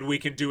 and we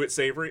can do it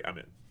savory, I'm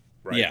in.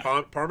 Right?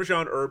 Yeah.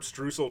 Parmesan herb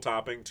streusel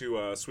topping to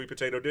a sweet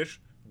potato dish,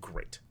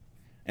 great.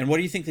 And what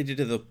do you think they did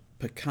to the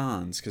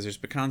pecans? Because there's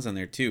pecans on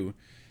there too.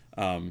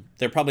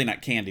 They're probably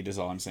not candied, is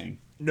all I'm saying.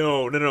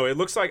 No. It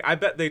looks like, I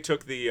bet they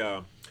took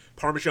the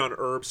Parmesan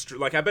herbs,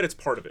 like I bet it's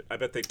part of it. I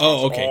bet they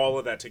tossed all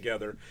of that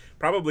together.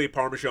 Probably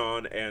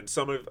Parmesan and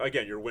some of,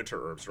 again, your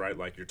winter herbs, right?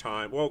 Like your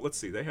thyme. Well, let's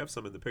see. They have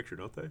some in the picture,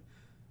 don't they?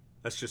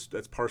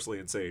 That's parsley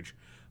and sage.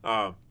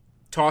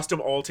 Tossed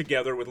them all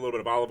together with a little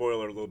bit of olive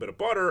oil or a little bit of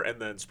butter,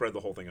 and then spread the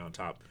whole thing on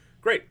top.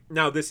 Great.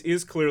 Now, this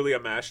is clearly a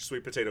mashed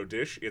sweet potato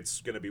dish.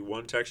 It's going to be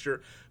one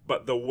texture,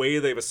 but the way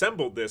they've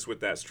assembled this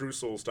with that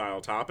streusel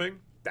style topping,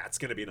 that's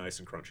going to be nice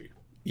and crunchy.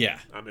 Yeah,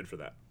 I'm in for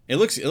that. It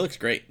looks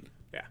great.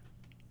 Yeah.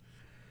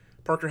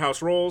 Parker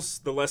House rolls,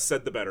 the less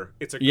said the better.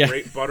 It's a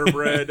great butter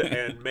bread,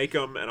 and make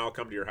them and I'll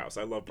come to your house.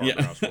 I love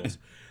Parker House rolls.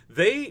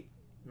 They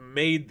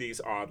made these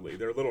oddly.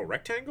 They're little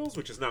rectangles,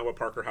 which is not what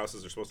Parker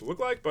Houses are supposed to look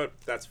like, but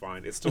that's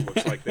fine. It still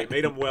looks like they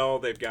made them well.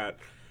 They've got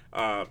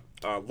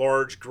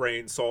large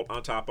grain salt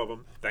on top of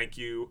them. Thank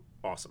you.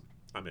 Awesome.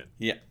 I'm in.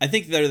 Yeah, I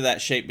think they're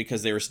that shape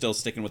because they were still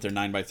sticking with their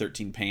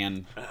 9x13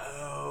 pan.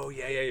 Oh,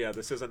 yeah.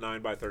 This is a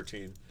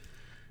 9x13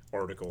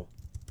 article.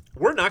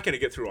 We're not going to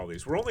get through all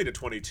these. We're only to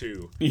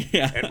 22.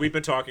 Yeah. And we've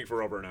been talking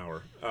for over an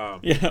hour.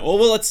 Yeah, well,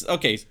 let's...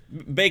 Okay,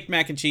 baked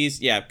mac and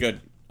cheese. Yeah,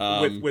 good.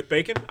 With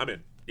bacon, I'm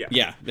in.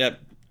 Yeah. Yeah,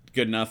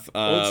 good enough.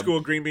 Old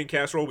school green bean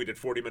casserole, we did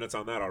 40 minutes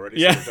on that already.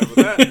 Yeah. So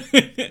we're done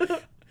with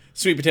that.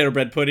 Sweet potato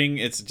bread pudding.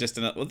 It's just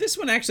enough. Well, this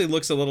one actually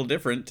looks a little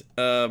different.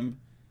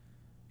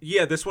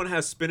 Yeah, this one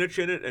has spinach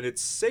in it, and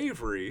it's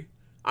savory.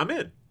 I'm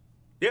in.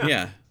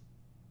 Yeah.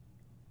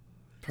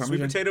 Sweet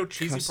potato,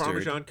 cheesy custard.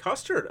 Parmesan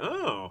custard.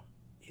 Oh,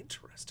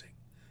 interesting.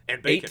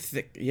 And bacon. 8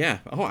 thick. Yeah.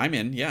 Oh, I'm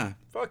in. Yeah.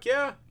 Fuck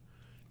yeah.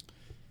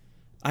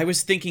 I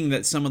was thinking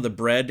that some of the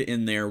bread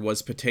in there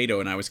was potato,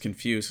 and I was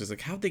confused. I was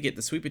like, how'd they get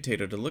the sweet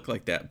potato to look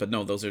like that? But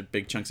no, those are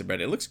big chunks of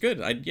bread. It looks good.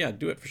 I'd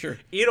do it for sure.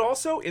 It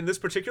also, in this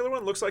particular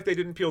one, looks like they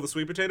didn't peel the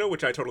sweet potato,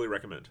 which I totally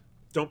recommend.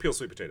 Don't peel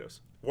sweet potatoes.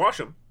 Wash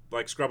them,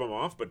 like scrub them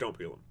off, but don't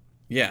peel them.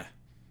 Yeah.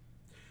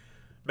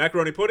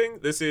 Macaroni pudding.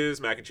 This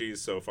is mac and cheese,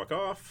 so fuck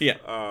off. Yeah.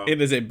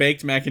 It is a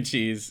baked mac and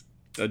cheese.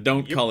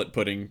 Don't call it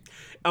pudding.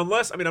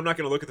 Unless, I'm not going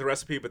to look at the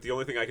recipe, but the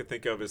only thing I can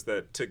think of is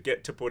that to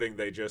get to pudding,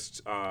 they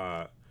just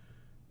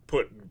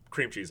put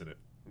cream cheese in it,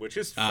 which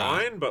is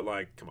fine, but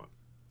like, come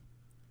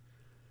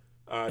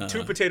on.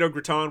 2 potato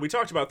gratin. We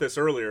talked about this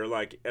earlier.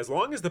 Like, as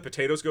long as the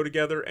potatoes go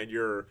together and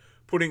you're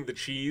putting the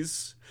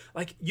cheese,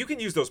 like, you can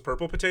use those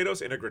purple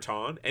potatoes in a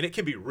gratin, and it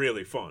can be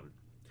really fun.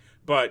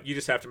 But you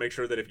just have to make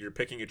sure that if you're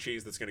picking a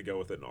cheese that's going to go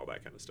with it and all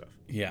that kind of stuff.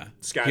 Yeah.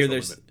 Sky's Here, the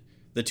there's limit.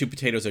 the 2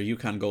 potatoes are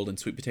Yukon Golden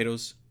sweet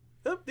potatoes.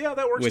 Yeah,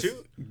 that works with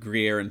too.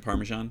 Gruyere and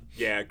Parmesan.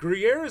 Yeah,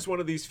 Gruyere is one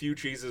of these few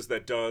cheeses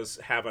that does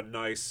have a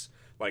nice,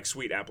 like,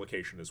 sweet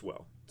application as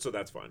well. So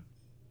that's fine.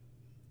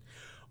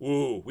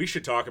 Ooh, we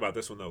should talk about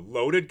this one, though.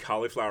 Loaded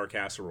cauliflower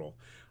casserole.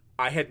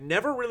 I had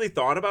never really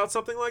thought about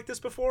something like this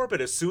before,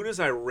 but as soon as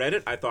I read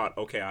it, I thought,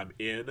 okay, I'm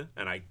in,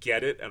 and I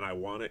get it, and I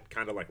want it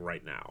kind of like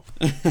right now.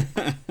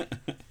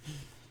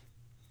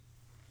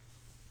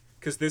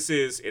 because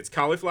it's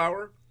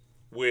cauliflower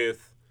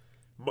with,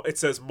 it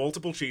says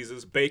multiple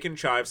cheeses, bacon,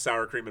 chives,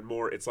 sour cream, and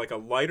more. It's like a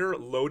lighter,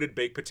 loaded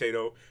baked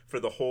potato for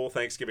the whole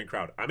Thanksgiving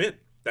crowd. I'm in.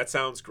 That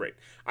sounds great.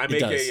 I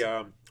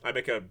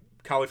make a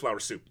cauliflower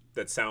soup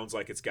that sounds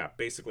like it's got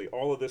basically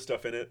all of this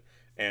stuff in it,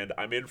 and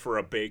I'm in for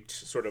a baked,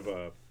 sort of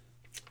a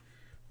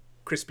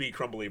crispy,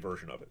 crumbly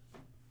version of it.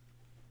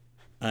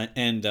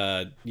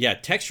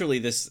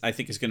 Texturally, this I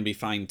think is going to be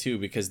fine too,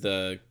 because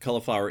the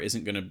cauliflower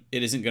isn't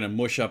gonna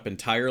mush up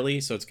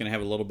entirely, so it's going to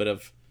have a little bit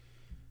of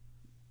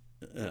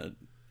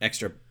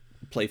extra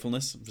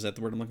playfulness. Is that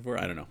the word I'm looking for?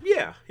 I don't know.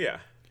 Yeah.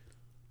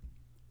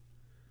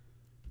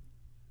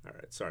 All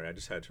right, sorry, I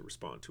just had to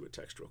respond to a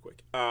text real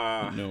quick.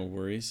 No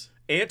worries.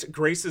 Aunt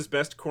Grace's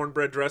best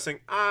cornbread dressing.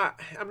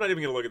 I'm not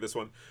even gonna look at this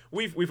one.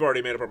 We've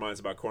already made up our minds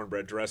about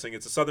cornbread dressing.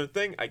 It's a Southern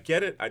thing. I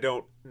get it. I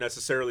don't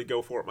necessarily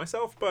go for it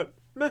myself, but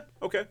meh,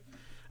 okay.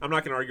 I'm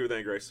not gonna argue with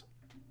Aunt Grace.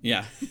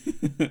 Yeah.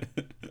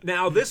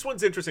 Now this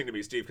one's interesting to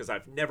me, Steve, because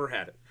I've never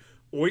had it.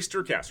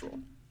 Oyster casserole.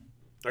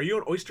 Are you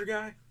an oyster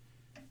guy?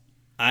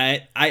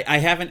 I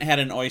haven't had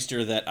an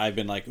oyster that I've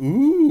been like,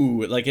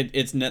 ooh, like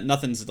it's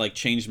nothing's like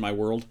changed my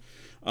world.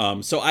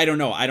 So I don't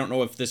know. I don't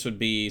know if this would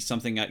be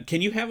something.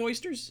 Can you have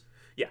oysters?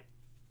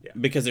 Yeah.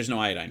 Because there's no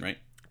iodine, right?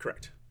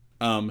 Correct.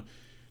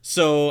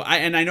 So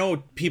I know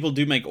people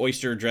do make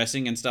oyster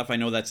dressing and stuff. I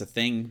know that's a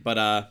thing, but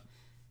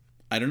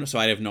I don't know. So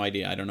I have no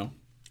idea. I don't know.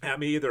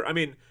 Me either. I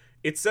mean,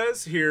 it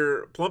says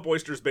here plump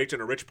oysters baked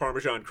in a rich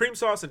Parmesan cream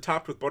sauce and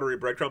topped with buttery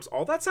breadcrumbs.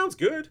 All that sounds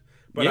good,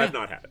 but Yeah. I've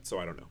not had it, so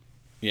I don't know.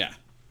 Yeah.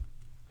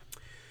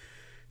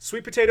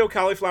 Sweet potato,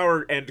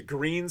 cauliflower, and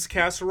greens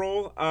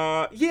casserole.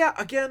 Yeah,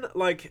 again,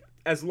 like,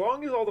 as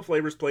long as all the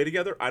flavors play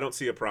together, I don't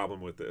see a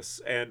problem with this.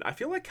 And I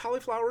feel like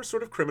cauliflower is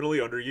sort of criminally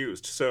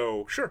underused.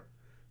 So, sure.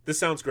 This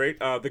sounds great.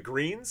 The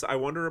greens, I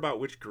wonder about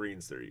which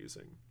greens they're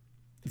using.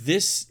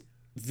 This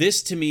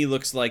to me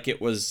looks like it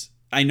was.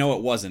 I know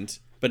it wasn't,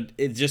 but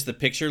it just the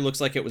picture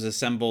looks like it was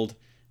assembled,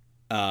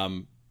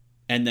 and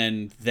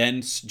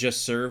then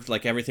just served.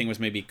 Like everything was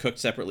maybe cooked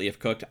separately if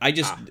cooked.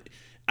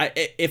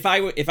 If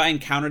I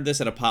encountered this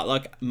at a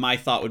potluck, my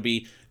thought would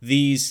be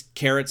these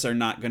carrots are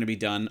not going to be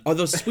done. Oh,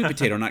 those sweet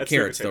potato, not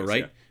carrots potatoes, though,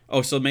 right? yeah.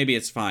 Oh, so maybe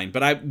it's fine.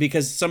 But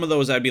because some of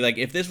those I'd be like,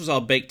 if this was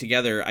all baked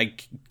together, I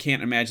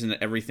can't imagine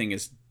that everything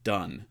is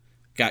done,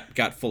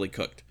 got fully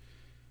cooked.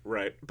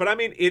 Right. But I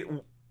mean,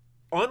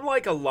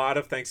 unlike a lot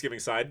of Thanksgiving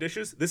side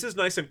dishes, this is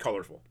nice and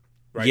colorful.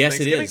 Right? Yes, it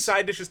Thanksgiving is.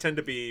 side dishes tend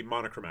to be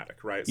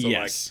monochromatic, right? So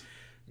Yes.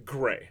 like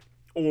gray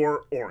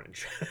or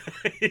orange.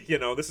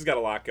 This has got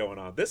a lot going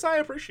on. This I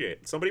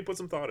appreciate. Somebody put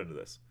some thought into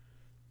this.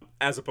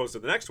 As opposed to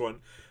the next one,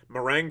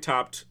 meringue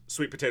topped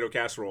sweet potato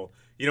casserole.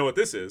 You know what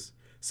this is?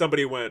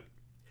 Somebody went,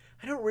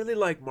 I don't really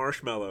like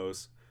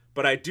marshmallows,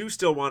 but I do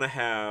still want to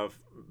have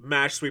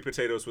mashed sweet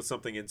potatoes with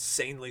something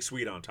insanely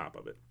sweet on top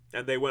of it.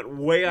 And they went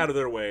way out of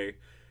their way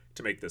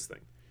to make this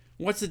thing.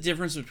 What's the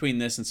difference between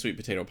this and sweet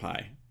potato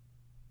pie?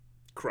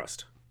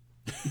 Crust.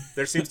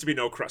 There seems to be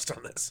no crust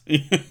on this.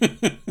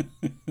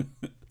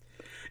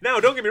 Now,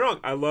 don't get me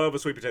wrong. I love a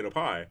sweet potato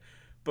pie.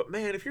 But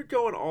man, if you're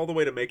going all the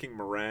way to making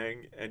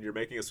meringue and you're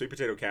making a sweet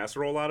potato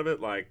casserole out of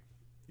it, like,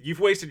 you've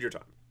wasted your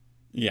time.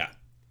 Yeah.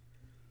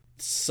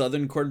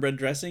 Southern cornbread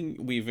dressing.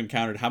 We've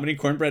encountered how many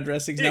cornbread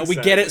dressings now? Exactly,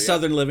 We get it, yeah.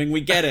 Southern living.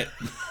 We get it.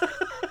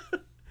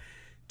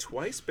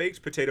 Twice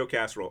baked potato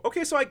casserole.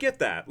 Okay, so I get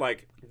that.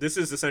 Like, this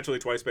is essentially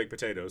twice baked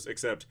potatoes,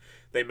 except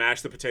they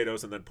mash the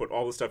potatoes and then put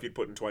all the stuff you'd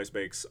put in twice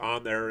bakes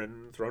on there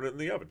and thrown it in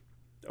the oven.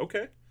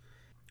 Okay.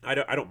 I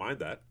don't mind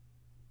that.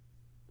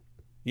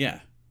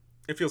 Yeah.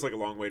 It feels like a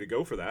long way to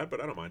go for that,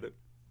 but I don't mind it.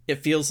 It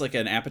feels like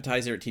an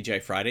appetizer at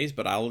TGI Fridays,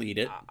 but I'll eat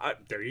it.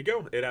 There you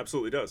go. It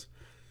absolutely does.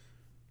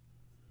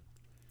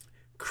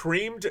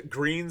 Creamed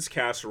greens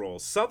casserole.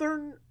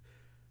 Southern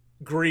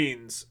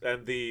greens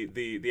and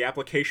the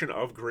application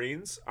of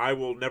greens, I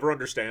will never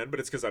understand, but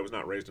it's because I was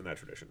not raised in that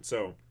tradition.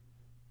 So,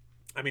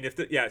 I mean,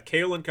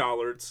 kale and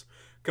collards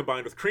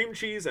combined with cream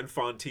cheese and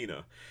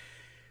fontina.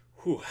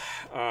 Whew.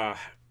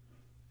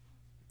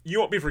 You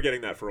won't be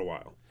forgetting that for a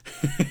while.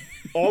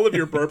 All of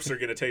your burps are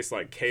going to taste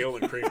like kale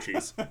and cream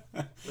cheese. I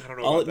don't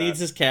know. All about it needs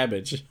that. is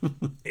cabbage.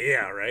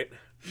 Yeah, right.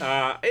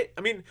 I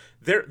mean,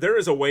 there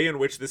is a way in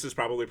which this is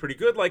probably pretty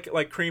good,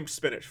 like creamed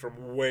spinach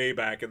from way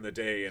back in the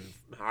day in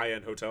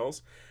high-end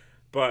hotels.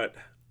 But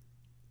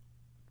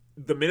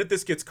the minute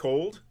this gets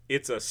cold,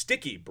 it's a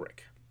sticky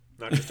brick,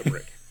 not just a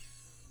brick.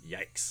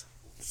 Yikes.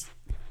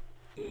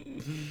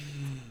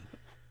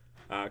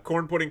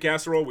 Corn pudding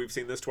casserole. We've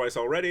seen this twice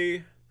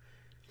already.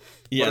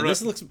 Yeah, Butternut-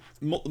 this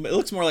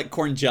looks more like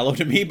corn jello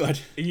to me,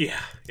 but Yeah.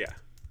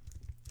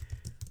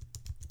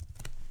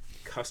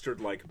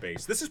 Custard-like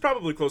base. This is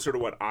probably closer to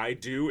what I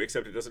do,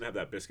 except it doesn't have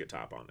that biscuit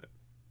top on it.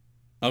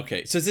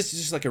 okay. So is this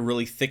just like a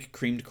really thick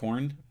creamed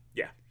corn?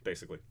 Yeah,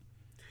 basically.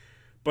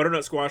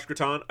 Butternut squash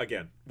gratin.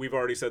 Again, we've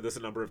already said this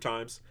a number of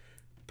times.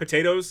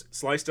 Potatoes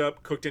sliced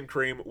up, cooked in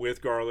cream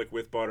with garlic,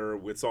 with butter,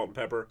 with salt and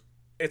pepper.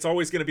 It's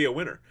always going to be a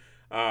winner.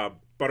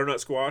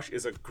 Butternut squash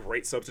is a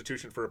great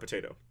substitution for a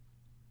potato.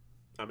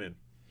 I'm in.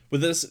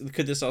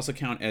 Could this also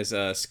count as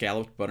a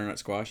scalloped butternut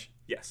squash?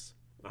 Yes,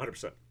 100%.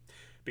 100%.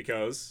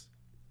 Because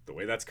the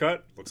way that's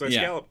cut looks like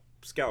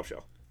scallop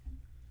shell.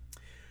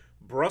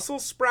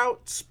 Brussels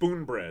sprout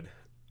spoon bread.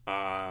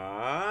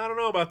 I don't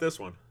know about this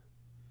one.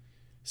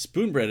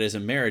 Spoon bread is a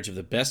marriage of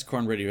the best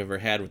cornbread you've ever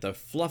had with the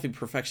fluffy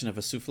perfection of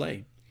a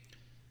souffle.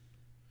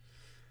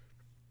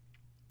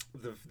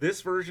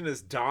 This version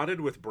is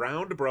dotted with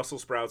browned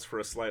Brussels sprouts for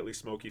a slightly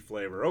smoky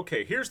flavor.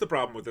 Okay, here's the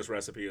problem with this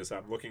recipe as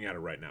I'm looking at it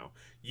right now.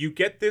 You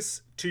get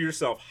this to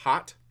yourself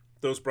hot,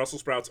 those Brussels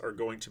sprouts are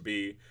going to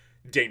be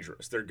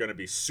dangerous. They're going to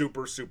be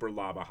super, super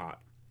lava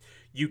hot.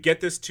 You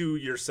get this to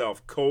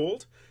yourself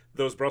cold,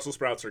 those Brussels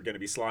sprouts are going to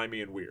be slimy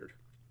and weird.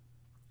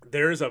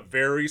 There is a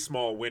very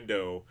small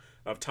window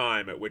of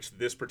time at which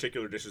this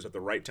particular dish is at the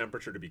right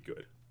temperature to be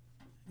good.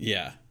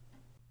 Yeah.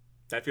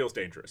 That feels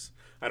dangerous.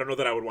 I don't know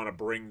that I would want to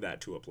bring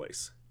that to a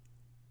place.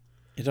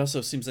 It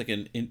also seems like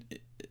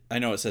I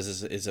know it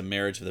says is a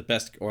marriage of the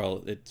best.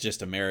 Well, it's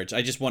just a marriage.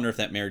 I just wonder if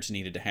that marriage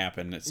needed to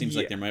happen. It seems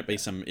like there might be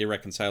some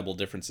irreconcilable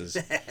differences.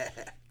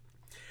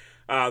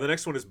 The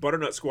next one is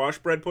butternut squash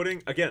bread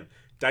pudding. Again,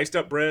 diced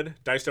up bread,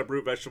 diced up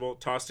root vegetable,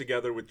 tossed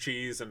together with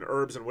cheese and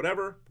herbs and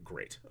whatever.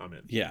 Great, I'm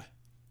in. Yeah.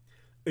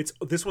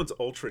 This one's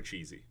ultra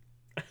cheesy.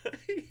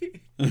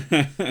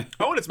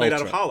 Oh, and it's made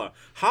out of challah.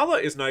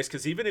 Challah is nice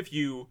because even if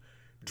you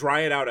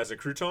dry it out as a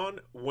crouton,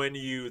 when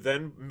you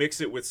then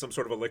mix it with some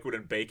sort of a liquid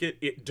and bake it,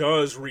 it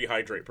does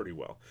rehydrate pretty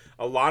well.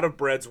 A lot of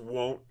breads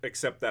won't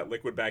accept that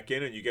liquid back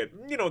in, and you get,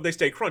 they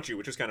stay crunchy,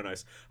 which is kind of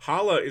nice.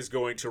 Challah is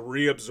going to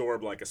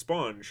reabsorb like a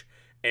sponge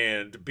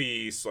and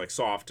be like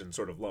soft and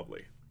sort of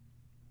lovely.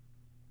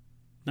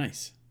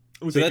 Nice.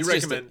 Ooh, so they do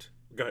recommend.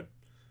 Go ahead.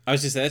 I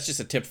was just that's just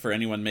a tip for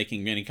anyone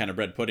making any kind of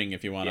bread pudding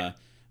if you want to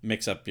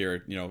mix up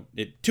your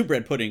two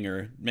bread pudding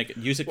or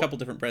use a couple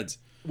different breads.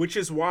 Which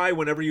is why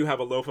whenever you have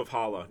a loaf of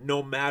challah,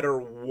 no matter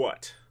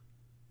what,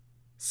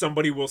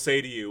 somebody will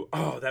say to you,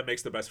 "Oh, that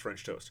makes the best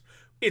French toast."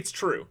 It's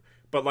true,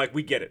 but like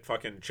we get it.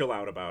 Fucking chill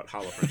out about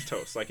challah French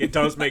toast. Like it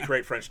does make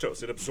great French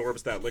toast. It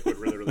absorbs that liquid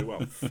really, really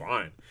well.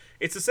 Fine.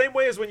 It's the same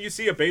way as when you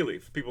see a bay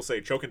leaf. People say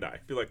choke and die.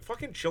 Be like,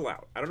 fucking chill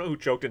out. I don't know who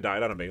choked and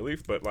died on a bay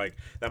leaf, but like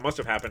that must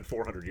have happened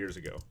 400 years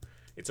ago.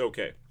 It's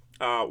okay.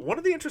 One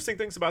of the interesting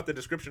things about the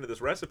description of this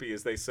recipe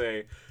is they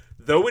say,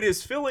 though it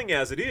is filling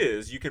as it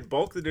is, you can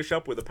bulk the dish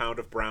up with a pound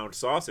of browned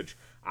sausage.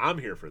 I'm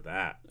here for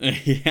that.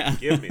 Yeah.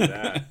 Give me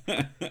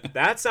that.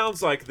 That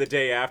sounds like the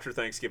day after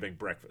Thanksgiving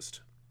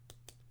breakfast.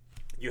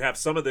 You have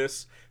some of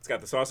this. It's got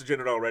the sausage in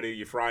it already.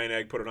 You fry an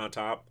egg, put it on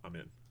top. I'm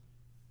in.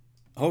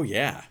 Oh,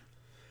 yeah.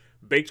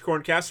 Baked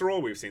corn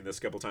casserole. We've seen this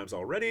a couple times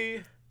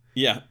already.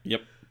 Yeah.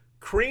 Yep.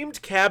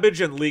 Creamed cabbage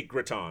and leek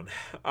gratin.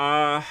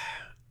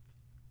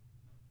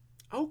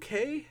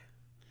 Okay.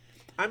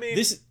 I mean,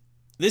 this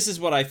is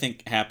what I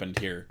think happened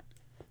here.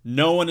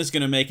 No one is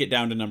going to make it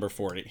down to number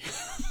 40.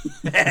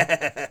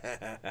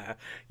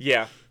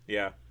 Yeah.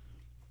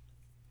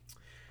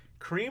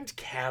 Creamed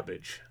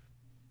cabbage.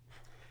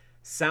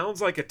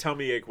 Sounds like a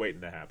tummy ache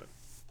waiting to happen.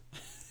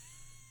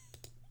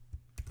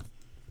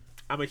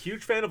 I'm a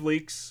huge fan of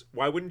leeks.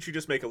 Why wouldn't you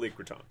just make a leek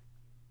gratin?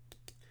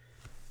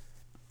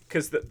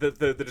 Because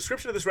the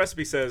description of this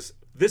recipe says,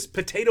 this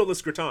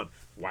potato-less gratin.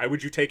 Why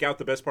would you take out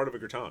the best part of a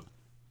gratin?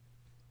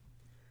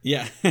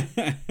 Yeah.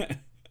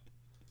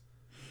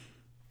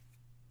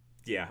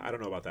 Yeah, I don't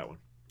know about that one.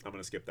 I'm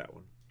going to skip that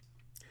one.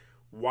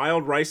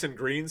 Wild rice and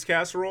greens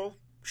casserole?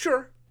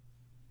 Sure.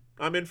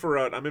 I'm in for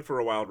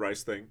a wild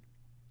rice thing.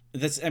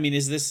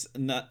 Is this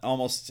not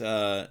almost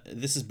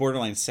this is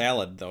borderline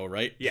salad though,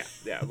 right? Yeah,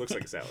 it looks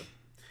like a salad.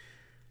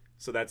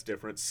 So that's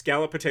different.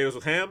 Scallop potatoes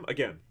with ham,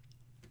 again.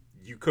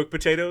 You cook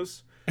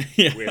potatoes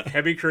with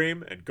heavy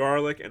cream and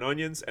garlic and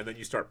onions, and then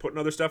you start putting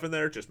other stuff in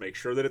there. Just make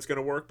sure that it's going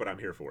to work, but I'm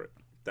here for it.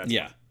 That's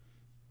fine.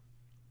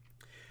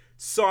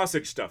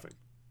 Sausage stuffing.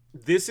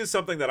 This is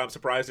something that I'm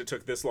surprised it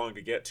took this long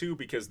to get to,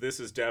 because this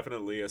is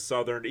definitely a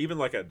southern, even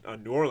like a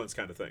New Orleans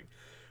kind of thing,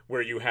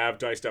 where you have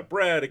diced up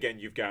bread. Again,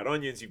 you've got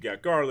onions, you've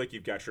got garlic,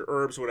 you've got your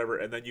herbs, whatever,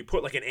 and then you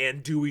put like an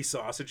andouille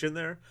sausage in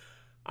there.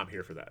 I'm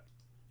here for that.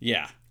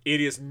 Yeah.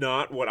 It is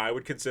not what I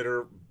would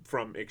consider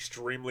from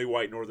extremely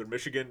white northern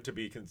Michigan to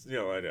be,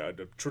 a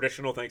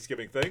traditional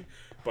Thanksgiving thing,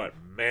 but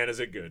man, is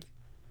it good.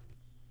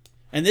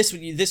 And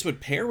this would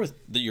pair with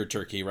your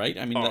turkey, right?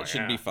 I mean, that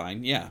should be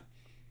fine. Yeah.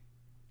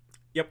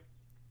 Yep.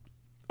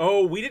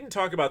 Oh, we didn't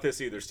talk about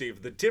this either,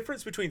 Steve. The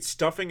difference between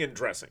stuffing and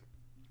dressing.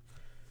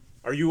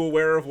 Are you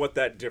aware of what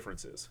that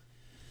difference is?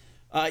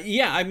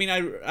 Yeah. I mean,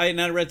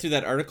 I read through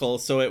that article,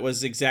 so it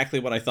was exactly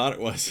what I thought it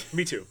was.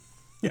 Me too.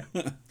 Yeah.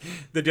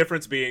 The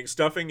difference being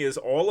stuffing is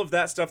all of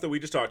that stuff that we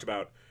just talked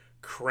about,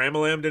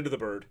 cram-a-lammed into the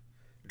bird.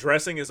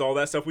 Dressing is all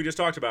that stuff we just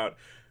talked about,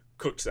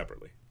 cooked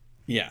separately.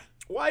 Yeah.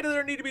 Why do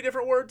there need to be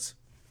different words?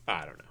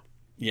 I don't know.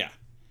 Yeah.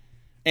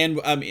 And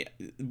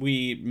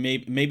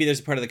maybe there's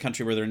a part of the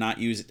country where they're not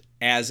used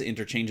as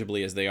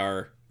interchangeably as they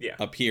are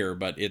up here,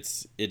 but it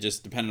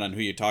just depended on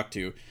who you talk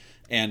to.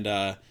 And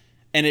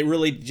it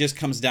really just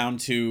comes down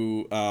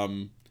to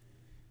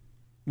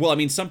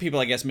some people,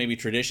 I guess, maybe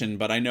tradition,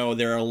 but I know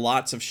there are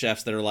lots of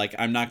chefs that are like,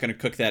 I'm not going to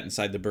cook that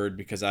inside the bird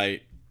because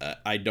I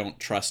don't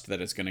trust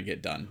that it's going to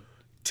get done.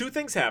 Two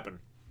things happen.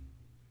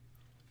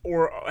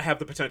 or have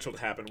the potential to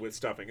happen with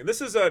stuffing. And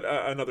this is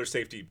another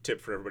safety tip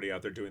for everybody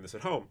out there doing this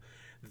at home.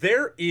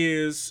 There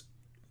is,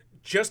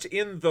 just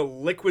in the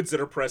liquids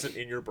that are present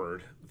in your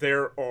bird,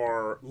 there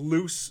are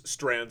loose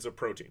strands of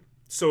protein.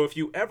 So if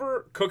you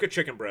ever cook a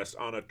chicken breast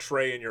on a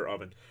tray in your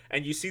oven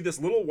and you see this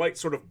little white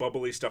sort of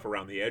bubbly stuff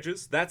around the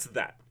edges, that's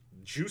that.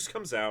 Juice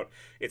comes out,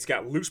 it's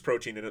got loose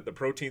protein in it, the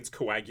proteins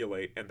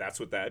coagulate, and that's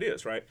what that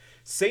is, right?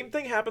 Same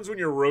thing happens when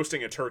you're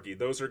roasting a turkey.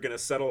 Those are going to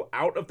settle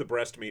out of the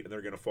breast meat and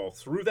they're going to fall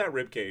through that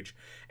rib cage.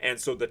 And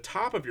so the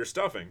top of your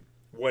stuffing,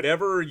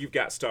 whatever you've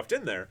got stuffed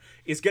in there,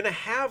 is going to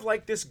have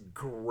like this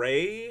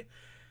gray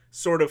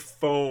sort of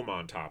foam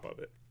on top of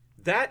it.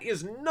 That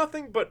is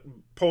nothing but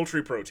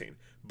poultry protein.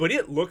 But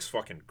it looks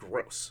fucking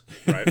gross,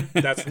 right?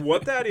 That's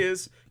what that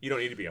is. You don't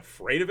need to be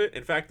afraid of it.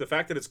 In fact, the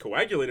fact that it's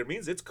coagulated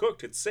means it's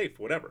cooked, it's safe,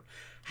 whatever.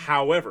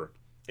 However,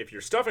 if your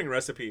stuffing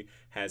recipe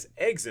has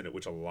eggs in it,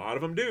 which a lot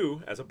of them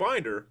do as a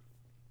binder,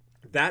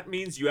 that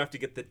means you have to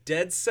get the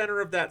dead center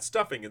of that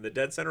stuffing and the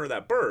dead center of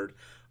that bird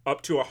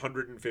up to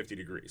 150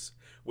 degrees,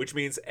 which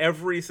means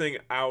everything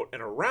out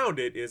and around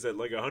it is at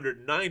like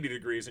 190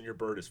 degrees and your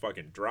bird is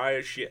fucking dry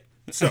as shit.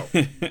 So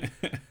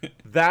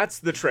that's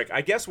the trick.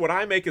 I guess what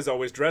I make is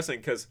always dressing,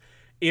 because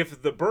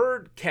if the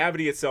bird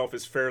cavity itself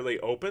is fairly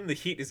open, the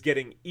heat is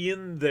getting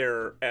in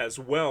there as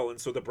well,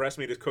 and so the breast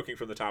meat is cooking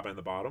from the top and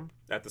the bottom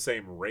at the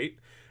same rate,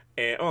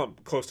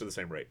 and close to the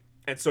same rate.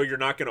 And so you're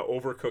not going to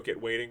overcook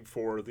it waiting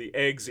for the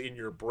eggs in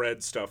your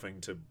bread stuffing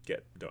to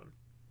get done.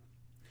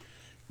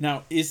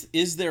 Now,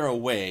 is there a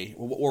way,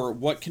 or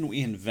what can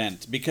we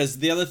invent? Because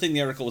the other thing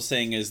the article was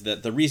saying is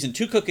that the reason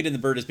to cook it in the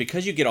bird is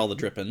because you get all the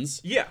drippings.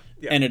 Yeah.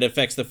 And it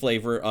affects the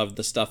flavor of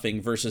the stuffing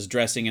versus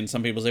dressing. And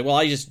some people say, well,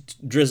 I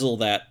just drizzle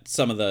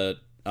some of the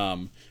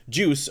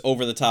juice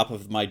over the top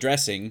of my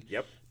dressing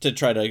to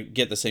try to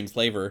get the same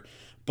flavor.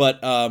 But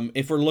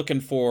if we're looking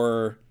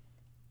for...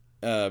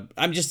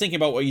 I'm just thinking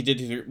about what you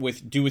did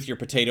with your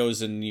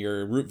potatoes and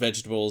your root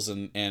vegetables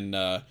and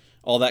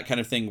all that kind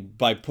of thing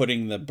by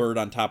putting the bird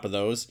on top of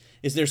those.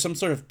 Is there some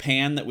sort of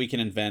pan that we can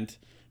invent?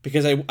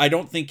 Because I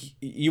don't think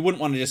you wouldn't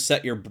want to just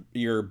set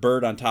your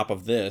bird on top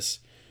of this.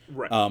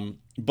 Right.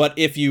 But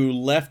if you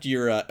left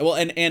your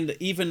and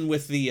even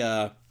with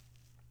the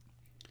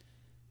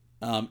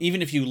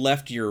even if you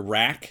left your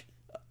rack,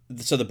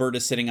 so the bird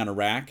is sitting on a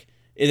rack,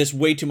 it is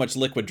way too much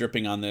liquid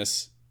dripping on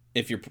this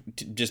if you're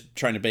just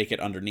trying to bake it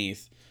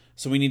underneath.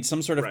 So we need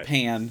some sort of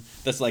pan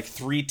that's like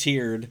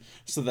 3-tiered,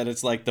 so that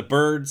it's like the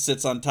bird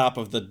sits on top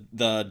of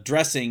the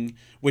dressing,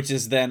 which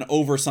is then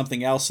over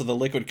something else, so the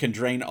liquid can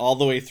drain all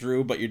the way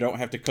through, but you don't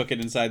have to cook it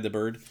inside the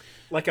bird.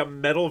 Like a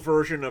metal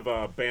version of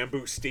a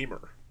bamboo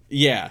steamer.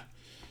 Yeah.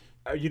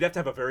 You'd have to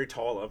have a very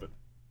tall oven.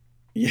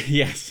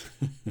 Yes.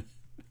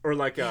 Or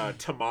like a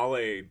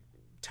tamale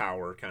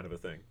tower kind of a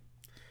thing.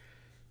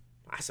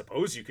 I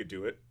suppose you could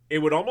do it. It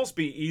would almost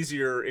be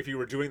easier if you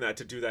were doing that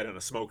to do that in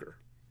a smoker.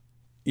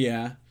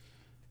 Yeah.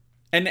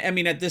 And I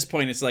mean, at this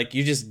point, it's like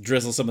you just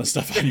drizzle some of the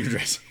stuff on your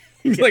dressing.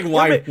 Like,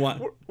 why?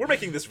 We're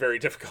making this very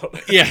difficult.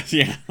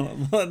 Yeah.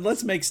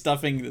 Let's make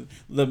stuffing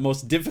the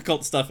most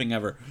difficult stuffing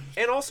ever.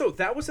 And also,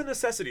 that was a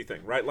necessity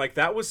thing, right? Like,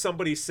 that was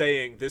somebody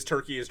saying, this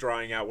turkey is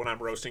drying out when I'm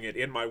roasting it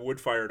in my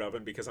wood-fired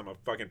oven because I'm a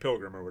fucking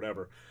pilgrim or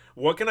whatever.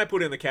 What can I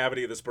put in the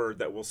cavity of this bird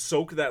that will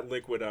soak that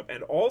liquid up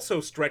and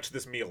also stretch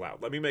this meal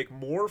out? Let me make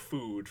more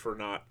food for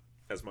not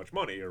as much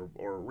money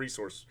or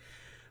resource,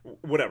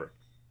 whatever.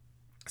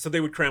 So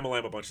they would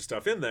cram-a-lam a bunch of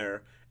stuff in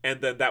there,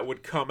 and then that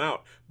would come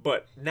out.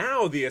 But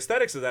now the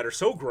aesthetics of that are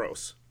so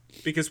gross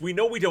because we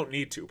know we don't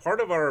need to. Part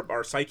of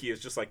our psyche is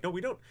just like, no, we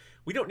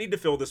don't need to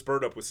fill this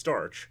bird up with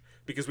starch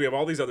because we have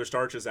all these other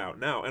starches out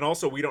now. And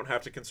also we don't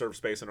have to conserve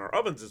space in our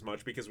ovens as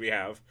much because we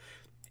have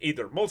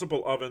either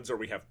multiple ovens or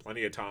we have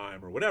plenty of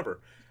time or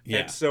whatever. Yeah.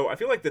 And so I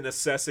feel like the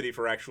necessity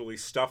for actually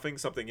stuffing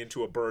something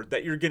into a bird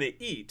that you're going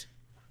to eat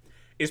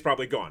is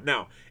probably gone.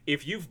 Now,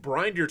 if you've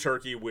brined your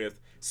turkey with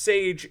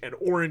sage and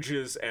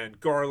oranges and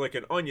garlic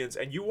and onions,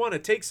 and you want to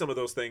take some of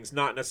those things,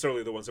 not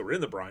necessarily the ones that were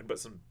in the brine, but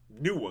some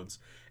new ones,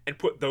 and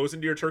put those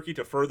into your turkey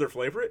to further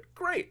flavor it,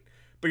 great.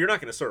 But you're not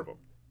going to serve them.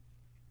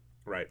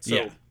 Right?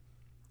 So,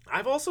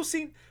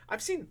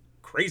 I've seen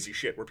crazy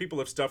shit where people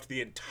have stuffed the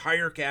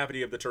entire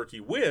cavity of the turkey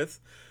with,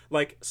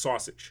 like,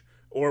 sausage.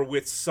 Or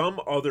with some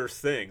other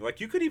thing.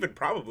 Like, you could even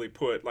probably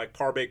put, like,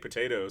 par-baked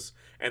potatoes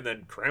and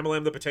then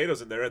cram-a-lam the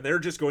potatoes in there, and they're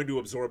just going to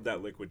absorb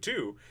that liquid,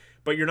 too.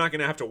 But you're not going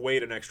to have to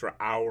wait an extra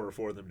hour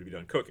for them to be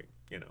done cooking,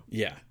 you know?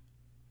 Yeah.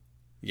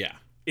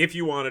 If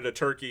you wanted a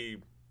turkey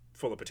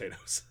full of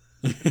potatoes.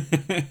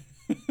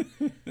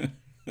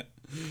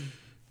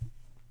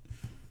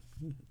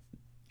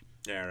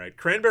 All right.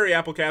 Cranberry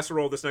apple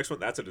casserole, this next one,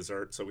 that's a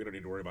dessert, so we don't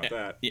need to worry about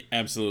that. Yeah,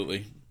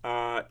 absolutely.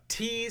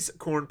 Tea's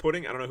corn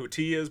pudding. I don't know who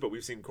Tea is, but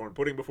we've seen corn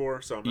pudding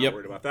before, so I'm not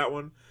worried about that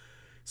one.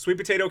 Sweet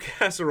potato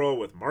casserole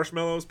with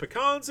marshmallows,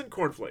 pecans, and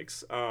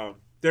cornflakes. We're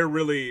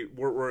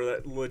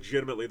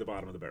legitimately the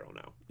bottom of the barrel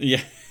now.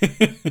 Yeah.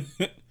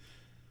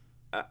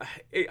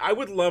 I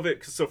would love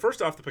it. So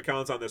first off, the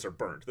pecans on this are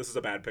burned. This is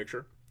a bad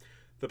picture.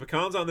 The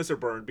pecans on this are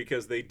burned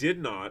because they did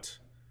not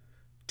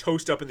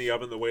toast up in the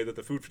oven the way that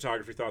the food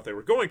photography thought they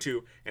were going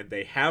to, and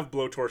they have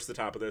blowtorched the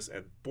top of this,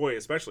 and boy,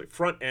 especially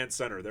front and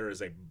center, there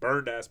is a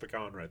burned ass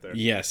pecan right there.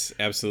 Yes,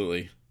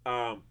 absolutely.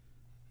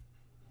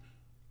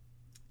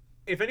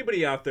 If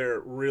anybody out there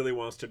really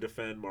wants to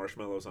defend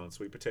marshmallows on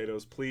sweet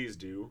potatoes, please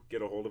do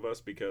get a hold of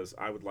us, because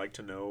I would like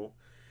to know.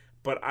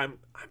 But I'm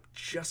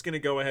just going to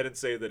go ahead and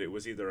say that it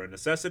was either a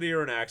necessity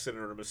or an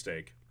accident or a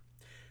mistake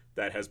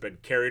that has been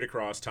carried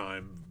across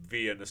time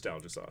via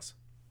nostalgia sauce.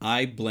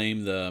 I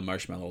blame the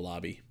marshmallow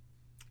lobby.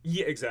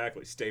 Yeah,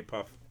 exactly. Stay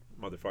Puft,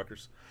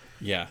 motherfuckers.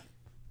 Yeah.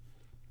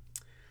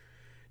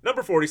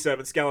 Number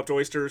 47, scalloped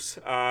oysters.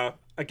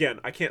 Again,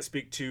 I can't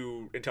speak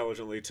too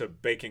intelligently to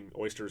baking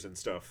oysters and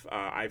stuff.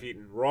 I've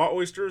eaten raw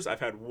oysters. I've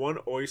had one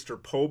oyster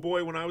po'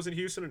 boy when I was in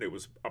Houston, and it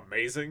was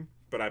amazing.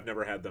 But I've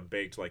never had them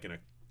baked like in a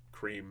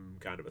cream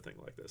kind of a thing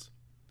like this.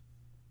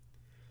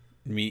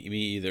 Me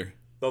either.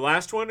 The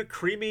last one,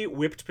 creamy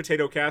whipped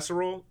potato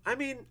casserole. I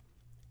mean,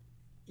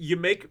 you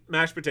make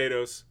mashed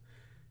potatoes,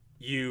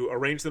 you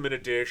arrange them in a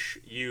dish,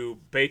 you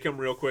bake them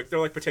real quick. They're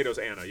like potatoes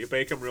Anna. You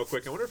bake them real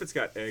quick. I wonder if it's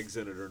got eggs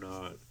in it or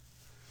not.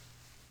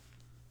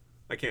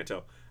 I can't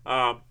tell.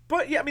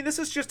 But yeah, I mean, this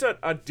is just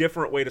a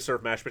different way to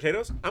serve mashed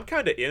potatoes. I'm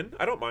kind of in.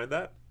 I don't mind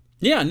that.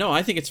 Yeah, no,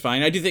 I think it's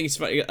fine. I do think it's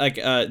fine. Like,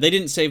 they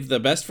didn't save the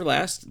best for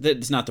last.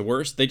 That's not the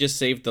worst. They just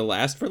saved the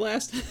last for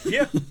last.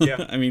 Yeah.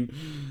 I mean,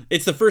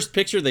 it's the first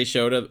picture they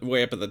showed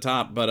way up at the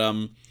top,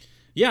 but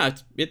yeah,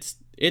 it's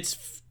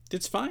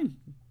fine.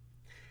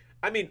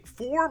 I mean,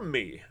 for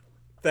me,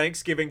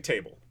 Thanksgiving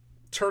table,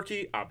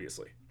 turkey,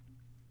 obviously,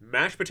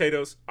 mashed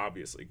potatoes,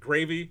 obviously,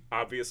 gravy,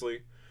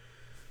 obviously.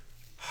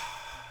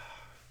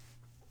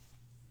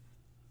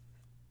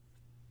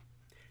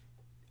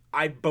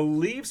 I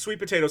believe sweet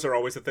potatoes are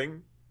always a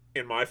thing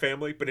in my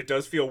family, but it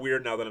does feel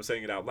weird now that I'm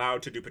saying it out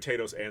loud to do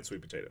potatoes and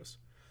sweet potatoes.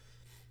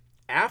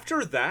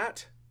 After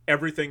that,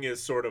 everything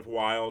is sort of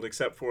wild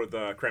except for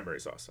the cranberry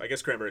sauce. I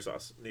guess cranberry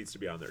sauce needs to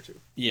be on there too.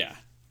 Yeah.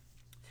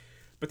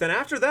 But then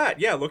after that,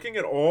 yeah, looking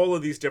at all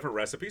of these different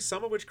recipes,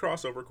 some of which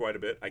cross over quite a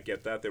bit. I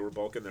get that. They were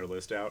bulking their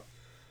list out.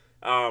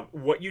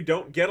 What you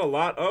don't get a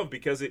lot of,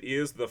 because it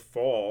is the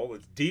fall,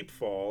 it's deep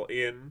fall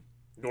in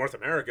North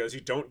America, is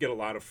you don't get a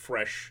lot of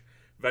fresh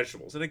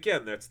vegetables. And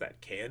again, that's that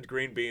canned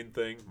green bean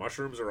thing.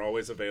 Mushrooms are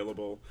always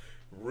available.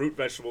 Root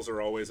vegetables are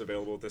always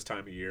available at this time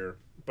of year.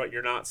 But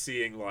you're not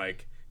seeing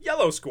like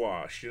yellow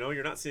squash,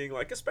 you're not seeing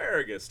like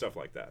asparagus, stuff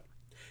like that.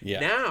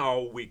 Yeah. Now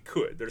we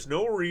could. There's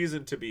no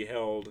reason to be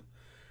held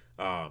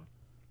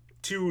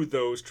to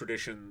those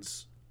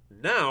traditions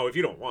now if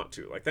you don't want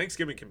to. Like,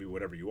 Thanksgiving can be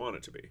whatever you want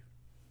it to be.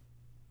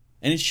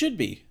 And it should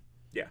be.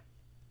 Yeah.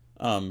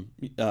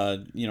 Make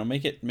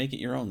it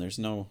your own. There's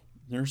no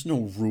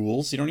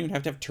rules. You don't even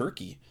have to have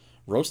turkey.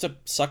 Roast a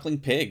suckling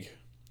pig.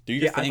 Do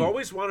your thing. I've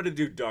always wanted to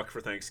do duck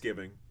for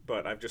Thanksgiving,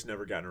 but I've just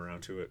never gotten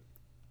around to it.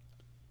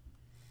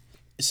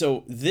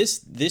 So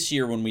this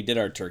year when we did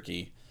our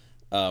turkey,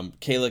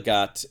 Kayla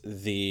got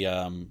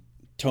the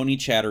Tony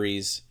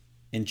Chattery's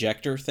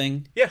injector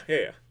thing. Yeah.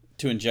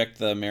 To inject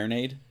the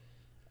marinade.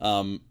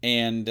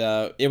 And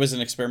it was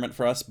an experiment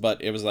for us,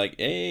 but it was like,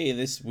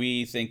 hey,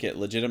 we think it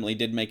legitimately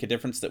did make a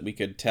difference that we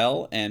could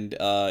tell, and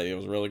it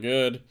was really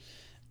good.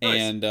 Nice.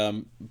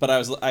 And but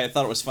I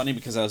thought it was funny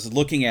because I was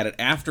looking at it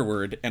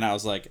afterward, and I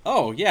was like,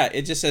 oh yeah,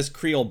 it just says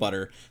Creole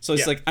butter, so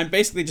it's like I'm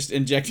basically just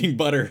injecting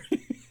butter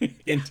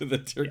into the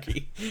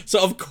turkey. Yeah.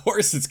 So of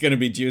course it's going to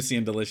be juicy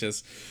and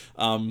delicious.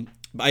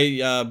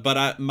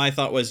 My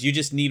thought was you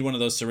just need one of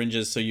those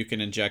syringes so you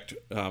can inject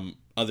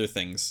other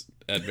things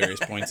at various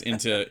points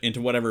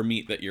into whatever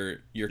meat that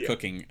you're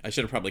cooking. I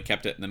should have probably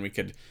kept it, and then we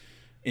could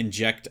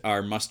inject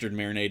our mustard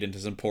marinade into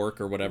some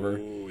pork or whatever.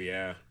 Ooh,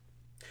 yeah.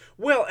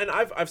 Well, and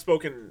I've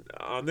spoken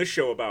on this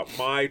show about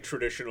my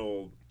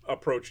traditional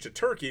approach to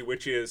turkey,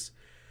 which is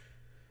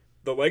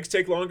the legs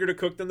take longer to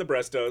cook than the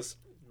breast does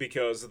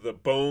because the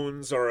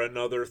bones are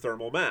another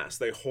thermal mass.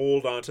 They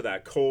hold onto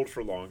that cold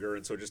for longer,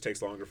 and so it just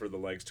takes longer for the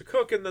legs to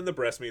cook, and then the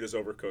breast meat is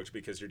overcooked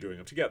because you're doing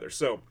them together.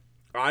 So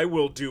I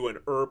will do an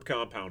herb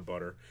compound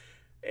butter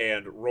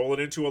and roll it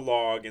into a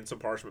log in some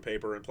parchment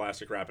paper and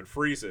plastic wrap and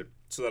freeze it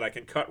so that I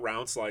can cut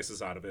round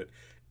slices out of it.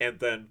 And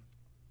then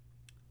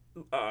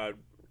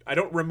I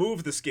don't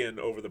remove the skin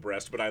over the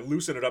breast, but I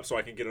loosen it up so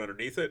I can get it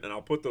underneath it, and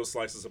I'll put those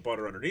slices of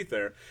butter underneath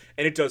there,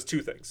 and it does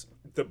two things.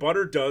 The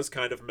butter does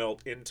kind of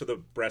melt into the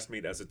breast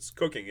meat as it's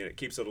cooking, and it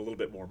keeps it a little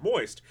bit more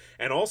moist,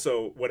 and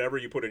also whatever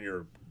you put in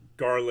your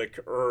garlic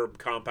herb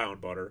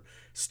compound butter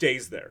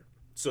stays there,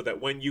 so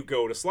that when you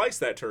go to slice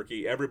that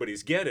turkey,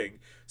 everybody's getting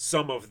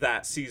some of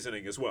that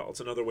seasoning as well. It's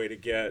another way to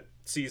get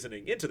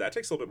seasoning into that. It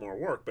takes a little bit more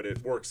work, but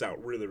it works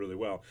out really, really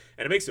well,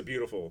 and it makes a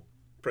beautiful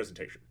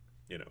presentation,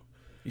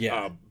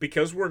 Yeah.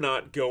 Because we're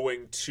not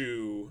going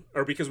to,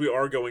 or because we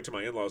are going to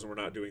my in-laws and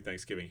we're not doing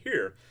Thanksgiving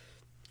here,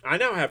 I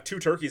now have 2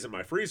 turkeys in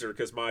my freezer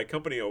because my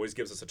company always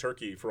gives us a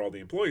turkey for all the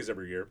employees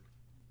every year.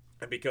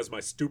 And because my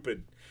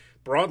stupid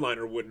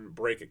broadliner wouldn't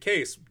break a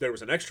case, there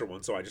was an extra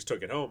one, so I just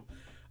took it home.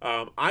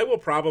 I will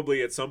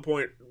probably at some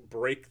point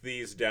break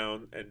these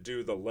down and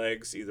do the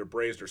legs either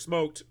braised or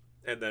smoked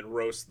and then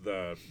roast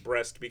the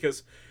breast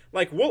because,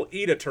 like, we'll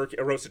eat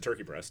a roasted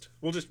turkey breast.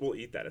 We'll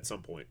eat that at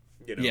some point,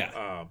 you know.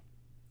 Yeah.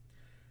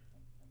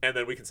 And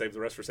then we can save the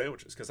rest for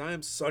sandwiches because I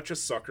am such a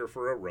sucker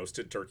for a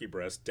roasted turkey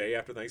breast day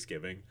after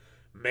Thanksgiving,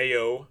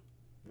 mayo,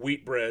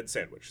 wheat bread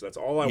sandwich. That's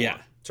all I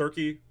want.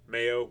 Turkey,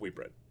 mayo, wheat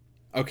bread.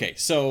 Okay,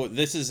 so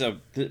this is a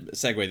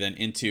segue then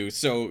into,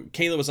 so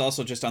Kayla was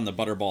also just on the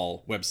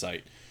Butterball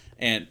website,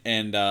 and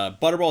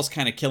Butterball's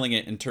kind of killing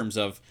it in terms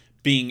of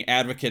being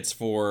advocates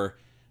for,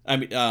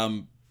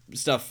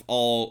 stuff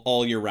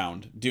all year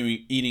round,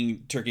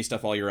 eating turkey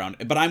stuff all year round.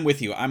 But I'm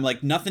with you. I'm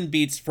like, nothing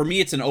beats, for me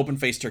it's an open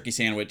faced turkey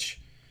sandwich,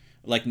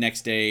 like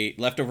next day,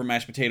 leftover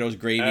mashed potatoes,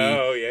 gravy.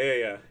 Oh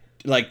yeah.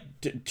 Like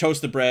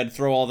toast the bread,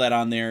 throw all that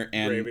on there,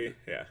 and gravy.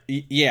 Yeah.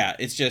 Yeah,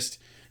 it's just.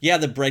 Yeah,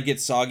 the bread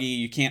gets soggy.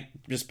 You can't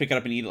just pick it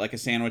up and eat it like a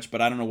sandwich,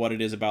 but I don't know what it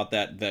is about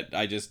that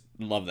I just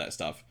love that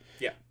stuff.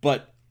 Yeah.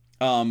 But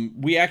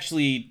we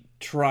actually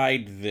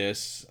tried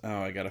this.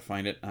 Oh, I got to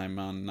find it. I'm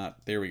on not.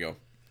 There we go.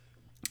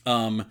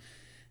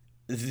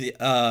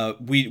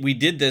 We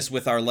did this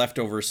with our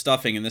leftover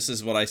stuffing, and this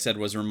is what I said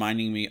was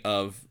reminding me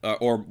of,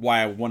 or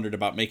why I wondered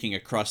about making a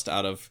crust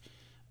out of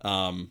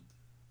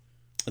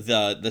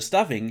the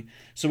stuffing.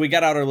 So we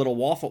got out our little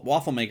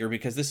waffle maker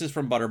because this is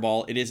from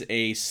Butterball. It is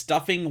a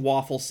stuffing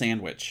waffle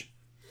sandwich.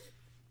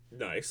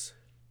 Nice.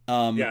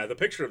 Yeah, the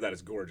picture of that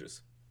is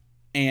gorgeous.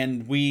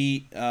 And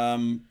we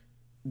put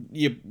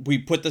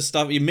the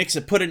stuff, you mix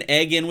it, put an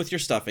egg in with your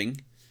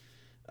stuffing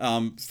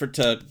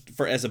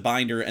for as a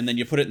binder, and then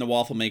you put it in the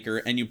waffle maker,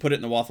 and you put it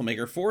in the waffle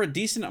maker for a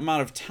decent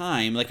amount of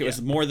time. Like it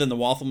was more than the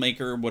waffle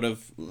maker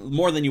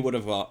more than you would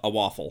have a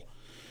waffle.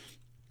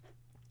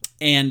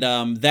 And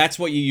that's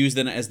what you use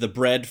then as the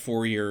bread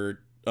for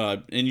your,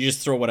 and you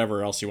just throw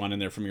whatever else you want in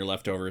there from your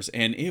leftovers.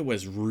 And it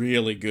was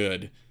really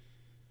good.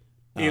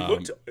 It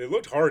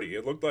looked hearty.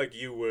 It looked like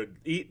you would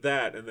eat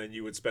that, and then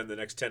you would spend the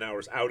next 10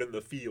 hours out in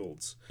the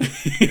fields.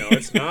 You know,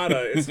 it's not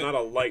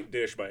a light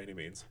dish by any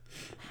means.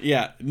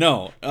 Yeah,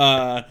 no.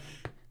 But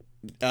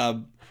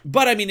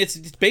I mean, it's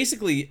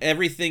basically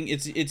everything.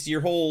 It's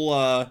your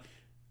whole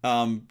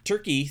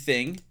turkey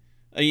thing.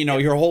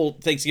 Your whole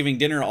Thanksgiving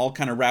dinner all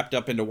kind of wrapped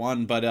up into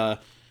one. But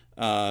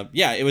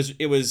yeah, it was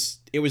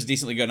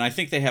decently good. And I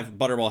think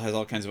Butterball has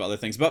all kinds of other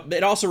things. But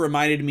it also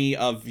reminded me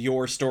of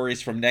your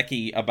stories from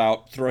Necky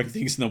about throwing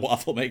things in the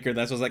waffle maker.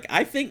 That was like,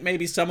 I think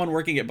maybe someone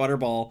working at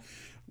Butterball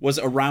was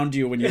around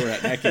you when you were at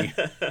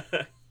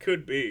Necky.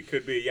 Could be.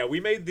 Yeah, we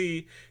made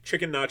the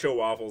chicken nacho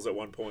waffles at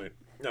one point.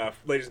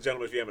 Ladies and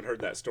gentlemen, if you haven't heard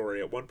that story,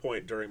 at one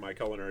point during my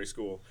culinary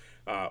school,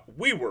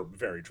 we were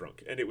very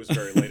drunk, and it was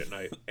very late at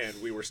night, and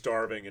we were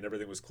starving, and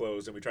everything was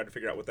closed, and we tried to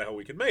figure out what the hell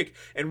we could make.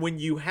 And when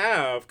you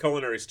have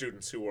culinary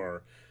students who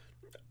are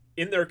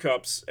in their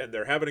cups, and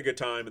they're having a good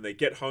time, and they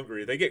get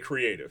hungry, they get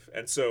creative.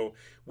 And so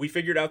we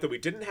figured out that we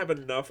didn't have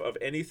enough of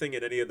anything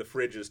in any of the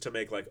fridges to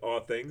make, like,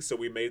 odd things, so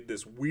we made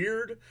this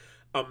weird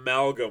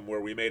amalgam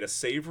where we made a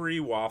savory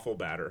waffle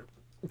batter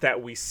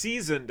that we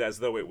seasoned as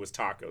though it was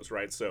tacos,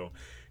 right? So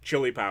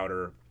chili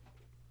powder,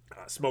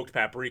 smoked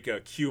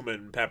paprika,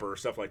 cumin, pepper,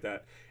 stuff like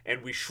that.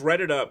 And we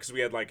shredded up, because we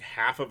had like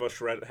half of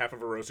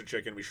a roasted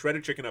chicken. We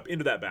shredded chicken up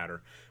into that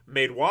batter,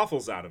 made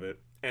waffles out of it,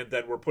 and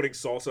then we're putting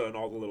salsa in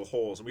all the little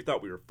holes. And we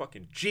thought we were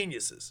fucking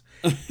geniuses.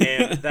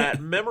 And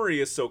that memory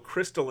is so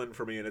crystalline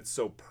for me, and it's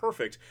so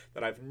perfect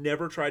that I've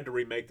never tried to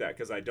remake that,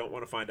 because I don't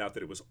want to find out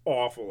that it was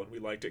awful and we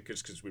liked it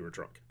because we were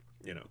drunk,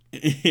 you know?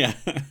 Yeah.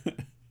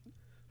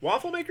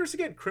 Waffle makers,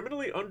 again,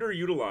 criminally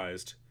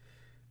underutilized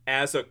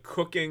as a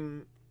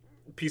cooking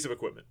piece of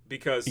equipment,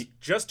 because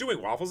just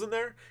doing waffles in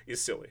there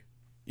is silly.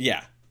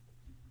 Yeah.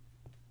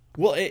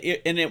 Well,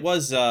 it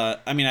was. I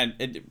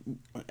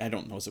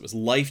don't know if it was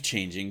life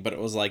changing, but it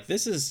was like,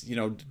 this is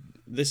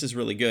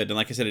really good. And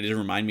like I said, it did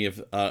remind me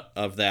of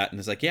that. And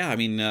it's like, yeah, I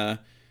mean,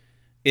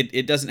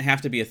 it doesn't have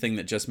to be a thing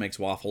that just makes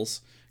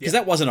waffles, because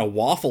that wasn't a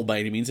waffle by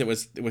any means. It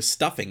was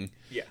stuffing.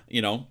 Yeah.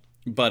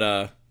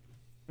 But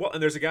well,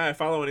 and there's a guy I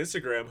follow on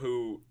Instagram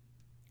who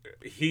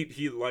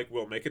he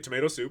will make a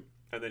tomato soup,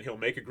 and then he'll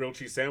make a grilled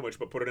cheese sandwich,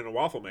 but put it in a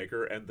waffle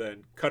maker and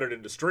then cut it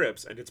into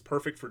strips, and it's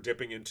perfect for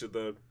dipping into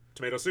the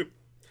tomato soup.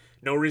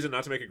 No reason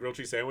not to make a grilled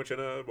cheese sandwich in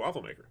a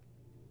waffle maker.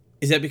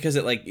 Is that because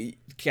it like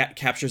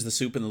captures the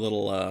soup in the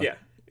little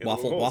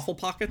waffle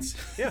pockets?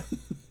 Yeah.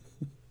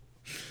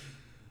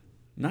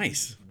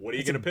 Nice. What are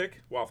you going to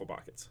pick? Waffle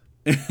pockets.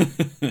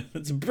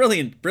 That's a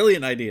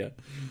brilliant idea.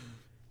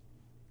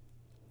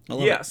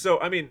 Yeah, so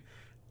I mean,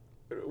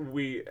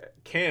 we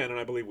can, and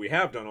I believe we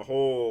have done a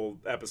whole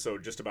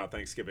episode just about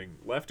Thanksgiving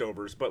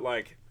leftovers, but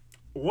like,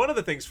 one of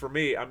the things for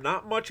me, I'm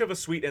not much of a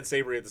sweet and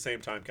savory at the same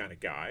time kind of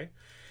guy.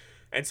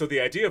 And so the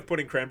idea of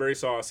putting cranberry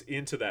sauce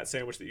into that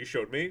sandwich that you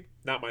showed me,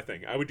 not my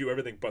thing. I would do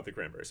everything but the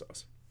cranberry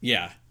sauce.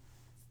 Yeah.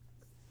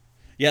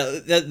 Yeah,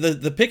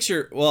 the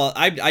picture, well,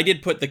 I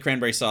did put the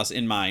cranberry sauce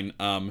in mine,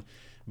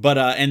 but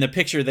and the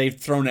picture, they've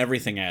thrown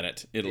everything at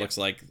it, it looks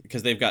like,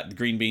 because they've got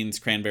green beans,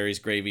 cranberries,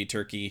 gravy,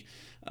 turkey,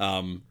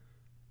 on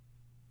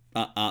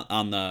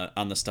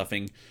the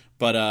stuffing.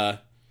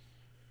 But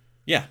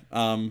yeah,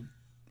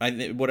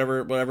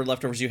 whatever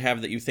leftovers you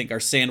have that you think are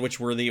sandwich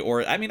worthy,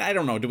 or I mean, I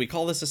don't know. Do we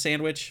call this a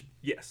sandwich?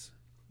 Yes.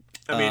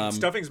 I mean,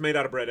 stuffing's made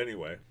out of bread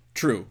anyway.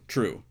 True.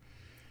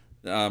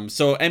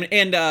 So I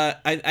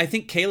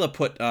think Kayla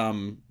put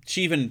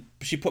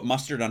she put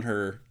mustard on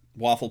her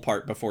waffle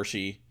part before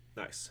she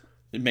Nice.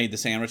 made the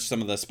sandwich.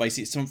 Some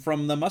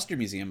from the Mustard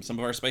Museum, some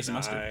of our spicy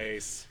mustard.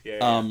 Nice.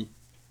 Yeah.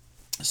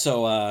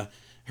 So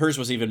hers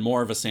was even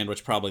more of a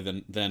sandwich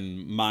probably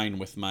than mine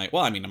with my.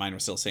 Well, I mean, mine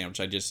was still a sandwich.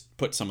 I just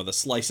put some of the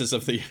slices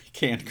of the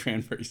canned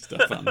cranberry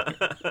stuff on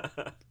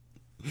there.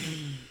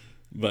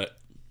 But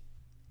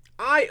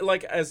I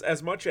like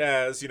as much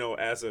as, you know,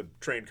 as a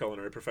trained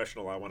culinary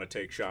professional, I want to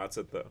take shots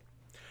at the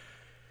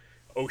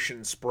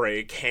ocean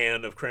spray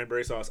can of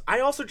cranberry sauce. I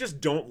also just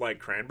don't like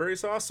cranberry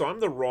sauce, so I'm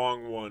the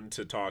wrong one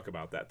to talk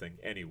about that thing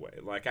anyway.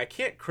 Like, I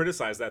can't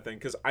criticize that thing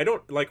because I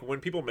don't like when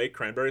people make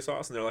cranberry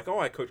sauce and they're like, oh,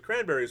 I cooked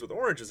cranberries with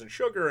oranges and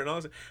sugar and all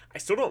this. I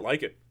still don't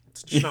like it.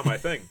 It's just not my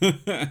thing.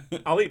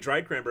 I'll eat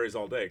dried cranberries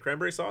all day.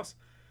 Cranberry sauce,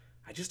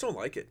 I just don't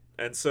like it.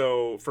 And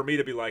so for me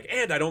to be like,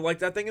 and I don't like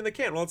that thing in the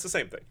can, well, it's the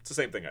same thing. It's the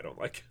same thing I don't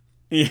like.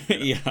 Yeah.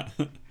 You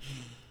know?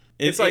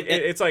 It's like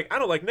I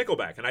don't like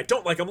Nickelback, and I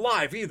don't like them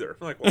live either.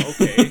 I'm like, well,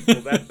 okay,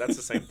 well that's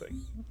the same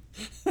thing.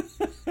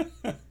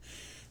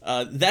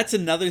 That's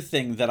another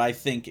thing that I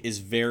think is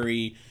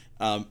very.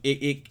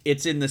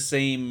 It's in the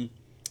same.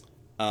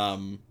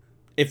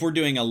 If we're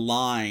doing a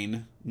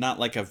line, not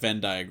like a Venn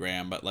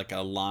diagram, but like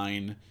a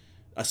line,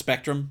 a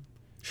spectrum.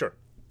 Sure.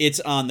 It's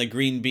on the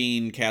green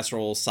bean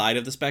casserole side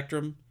of the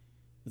spectrum.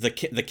 The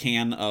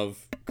can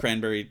of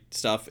cranberry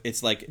stuff.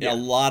 It's like a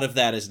lot of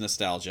that is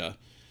nostalgia.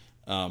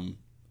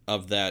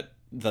 Of that,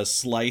 the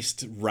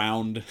sliced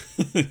round,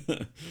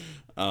 the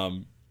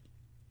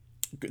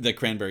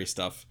cranberry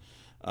stuff.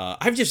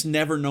 I've just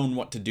never known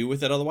what to do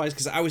with it otherwise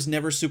because I was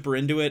never super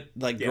into it.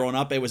 Like growing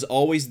up, it was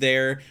always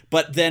there.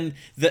 But then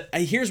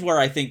here's where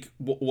I think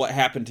what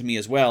happened to me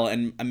as well,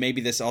 and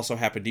maybe this also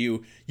happened to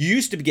you. You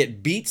used to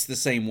get beets the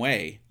same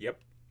way. Yep.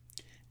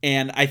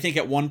 And I think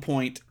at one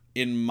point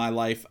in my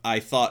life, I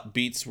thought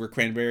beets were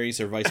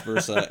cranberries or vice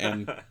versa,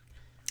 and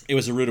it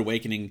was a rude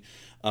awakening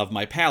of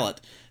my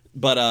palate.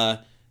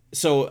 But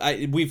so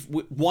we've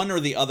one or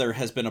the other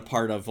has been a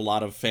part of a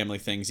lot of family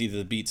things, either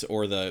the beets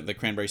or the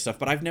cranberry stuff.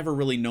 But I've never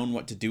really known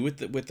what to do with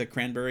the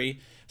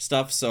cranberry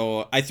stuff.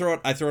 So I throw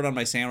it on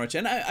my sandwich,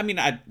 and I mean,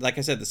 like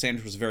I said, the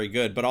sandwich was very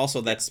good. But also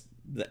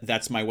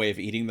that's my way of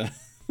eating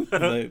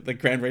the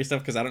cranberry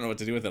stuff because I don't know what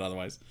to do with it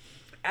otherwise.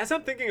 As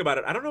I'm thinking about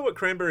it, I don't know what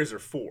cranberries are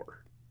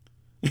for.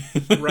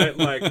 Right,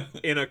 like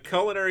in a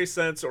culinary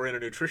sense, or in a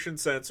nutrition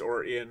sense,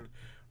 or in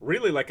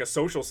really like a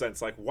social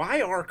sense, like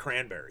why are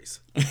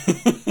cranberries?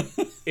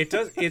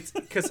 It's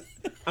because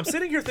I'm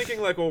sitting here thinking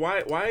like, well,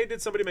 why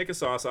did somebody make a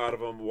sauce out of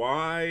them?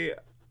 Why,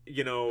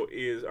 you know,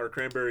 are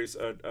cranberries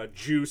a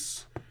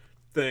juice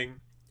thing?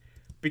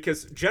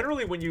 Because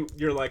generally when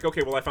you're like,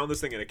 okay, well, I found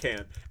this thing in a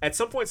can. At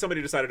some point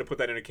somebody decided to put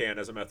that in a can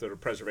as a method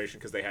of preservation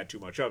because they had too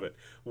much of it.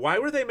 Why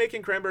were they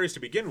making cranberries to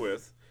begin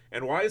with?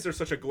 And why is there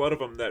such a glut of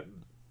them that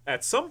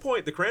at some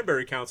point the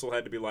Cranberry Council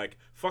had to be like,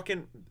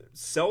 fucking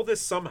sell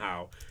this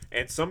somehow?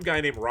 And some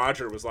guy named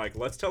Roger was like,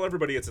 let's tell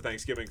everybody it's a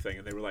Thanksgiving thing.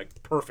 And they were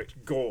like,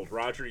 perfect, gold.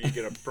 Roger, you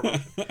get a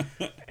promotion.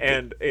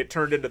 And it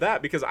turned into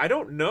that because I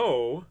don't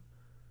know.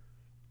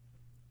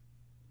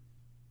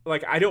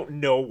 Like, I don't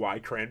know why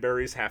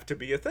cranberries have to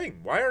be a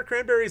thing. Why are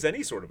cranberries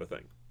any sort of a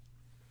thing?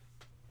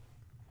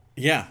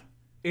 Yeah.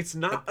 It's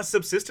not a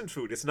subsistence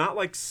food. It's not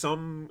like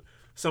some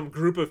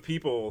group of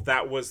people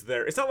that was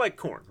there. It's not like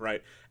corn,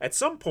 right? At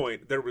some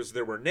point, there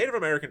were Native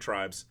American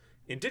tribes,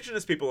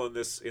 indigenous people in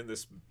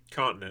this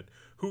continent,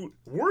 who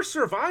were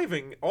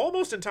surviving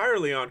almost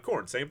entirely on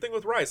corn. Same thing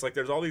with rice. Like,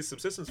 there's all these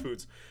subsistence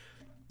foods.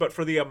 But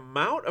for the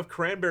amount of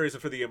cranberries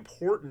and for the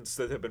importance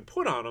that have been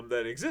put on them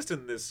that exist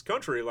in this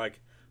country, like,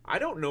 I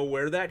don't know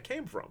where that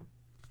came from.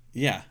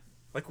 Yeah.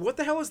 Like, what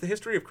the hell is the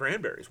history of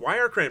cranberries? Why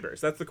are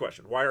cranberries? That's the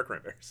question. Why are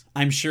cranberries?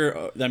 I'm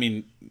sure, I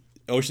mean,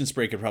 Ocean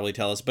Spray could probably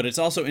tell us, but it's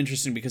also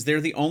interesting because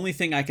they're the only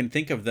thing I can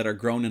think of that are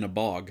grown in a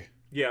bog.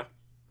 Yeah.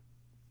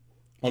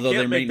 Although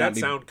Can't they may make not that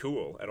be sound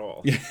cool at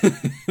all.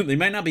 They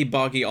might not be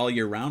boggy all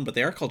year round, but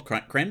they are called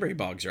cranberry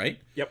bogs, right?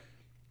 Yep.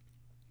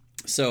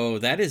 So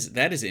that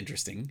is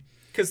interesting.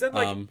 Because then,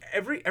 like,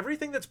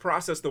 everything that's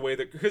processed the way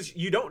that... Because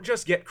you don't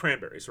just get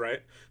cranberries,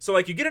 right? So,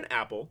 like, you get an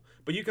apple,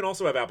 but you can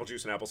also have apple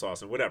juice and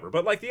applesauce and whatever.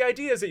 But, like, the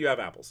idea is that you have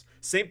apples.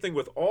 Same thing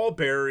with all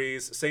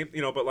berries, same,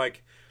 you know, but,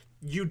 like,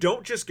 you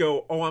don't just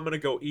go, oh, I'm going to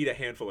go eat a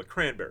handful of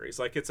cranberries.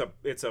 Like, it's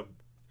a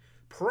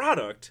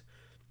product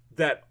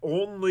that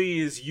only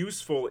is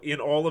useful in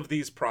all of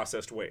these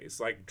processed ways,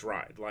 like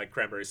dried, like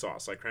cranberry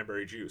sauce, like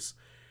cranberry juice.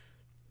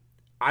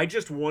 I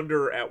just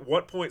wonder at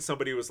what point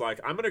somebody was like,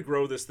 I'm going to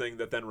grow this thing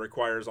that then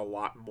requires a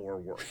lot more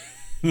work.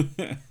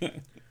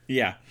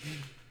 Yeah.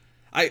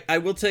 I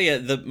will tell you,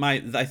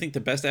 I think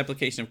the best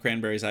application of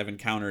cranberries I've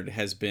encountered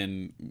has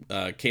been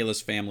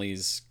Kayla's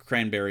family's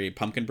cranberry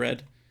pumpkin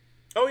bread.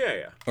 Oh,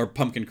 yeah. Or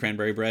pumpkin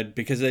cranberry bread,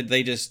 because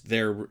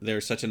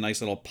they're such a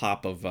nice little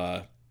pop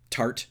of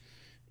tart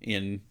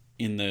in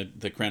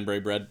the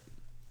cranberry bread.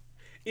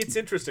 It's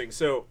interesting.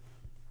 So,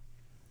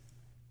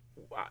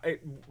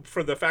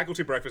 for the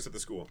faculty breakfast at the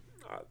school,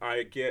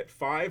 I get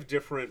 5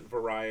 different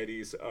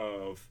varieties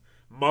of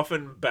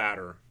muffin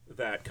batter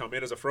that come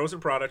in as a frozen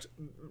product.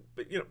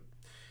 But,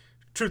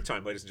 truth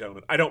time, ladies and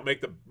gentlemen, I don't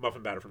make the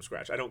muffin batter from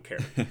scratch. I don't care.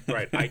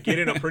 Right? I get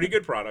in a pretty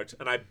good product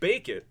and I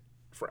bake it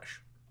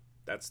fresh.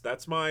 That's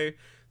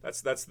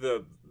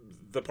the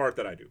part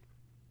that I do.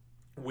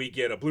 We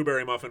get a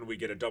blueberry muffin, we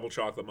get a double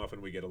chocolate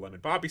muffin, we get a lemon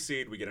poppy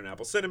seed, we get an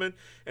apple cinnamon,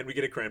 and we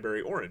get a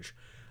cranberry orange.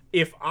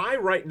 If I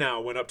right now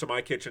went up to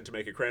my kitchen to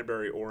make a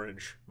cranberry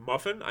orange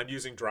muffin, I'm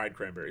using dried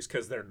cranberries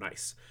because they're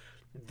nice.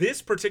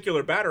 This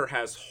particular batter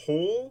has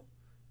whole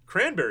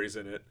cranberries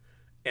in it,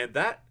 and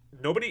that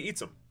nobody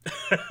eats them.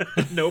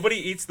 Nobody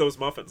eats those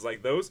muffins.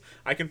 Like those,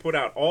 I can put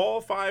out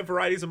all 5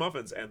 varieties of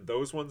muffins, and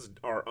those ones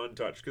are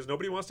untouched because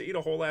nobody wants to eat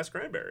a whole ass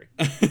cranberry.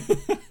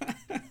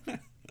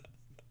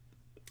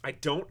 I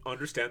don't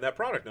understand that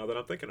product now that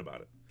I'm thinking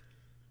about it.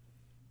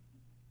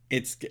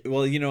 It's,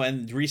 well,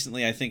 and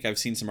recently I think I've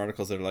seen some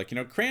articles that are like,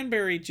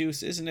 cranberry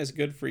juice isn't as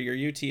good for your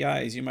UTI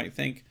as you might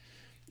think.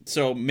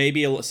 So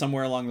maybe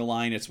somewhere along the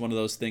line, it's one of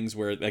those things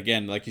where,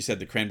 again, like you said,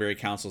 the Cranberry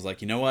Council's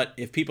like, you know what?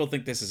 If people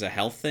think this is a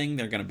health thing,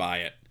 they're going to buy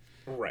it.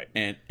 Right.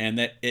 And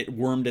that it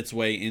wormed its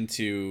way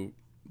into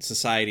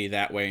society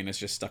that way, and it's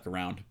just stuck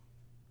around.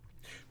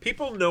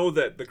 People know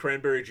that the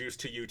cranberry juice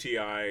to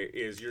UTI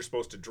is you're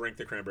supposed to drink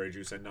the cranberry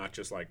juice and not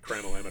just like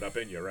cram it up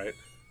in you, right?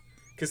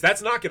 Because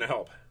that's not going to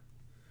help.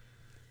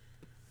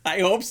 I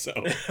hope so.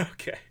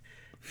 Okay.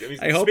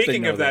 I hope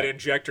Speaking of that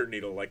injector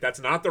needle, like that's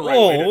not the right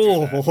way to do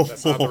that.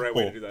 That's not the right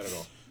way to do that at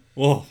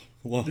all.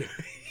 Whoa.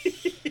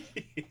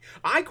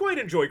 I quite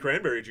enjoy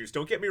cranberry juice,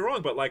 don't get me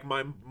wrong, but like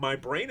my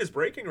brain is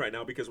breaking right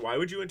now because why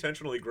would you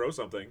intentionally grow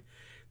something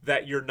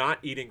that you're not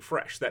eating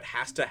fresh, that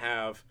has to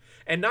have,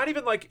 and not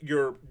even like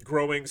you're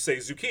growing, say,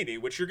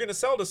 zucchini, which you're going to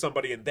sell to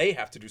somebody and they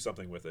have to do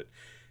something with it.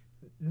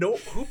 No,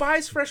 who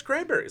buys fresh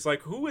cranberries?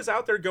 Like, who is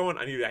out there going,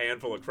 I need a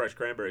handful of fresh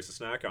cranberries to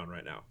snack on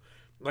right now?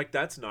 Like,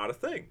 that's not a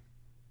thing.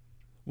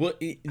 Well,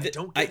 I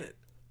don't get it.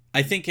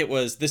 I think it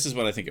was, this is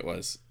what I think it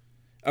was.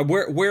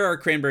 Where are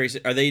cranberries?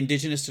 Are they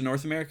indigenous to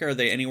North America? Are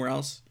they anywhere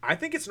else? I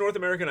think it's North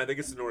American. I think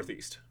it's the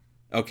Northeast.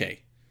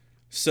 Okay.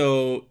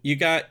 So you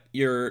got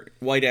your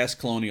white-ass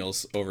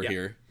colonials over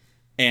here,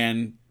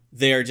 and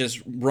they're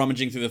just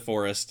rummaging through the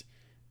forest,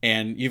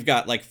 and you've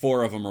got like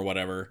 4 of them or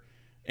whatever,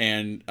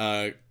 and,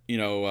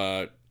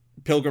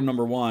 Pilgrim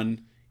number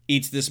 1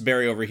 eats this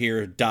berry over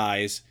here,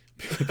 dies.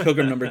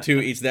 Pilgrim number 2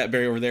 eats that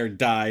berry over there,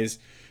 dies.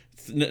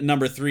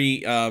 Number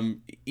 3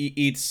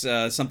 eats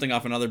something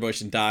off another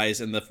bush and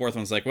dies, and the 4th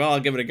one's like, well, I'll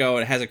give it a go.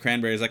 It has a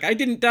cranberry. It's like, I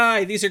didn't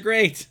die. These are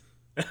great.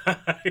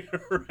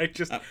 Right,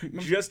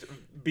 just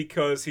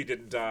because he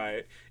didn't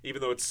die,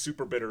 even though it's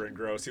super bitter and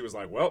gross, he was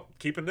like, well,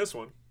 keeping this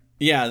one.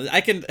 Yeah,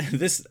 I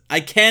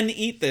can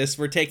eat this.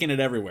 We're taking it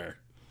everywhere.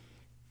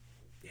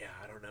 Yeah,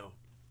 I don't know.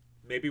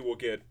 Maybe we'll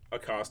get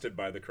accosted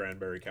by the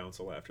Cranberry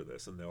Council after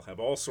this, and they'll have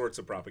all sorts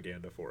of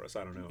propaganda for us.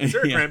 I don't know. Is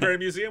there a cranberry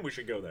museum? We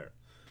should go there.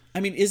 I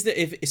mean,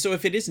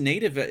 if it is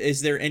native,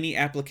 is there any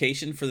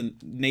application for the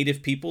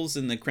native peoples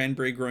in the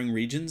cranberry growing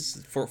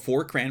regions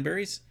for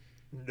cranberries?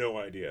 No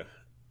idea.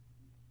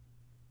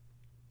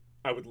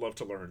 I would love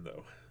to learn,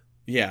 though.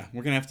 Yeah,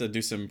 we're going to have to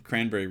do some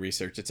cranberry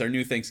research. It's our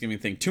new Thanksgiving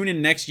thing. Tune in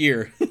next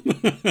year.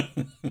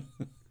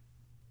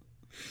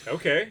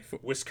 Okay.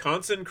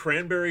 Wisconsin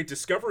Cranberry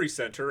Discovery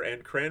Center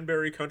and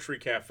Cranberry Country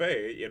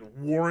Cafe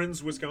in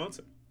Warrens,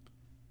 Wisconsin.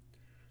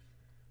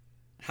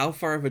 How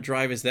far of a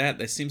drive is that?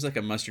 That seems like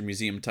a Mustard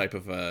Museum type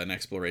of an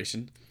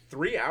exploration.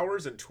 3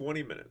 hours and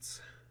 20 minutes.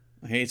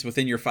 Hey, it's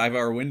within your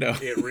 5-hour window.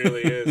 It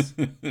really is.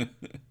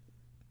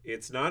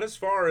 It's not as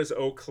far as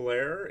Eau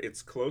Claire.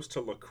 It's close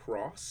to La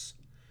Crosse.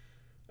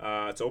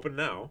 It's open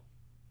now.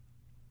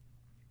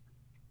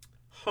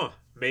 Huh.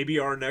 Maybe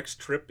our next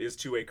trip is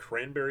to a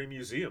cranberry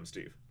museum,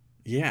 Steve.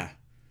 Yeah.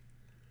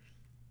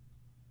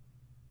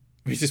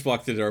 We just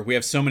walked through the door. We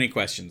have so many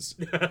questions.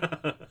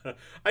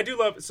 I do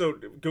love, so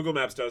Google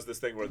Maps does this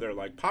thing where they're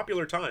like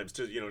popular times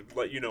to,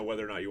 let you know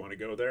whether or not you want to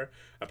go there.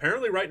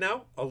 Apparently right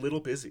now, a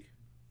little busy.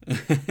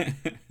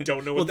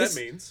 Don't know what that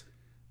means.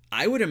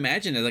 I would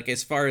imagine, like,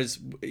 as far as,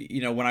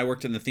 when I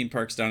worked in the theme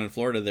parks down in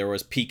Florida, there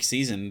was peak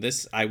season.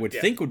 This, I would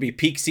think, would be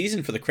peak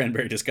season for the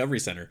Cranberry Discovery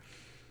Center.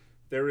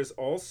 There is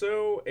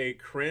also a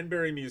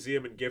cranberry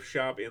museum and gift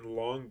shop in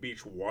Long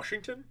Beach,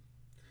 Washington.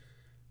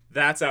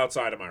 That's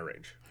outside of my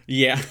range.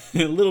 Yeah,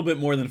 a little bit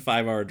more than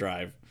 5-hour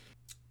drive.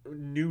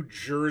 New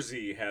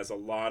Jersey has a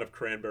lot of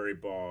cranberry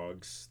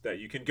bogs that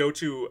you can go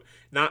to,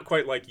 not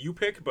quite like you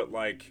pick, but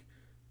like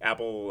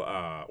apple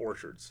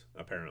orchards,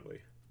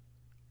 apparently.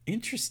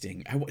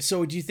 Interesting.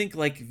 So do you think,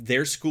 like,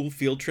 their school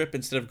field trip,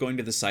 instead of going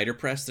to the cider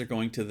press, they're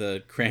going to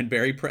the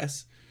cranberry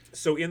press?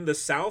 So in the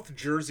South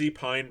Jersey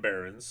Pine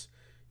Barrens,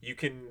 you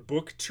can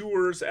book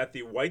tours at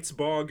the White's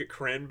Bog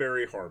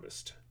Cranberry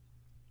Harvest.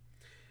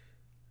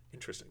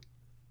 Interesting.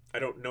 I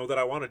don't know that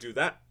I want to do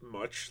that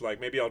much. Like,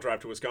 maybe I'll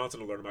drive to Wisconsin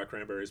to learn about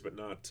cranberries, but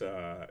not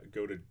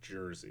go to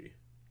Jersey.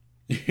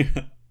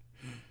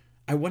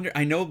 I wonder,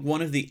 I know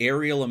one of the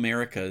aerial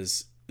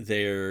Americas,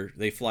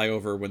 they fly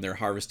over when they're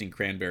harvesting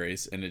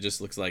cranberries, and it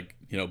just looks like,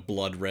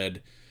 blood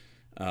red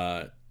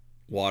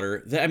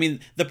water. I mean,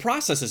 the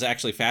process is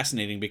actually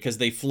fascinating because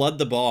they flood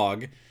the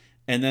bog,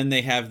 and then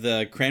they have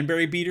the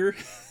cranberry beater,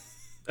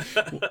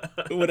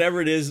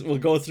 whatever it is, will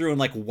go through and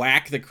like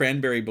whack the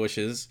cranberry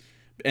bushes,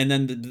 and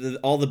then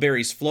all the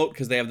berries float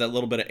because they have that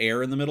little bit of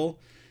air in the middle.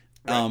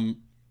 Right.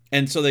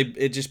 And so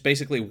it just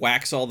basically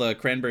whacks all the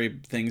cranberry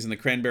things, and the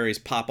cranberries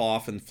pop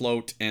off and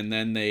float, and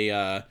then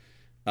they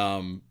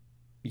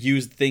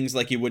use things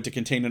like you would to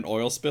contain an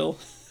oil spill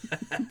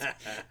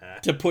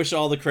to push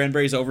all the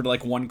cranberries over to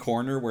like one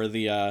corner where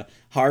the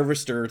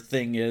harvester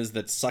thing is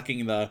that's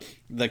sucking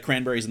the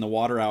cranberries and the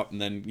water out,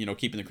 and then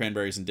keeping the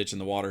cranberries and ditching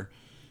the water.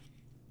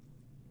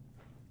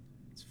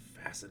 It's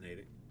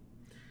fascinating.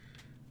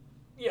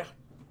 Yeah,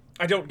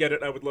 I don't get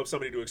it. I would love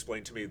somebody to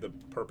explain to me the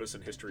purpose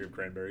and history of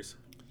cranberries.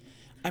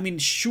 I mean,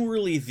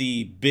 surely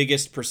the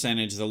biggest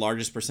percentage, the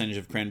largest percentage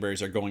of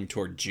cranberries are going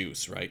toward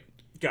juice, right?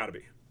 Gotta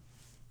be.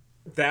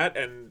 That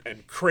and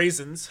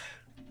craisins.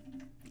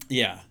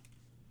 Yeah.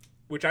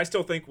 Which I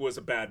still think was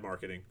a bad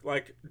marketing.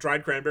 Like,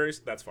 dried cranberries,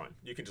 that's fine.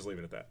 You can just leave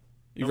it at that.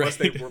 Unless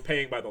they were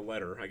paying by the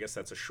letter. I guess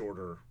that's a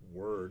shorter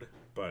word.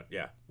 But,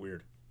 yeah,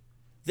 weird.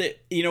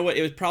 You know what?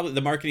 It was probably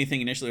the marketing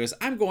thing initially was,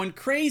 I'm going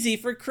crazy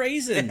for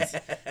craisins.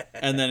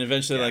 And then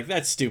eventually, like,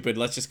 that's stupid.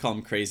 Let's just call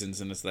them craisins.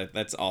 And it's like,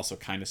 that's also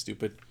kind of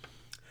stupid.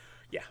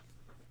 Yeah.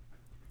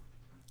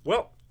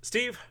 Well,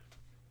 Steve,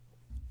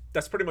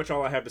 that's pretty much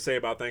all I have to say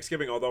about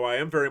Thanksgiving, although I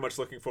am very much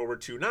looking forward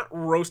to not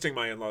roasting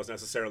my in-laws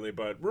necessarily,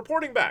 but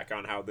reporting back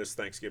on how this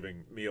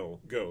Thanksgiving meal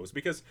goes.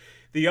 Because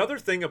the other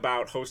thing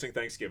about hosting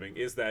Thanksgiving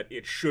is that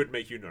it should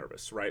make you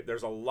nervous, right?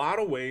 There's a lot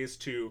of ways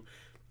to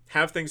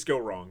have things go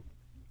wrong,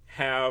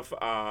 have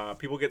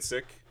people get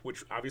sick,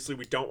 which obviously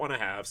we don't want to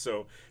have,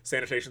 so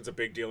sanitation's a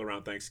big deal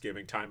around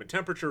Thanksgiving. Time and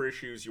temperature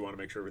issues, you want to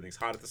make sure everything's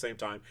hot at the same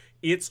time.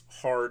 It's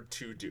hard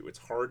to do. It's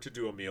hard to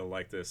do a meal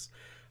like this.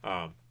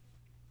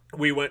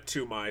 We went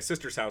to my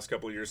sister's house a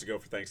couple of years ago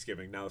for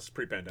Thanksgiving. Now, this is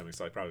pre-pandemic,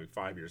 so like probably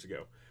 5 years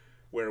ago,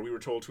 where we were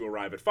told to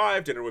arrive at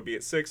 5, dinner would be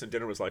at 6, and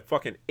dinner was like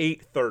fucking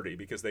 8:30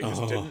 because they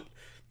just didn't.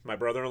 My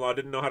brother-in-law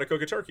didn't know how to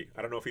cook a turkey.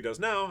 I don't know if he does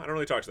now. I don't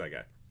really talk to that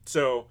guy.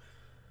 So,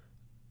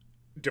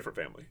 different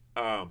family.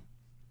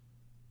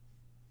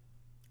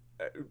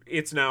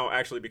 It's now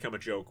actually become a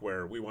joke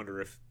where we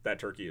wonder if that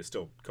turkey is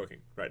still cooking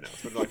right now.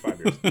 It's been like 5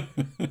 years.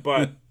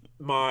 But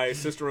my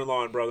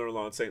sister-in-law and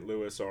brother-in-law in St.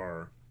 Louis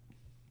are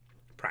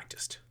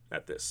practiced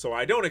at this. So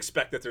I don't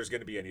expect that there's going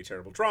to be any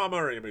terrible drama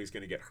or anybody's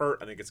going to get hurt.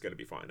 I think it's going to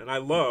be fine. And I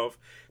love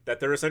that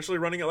they're essentially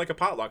running it like a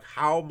potluck.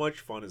 How much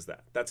fun is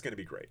that? That's going to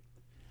be great.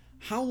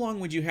 How long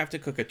would you have to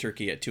cook a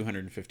turkey at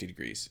 250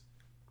 degrees?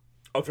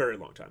 A very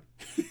long time.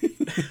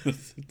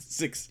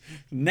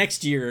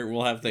 Next year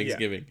we'll have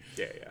Thanksgiving.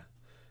 Yeah.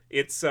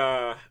 It's,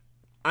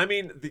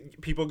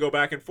 people go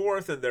back and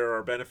forth, and there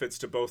are benefits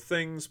to both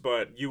things,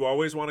 but you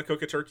always want to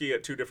cook a turkey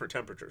at 2 different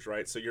temperatures,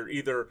 right? So you're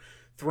either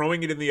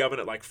throwing it in the oven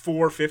at like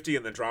 450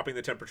 and then dropping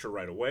the temperature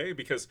right away,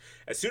 because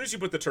as soon as you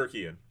put the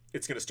turkey in,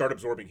 it's going to start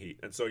absorbing heat,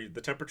 and so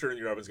the temperature in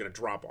your oven is going to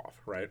drop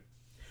off, right?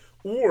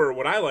 Or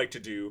what I like to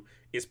do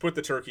is put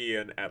the turkey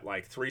in at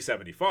like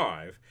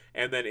 375,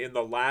 and then in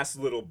the last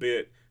little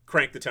bit,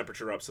 crank the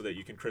temperature up so that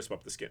you can crisp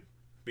up the skin,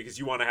 because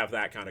you want to have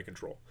that kind of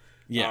control.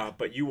 Yeah.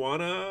 But you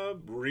want to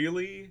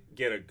really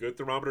get a good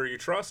thermometer you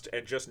trust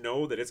and just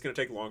know that it's going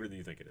to take longer than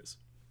you think it is.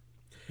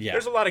 Yeah.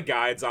 There's a lot of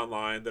guides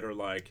online that are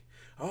like,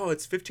 oh,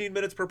 it's 15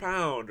 minutes per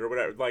pound or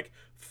whatever. Like,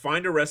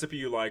 find a recipe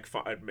you like.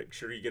 Make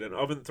sure you get an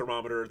oven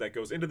thermometer that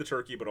goes into the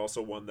turkey, but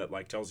also one that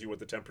like tells you what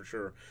the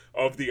temperature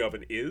of the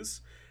oven is,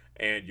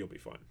 and you'll be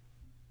fine.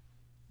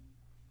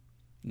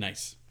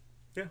 Nice.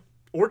 Yeah.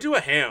 Or do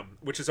a ham,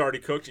 which is already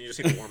cooked, and you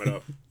just need to warm it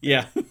up.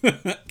 Yeah,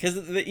 because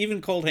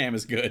even cold ham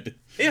is good.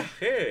 Yeah.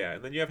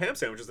 And then you have ham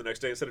sandwiches the next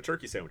day instead of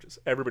turkey sandwiches.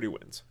 Everybody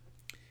wins.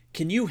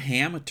 Can you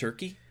ham a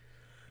turkey?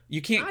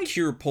 You can't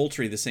cure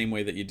poultry the same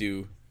way that you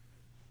do.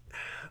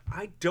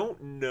 I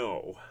don't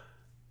know.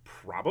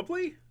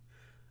 Probably.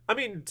 I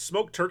mean,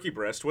 smoked turkey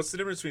breast. What's the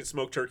difference between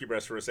smoked turkey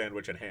breast for a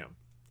sandwich and ham?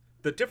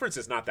 The difference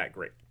is not that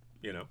great,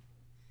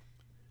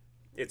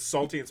 It's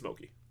salty and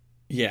smoky.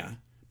 Yeah.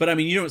 But, I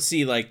mean, you don't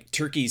see, like,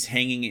 turkeys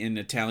hanging in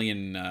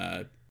Italian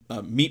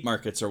meat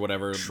markets or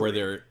whatever. True. Where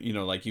they're,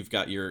 like you've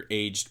got your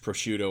aged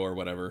prosciutto or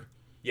whatever.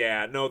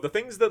 Yeah, no, the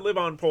things that live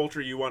on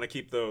poultry, you want to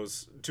keep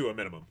those to a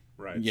minimum,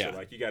 right? Yeah. So,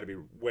 like, you got to be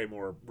way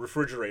more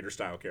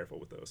refrigerator-style careful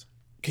with those.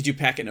 Could you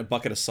pack it in a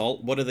bucket of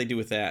salt? What do they do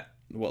with that?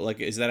 What, like,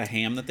 is that a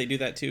ham that they do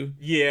that to?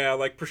 Yeah,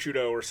 like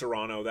prosciutto or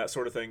serrano, that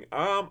sort of thing.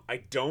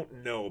 I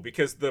don't know,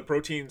 because the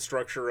protein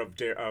structure of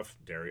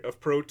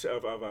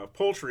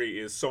poultry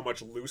is so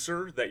much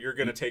looser that you're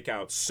going to take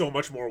out so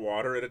much more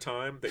water at a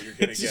time that you're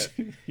going to get.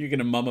 You're going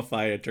to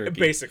mummify a turkey.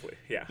 Basically,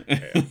 yeah.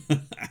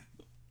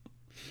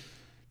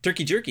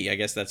 Turkey jerky, I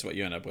guess that's what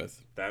you end up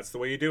with. That's the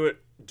way you do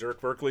it.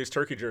 Dirk Berkeley's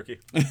turkey jerky.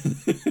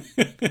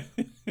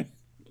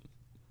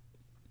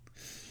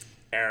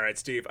 All right,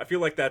 Steve. I feel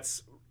like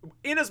that's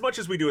in as much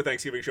as we do a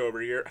Thanksgiving show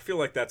every year, I feel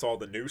like that's all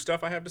the new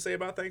stuff I have to say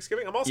about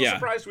Thanksgiving. I'm also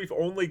surprised we've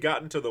only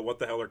gotten to the what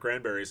the hell are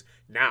cranberries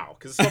now,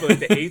 because it's probably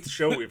like the 8th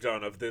show we've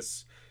done of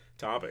this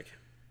topic.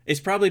 It's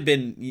probably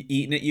been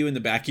eating at you in the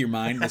back of your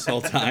mind this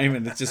whole time,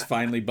 and it's just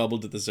finally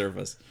bubbled to the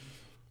surface.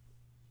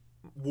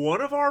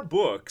 One of our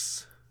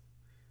books,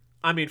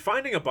 I mean,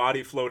 finding a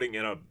body floating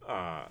in a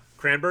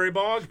cranberry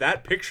bog,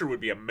 that picture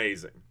would be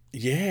amazing.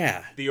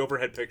 Yeah. The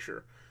overhead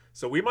picture.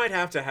 So we might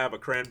have to have a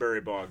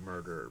cranberry bog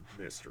murder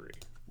mystery.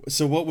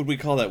 So what would we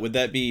call that? Would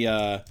that be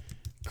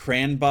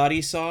cran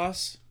body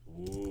sauce?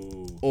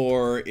 Ooh.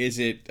 Or is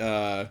it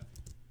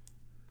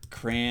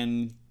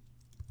cranberry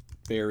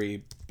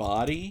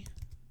body?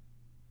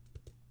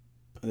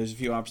 There's a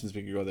few options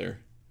we could go there.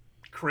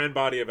 Cran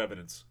body of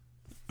evidence.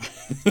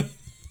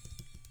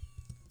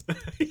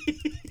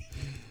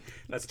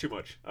 That's too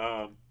much.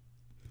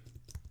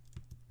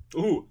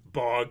 Ooh,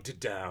 bogged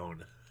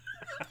down.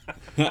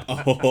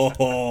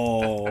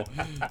 Oh,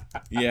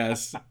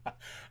 yes.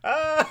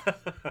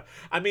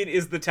 I mean,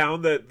 is the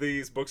town that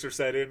these books are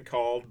set in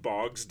called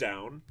Bogs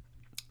Down?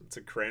 It's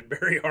a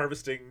cranberry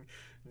harvesting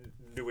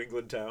New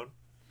England town.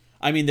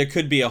 I mean, there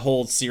could be a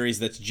whole series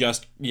that's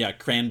just,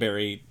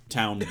 cranberry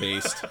town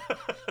based.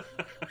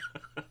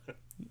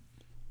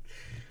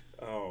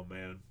 Oh,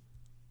 man.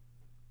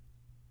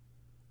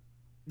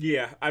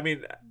 Yeah, I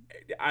mean,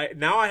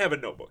 now I have a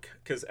notebook,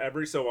 because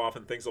every so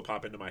often things will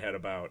pop into my head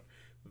about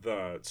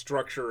the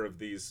structure of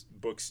these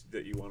books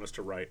that you want us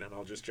to write, and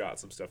I'll just jot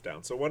some stuff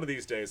down. So one of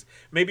these days,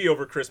 maybe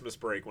over Christmas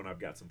break when I've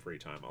got some free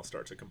time, I'll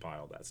start to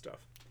compile that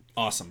stuff.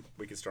 Awesome.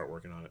 We can start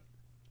working on it.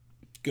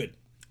 Good.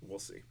 We'll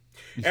see.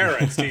 All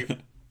right, Steve.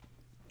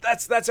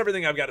 That's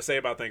everything I've got to say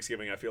about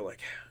Thanksgiving, I feel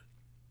like.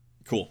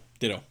 Cool.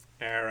 Ditto.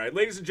 All right,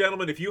 ladies and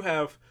gentlemen, if you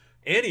have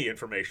any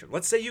information,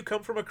 let's say you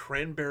come from a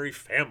cranberry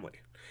family,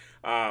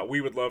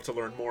 we would love to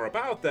learn more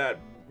about that,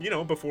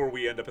 before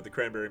we end up at the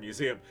Cranberry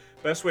Museum.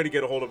 Best way to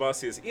get a hold of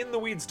us is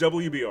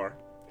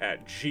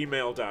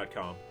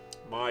intheweedswbr@gmail.com.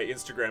 My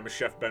Instagram is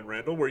Chef Ben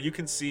Randall, where you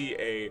can see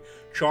a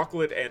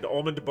chocolate and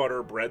almond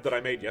butter bread that I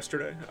made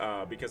yesterday,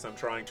 because I'm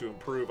trying to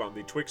improve on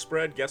the Twix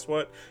bread. Guess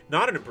what?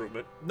 Not an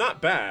improvement.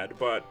 Not bad,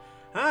 but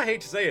I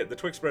hate to say it, the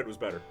Twix bread was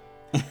better.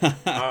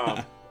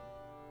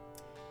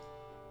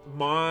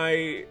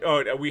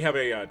 We have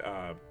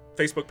a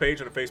Facebook page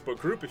and a Facebook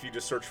group. If you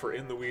just search for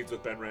In the Weeds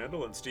with Ben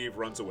Randall, and Steve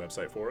runs a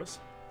website for us.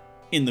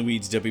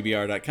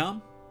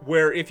 InTheWeedsWBR.com.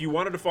 Where if you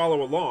wanted to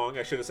follow along,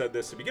 I should have said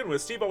this to begin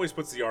with, Steve always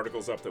puts the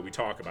articles up that we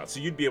talk about. So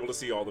you'd be able to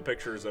see all the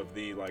pictures of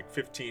the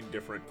 15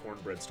 different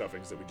cornbread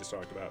stuffings that we just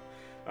talked about,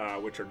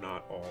 which are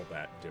not all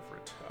that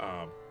different.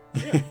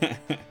 Yeah.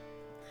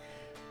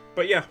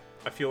 But yeah,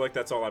 I feel like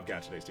that's all I've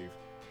got today, Steve.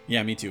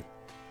 Yeah, me too.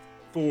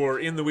 For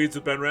In the Weeds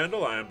with Ben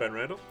Randall, I am Ben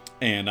Randall.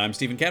 And I'm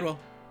Stephen Cadwell.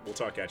 We'll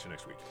talk at you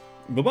next week.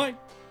 Bye-bye.